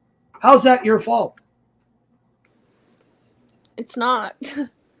religion. How's that your fault? It's not.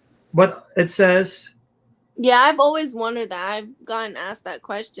 But it says... Yeah, I've always wondered that. I've gotten asked that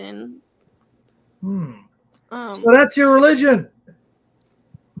question. So that's your religion.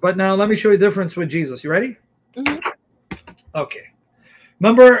 But now let me show you the difference with Jesus. You ready? Mm-hmm. Okay.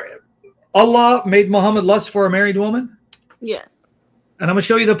 Remember, Allah made Muhammad lust for a married woman? Yes. And I'm going to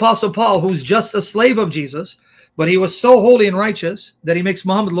show you the Apostle Paul, who's just a slave of Jesus, but he was so holy and righteous that he makes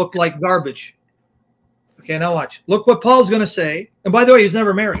Muhammad look like garbage. Okay, now watch. Look what Paul's going to say. And by the way, he was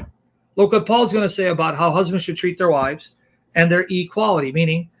never married. Look what Paul's going to say about how husbands should treat their wives and their equality,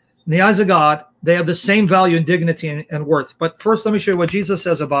 meaning in the eyes of God, they have the same value and dignity and worth. But first, let me show you what Jesus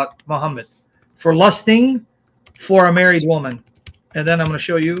says about Muhammad for lusting for a married woman. And then I'm going to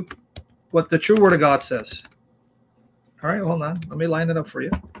show you what the true word of God says. All right, hold on. Let me line it up for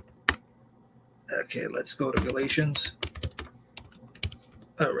you. Okay, let's go to Galatians.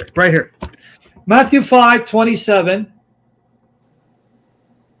 All right, right here. Matthew 5:27.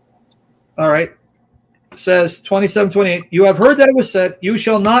 All right. It says 27:28. You have heard that it was said, you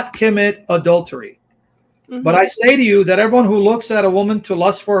shall not commit adultery. Mm-hmm. But I say to you that everyone who looks at a woman to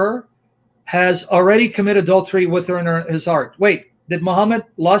lust for her has already committed adultery with her in his heart. Wait, did Muhammad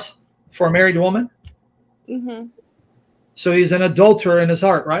lust for a married woman? Mm-hmm. So he's an adulterer in his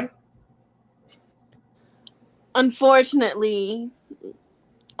heart, right? Unfortunately,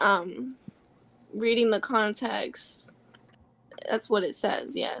 reading the context, that's what it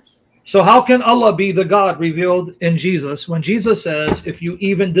says, yes. So how can Allah be the God revealed in Jesus when Jesus says, if you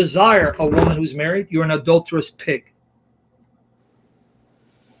even desire a woman who's married, you're an adulterous pig?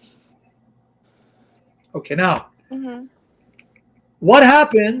 Okay, now, what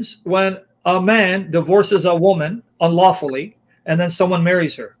happens when a man divorces a woman unlawfully and then someone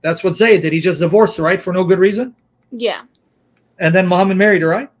marries her? That's what Zayd did. He just divorced her, right? For no good reason? Yeah. And then Muhammad married her,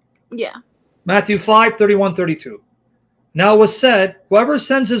 right? Yeah. Matthew 5:31-32. Now it was said, whoever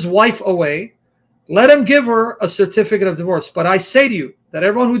sends his wife away, let him give her a certificate of divorce. But I say to you that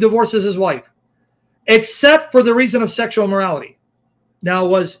everyone who divorces his wife, except for the reason of sexual immorality. Now,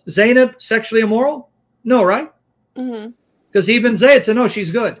 was Zaynab sexually immoral? No, right? Because even Zayd said, no,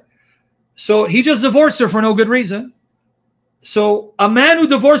 she's good. So he just divorced her for no good reason. So a man who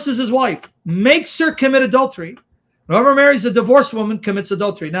divorces his wife makes her commit adultery. Whoever marries a divorced woman commits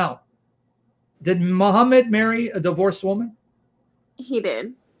adultery. Now, did Muhammad marry a divorced woman? He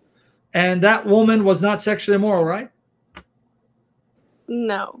did. And that woman was not sexually immoral, right?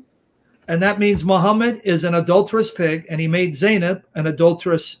 No. And that means Muhammad is an adulterous pig, and he made Zaynab an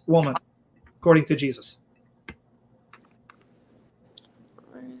adulterous woman, according to Jesus.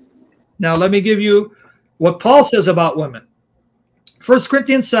 Now, let me give you what Paul says about women. 1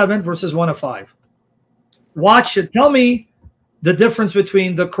 Corinthians 7, verses 1-5. Watch it. Tell me the difference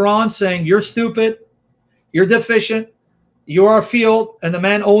between the Quran saying you're stupid, you're deficient, you are a field, and the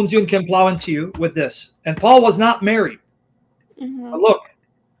man owns you and can plow into you with this. And Paul was not married. But look,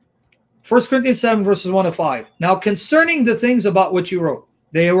 1 Corinthians 7, verses 1-5. Now, concerning the things about which you wrote,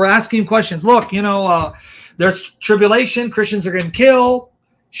 they were asking questions. Look, you know, there's tribulation. Christians are getting killed.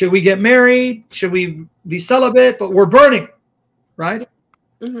 Should we get married? Should we be celibate? But we're burning, right?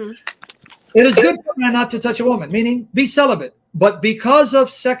 It is good for a man not to touch a woman, meaning be celibate. But because of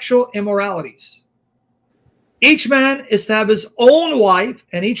sexual immoralities, each man is to have his own wife,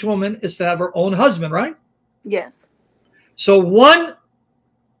 and each woman is to have her own husband, right? Yes. So one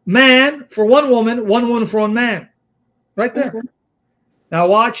man for one woman for one man. Right there. Now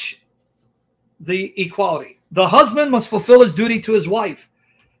watch the equality. The husband must fulfill his duty to his wife,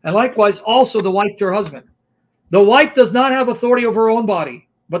 and likewise also the wife to her husband. The wife does not have authority over her own body,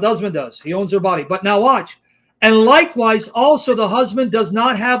 but the husband does. He owns her body. But now watch. And likewise also the husband does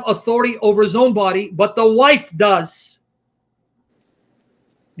not have authority over his own body, but the wife does.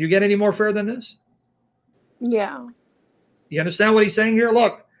 You get any more fair than this? Yeah. You understand what he's saying here?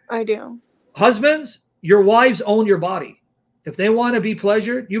 Look. I do. Husbands, your wives own your body. If they want to be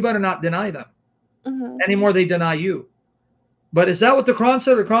pleasured, you better not deny them. Anymore they deny you. But is that what the Quran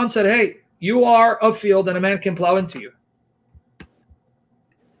said? The Quran said, hey, you are a field and a man can plow into you.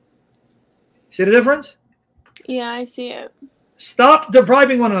 See the difference? Yeah, I see it. Stop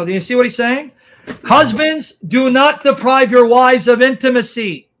depriving one another. You see what he's saying? Husbands, do not deprive your wives of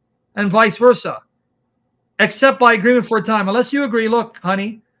intimacy, and vice versa, except by agreement for a time. Unless you agree, look,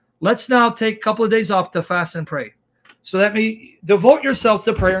 honey, let's now take a couple of days off to fast and pray. So that means devote yourselves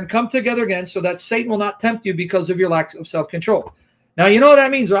to prayer and come together again so that Satan will not tempt you because of your lack of self-control. Now, you know what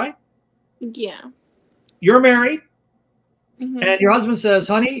that means, right? Yeah. You're married, and your husband says,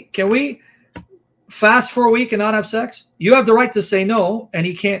 honey, can we fast for a week and not have sex? You have the right to say no, and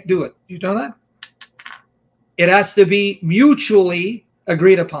he can't do it. You know that? It has to be mutually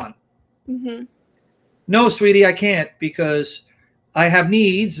agreed upon. No, sweetie, I can't because I have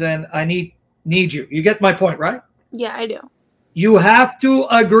needs and I need you. You get my point, right? Yeah, I do. You have to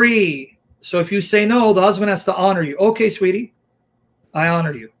agree. So if you say no, the husband has to honor you. Okay, sweetie, I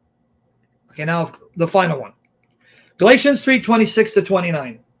honor you. Okay, now the final one. Galatians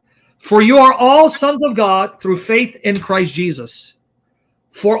 3:26-29. For you are all sons of God through faith in Christ Jesus.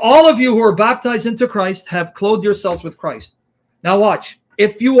 For all of you who are baptized into Christ have clothed yourselves with Christ. Now watch.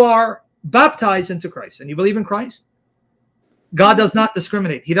 If you are baptized into Christ and you believe in Christ, God does not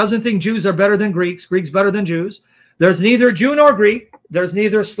discriminate. He doesn't think Jews are better than Greeks, Greeks better than Jews. There's neither Jew nor Greek. There's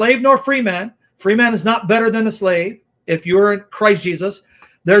neither slave nor free man. Free man is not better than a slave if you're in Christ Jesus.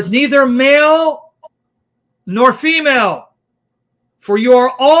 There's neither male nor female, for you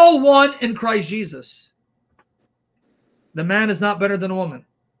are all one in Christ Jesus. The man is not better than a woman.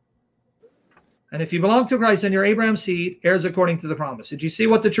 And if you belong to Christ and you're Abraham's seed, heirs according to the promise. Did you see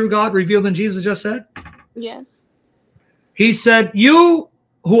what the true God revealed in Jesus just said? Yes. He said, you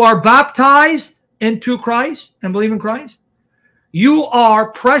who are baptized into Christ and believe in Christ, you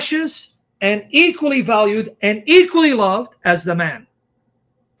are precious and equally valued and equally loved as the man.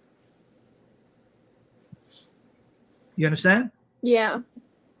 You understand? Yeah.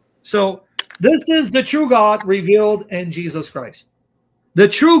 So this is the true God revealed in Jesus Christ. The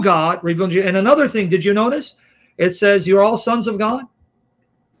true God revealed in Jesus. And another thing, did you notice? It says you're all sons of God.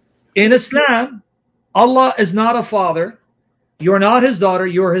 In Islam, Allah is not a father. You're not his daughter.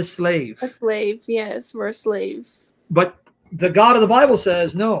 You're his slave. A slave. Yes, we're slaves. But the God of the Bible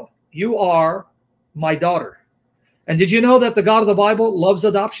says, no, you are my daughter. And did you know that the God of the Bible loves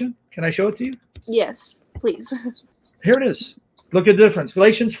adoption? Can I show it to you? Yes, please. Here it is. Look at the difference.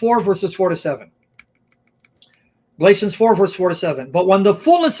 Galatians 4, verses 4 to 7. Galatians 4, verse 4 to 7. But when the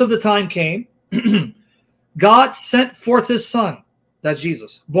fullness of the time came, God sent forth his son, that's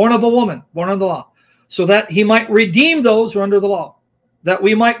Jesus, born of a woman, born under the law, so that he might redeem those who are under the law, that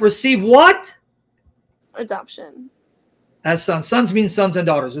we might receive what? Adoption. As sons. Sons means sons and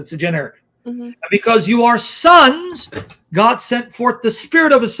daughters. It's a generic. Mm-hmm. And because you are sons, God sent forth the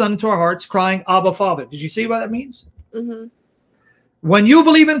Spirit of his Son into our hearts, crying, Abba, Father. Did you see what that means? Mm-hmm. When you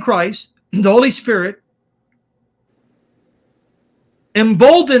believe in Christ, the Holy Spirit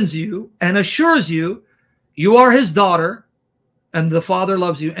emboldens you and assures you you are his daughter and the Father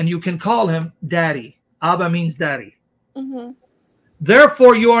loves you, and you can call him Daddy. Abba means Daddy. Mm-hmm.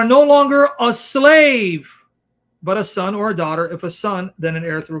 Therefore, you are no longer a slave, but a son or a daughter. If a son, then an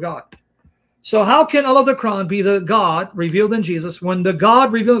heir through God. So how can Allah the Quran be the God revealed in Jesus when the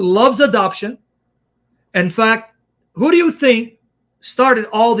God revealed loves adoption? In fact, who do you think started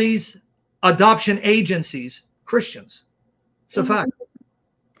all these adoption agencies? Christians. It's a fact.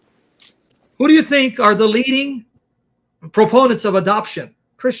 Who do you think are the leading proponents of adoption?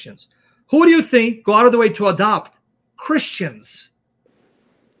 Christians. Who do you think go out of the way to adopt? Christians.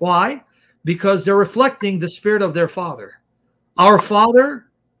 Why? Because they're reflecting the spirit of their Father. Our Father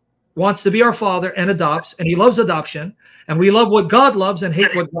wants to be our Father and adopts, and he loves adoption, and we love what God loves and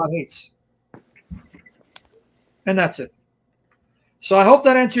hate what God hates. And that's it. So I hope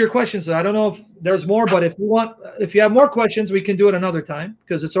that answered your questions. I don't know if there's more, but if you have more questions, we can do it another time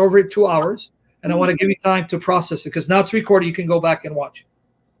because it's over 2 hours, and I want to give you time to process it because now it's recorded. You can go back and watch.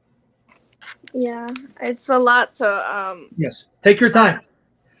 Yeah, it's a lot to Yes, take your time.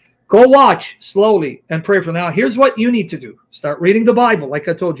 Go watch slowly and pray for now. Here's what you need to do. Start reading the Bible, like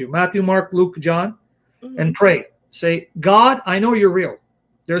I told you, Matthew, Mark, Luke, John, and pray. Say, God, I know you're real.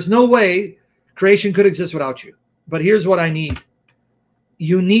 There's no way creation could exist without you. But here's what I need.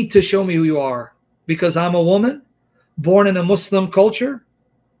 You need to show me who you are, because I'm a woman born in a Muslim culture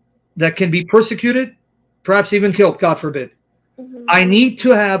that can be persecuted, perhaps even killed, God forbid. I need to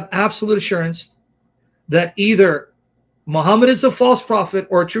have absolute assurance that either Muhammad is a false prophet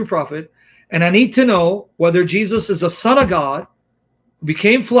or a true prophet, and I need to know whether Jesus is the Son of God,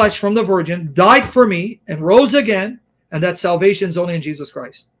 became flesh from the Virgin, died for me, and rose again, and that salvation is only in Jesus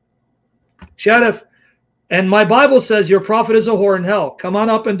Christ. Sharif, and my Bible says your prophet is a whore in hell. Come on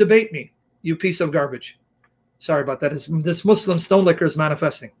up and debate me, you piece of garbage. Sorry about that. This Muslim stone licker is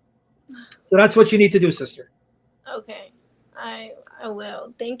manifesting. So that's what you need to do, sister. Okay, I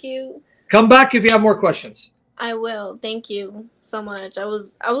will. Thank you. Come back if you have more questions. I will. Thank you so much. I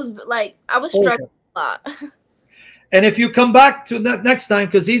was struggling a lot. And if you come back to next time,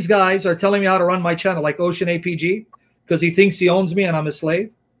 because these guys are telling me how to run my channel, like Ocean APG, because he thinks he owns me and I'm a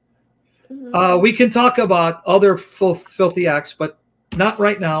slave. We can talk about other filthy acts, but not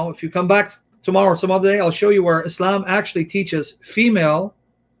right now. If you come back tomorrow or some other day, I'll show you where Islam actually teaches female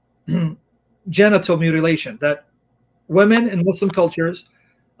genital mutilation, that women in Muslim cultures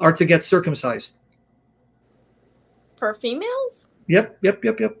are to get circumcised. For females? Yep.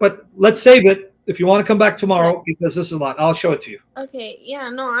 But let's save it if you want to come back tomorrow, because this is a lot. I'll show it to you. Okay. Yeah.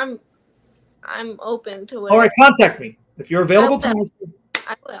 No, I'm open to it. All right. Contact me if you're available tomorrow.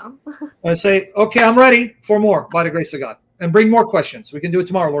 I will. I say, okay, I'm ready for more by the grace of God, and bring more questions. We can do it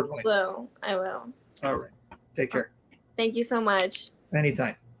tomorrow, Lord willing. I will. All right. Take care. Thank you so much.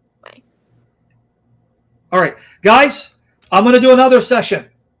 Anytime. Bye. All right, guys. I'm going to do another session.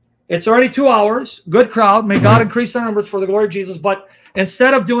 It's already 2 hours. Good crowd. May God increase our numbers for the glory of Jesus. But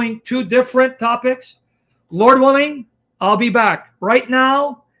instead of doing 2 different topics, Lord willing, I'll be back. Right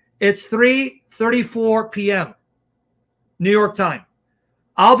now, it's 3:34 p.m. New York time.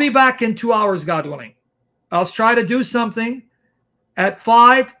 I'll be back in 2 hours, God willing. I'll try to do something at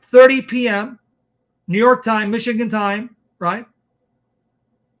 5:30 p.m. New York time, Michigan time, right?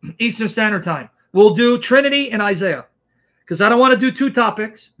 Eastern Standard Time. We'll do Trinity and Isaiah, because I don't want to do 2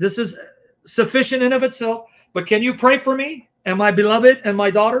 topics. This is sufficient in of itself. But can you pray for me and my beloved and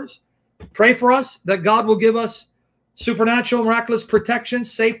my daughters? Pray for us that God will give us supernatural, miraculous protection,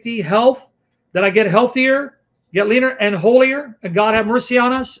 safety, health, that I get healthier, get leaner and holier, and God have mercy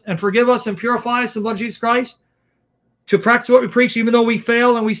on us and forgive us and purify us in the blood of Jesus Christ, to practice what we preach even though we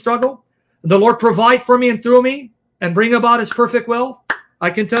fail and we struggle. The Lord provide for me and through me and bring about his perfect will. I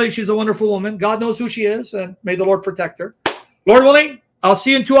can tell you she's a wonderful woman. God knows who she is, and may the Lord protect her. Lord willing, I'll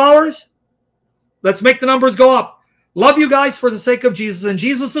see you in 2 hours. Let's make the numbers go up. Love you guys for the sake of Jesus, and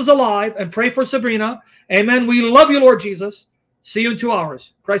Jesus is alive, and pray for Sabrina. Amen. We love you, Lord Jesus. See you in 2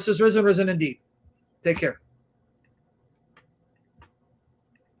 hours. Christ is risen, risen indeed. Take care.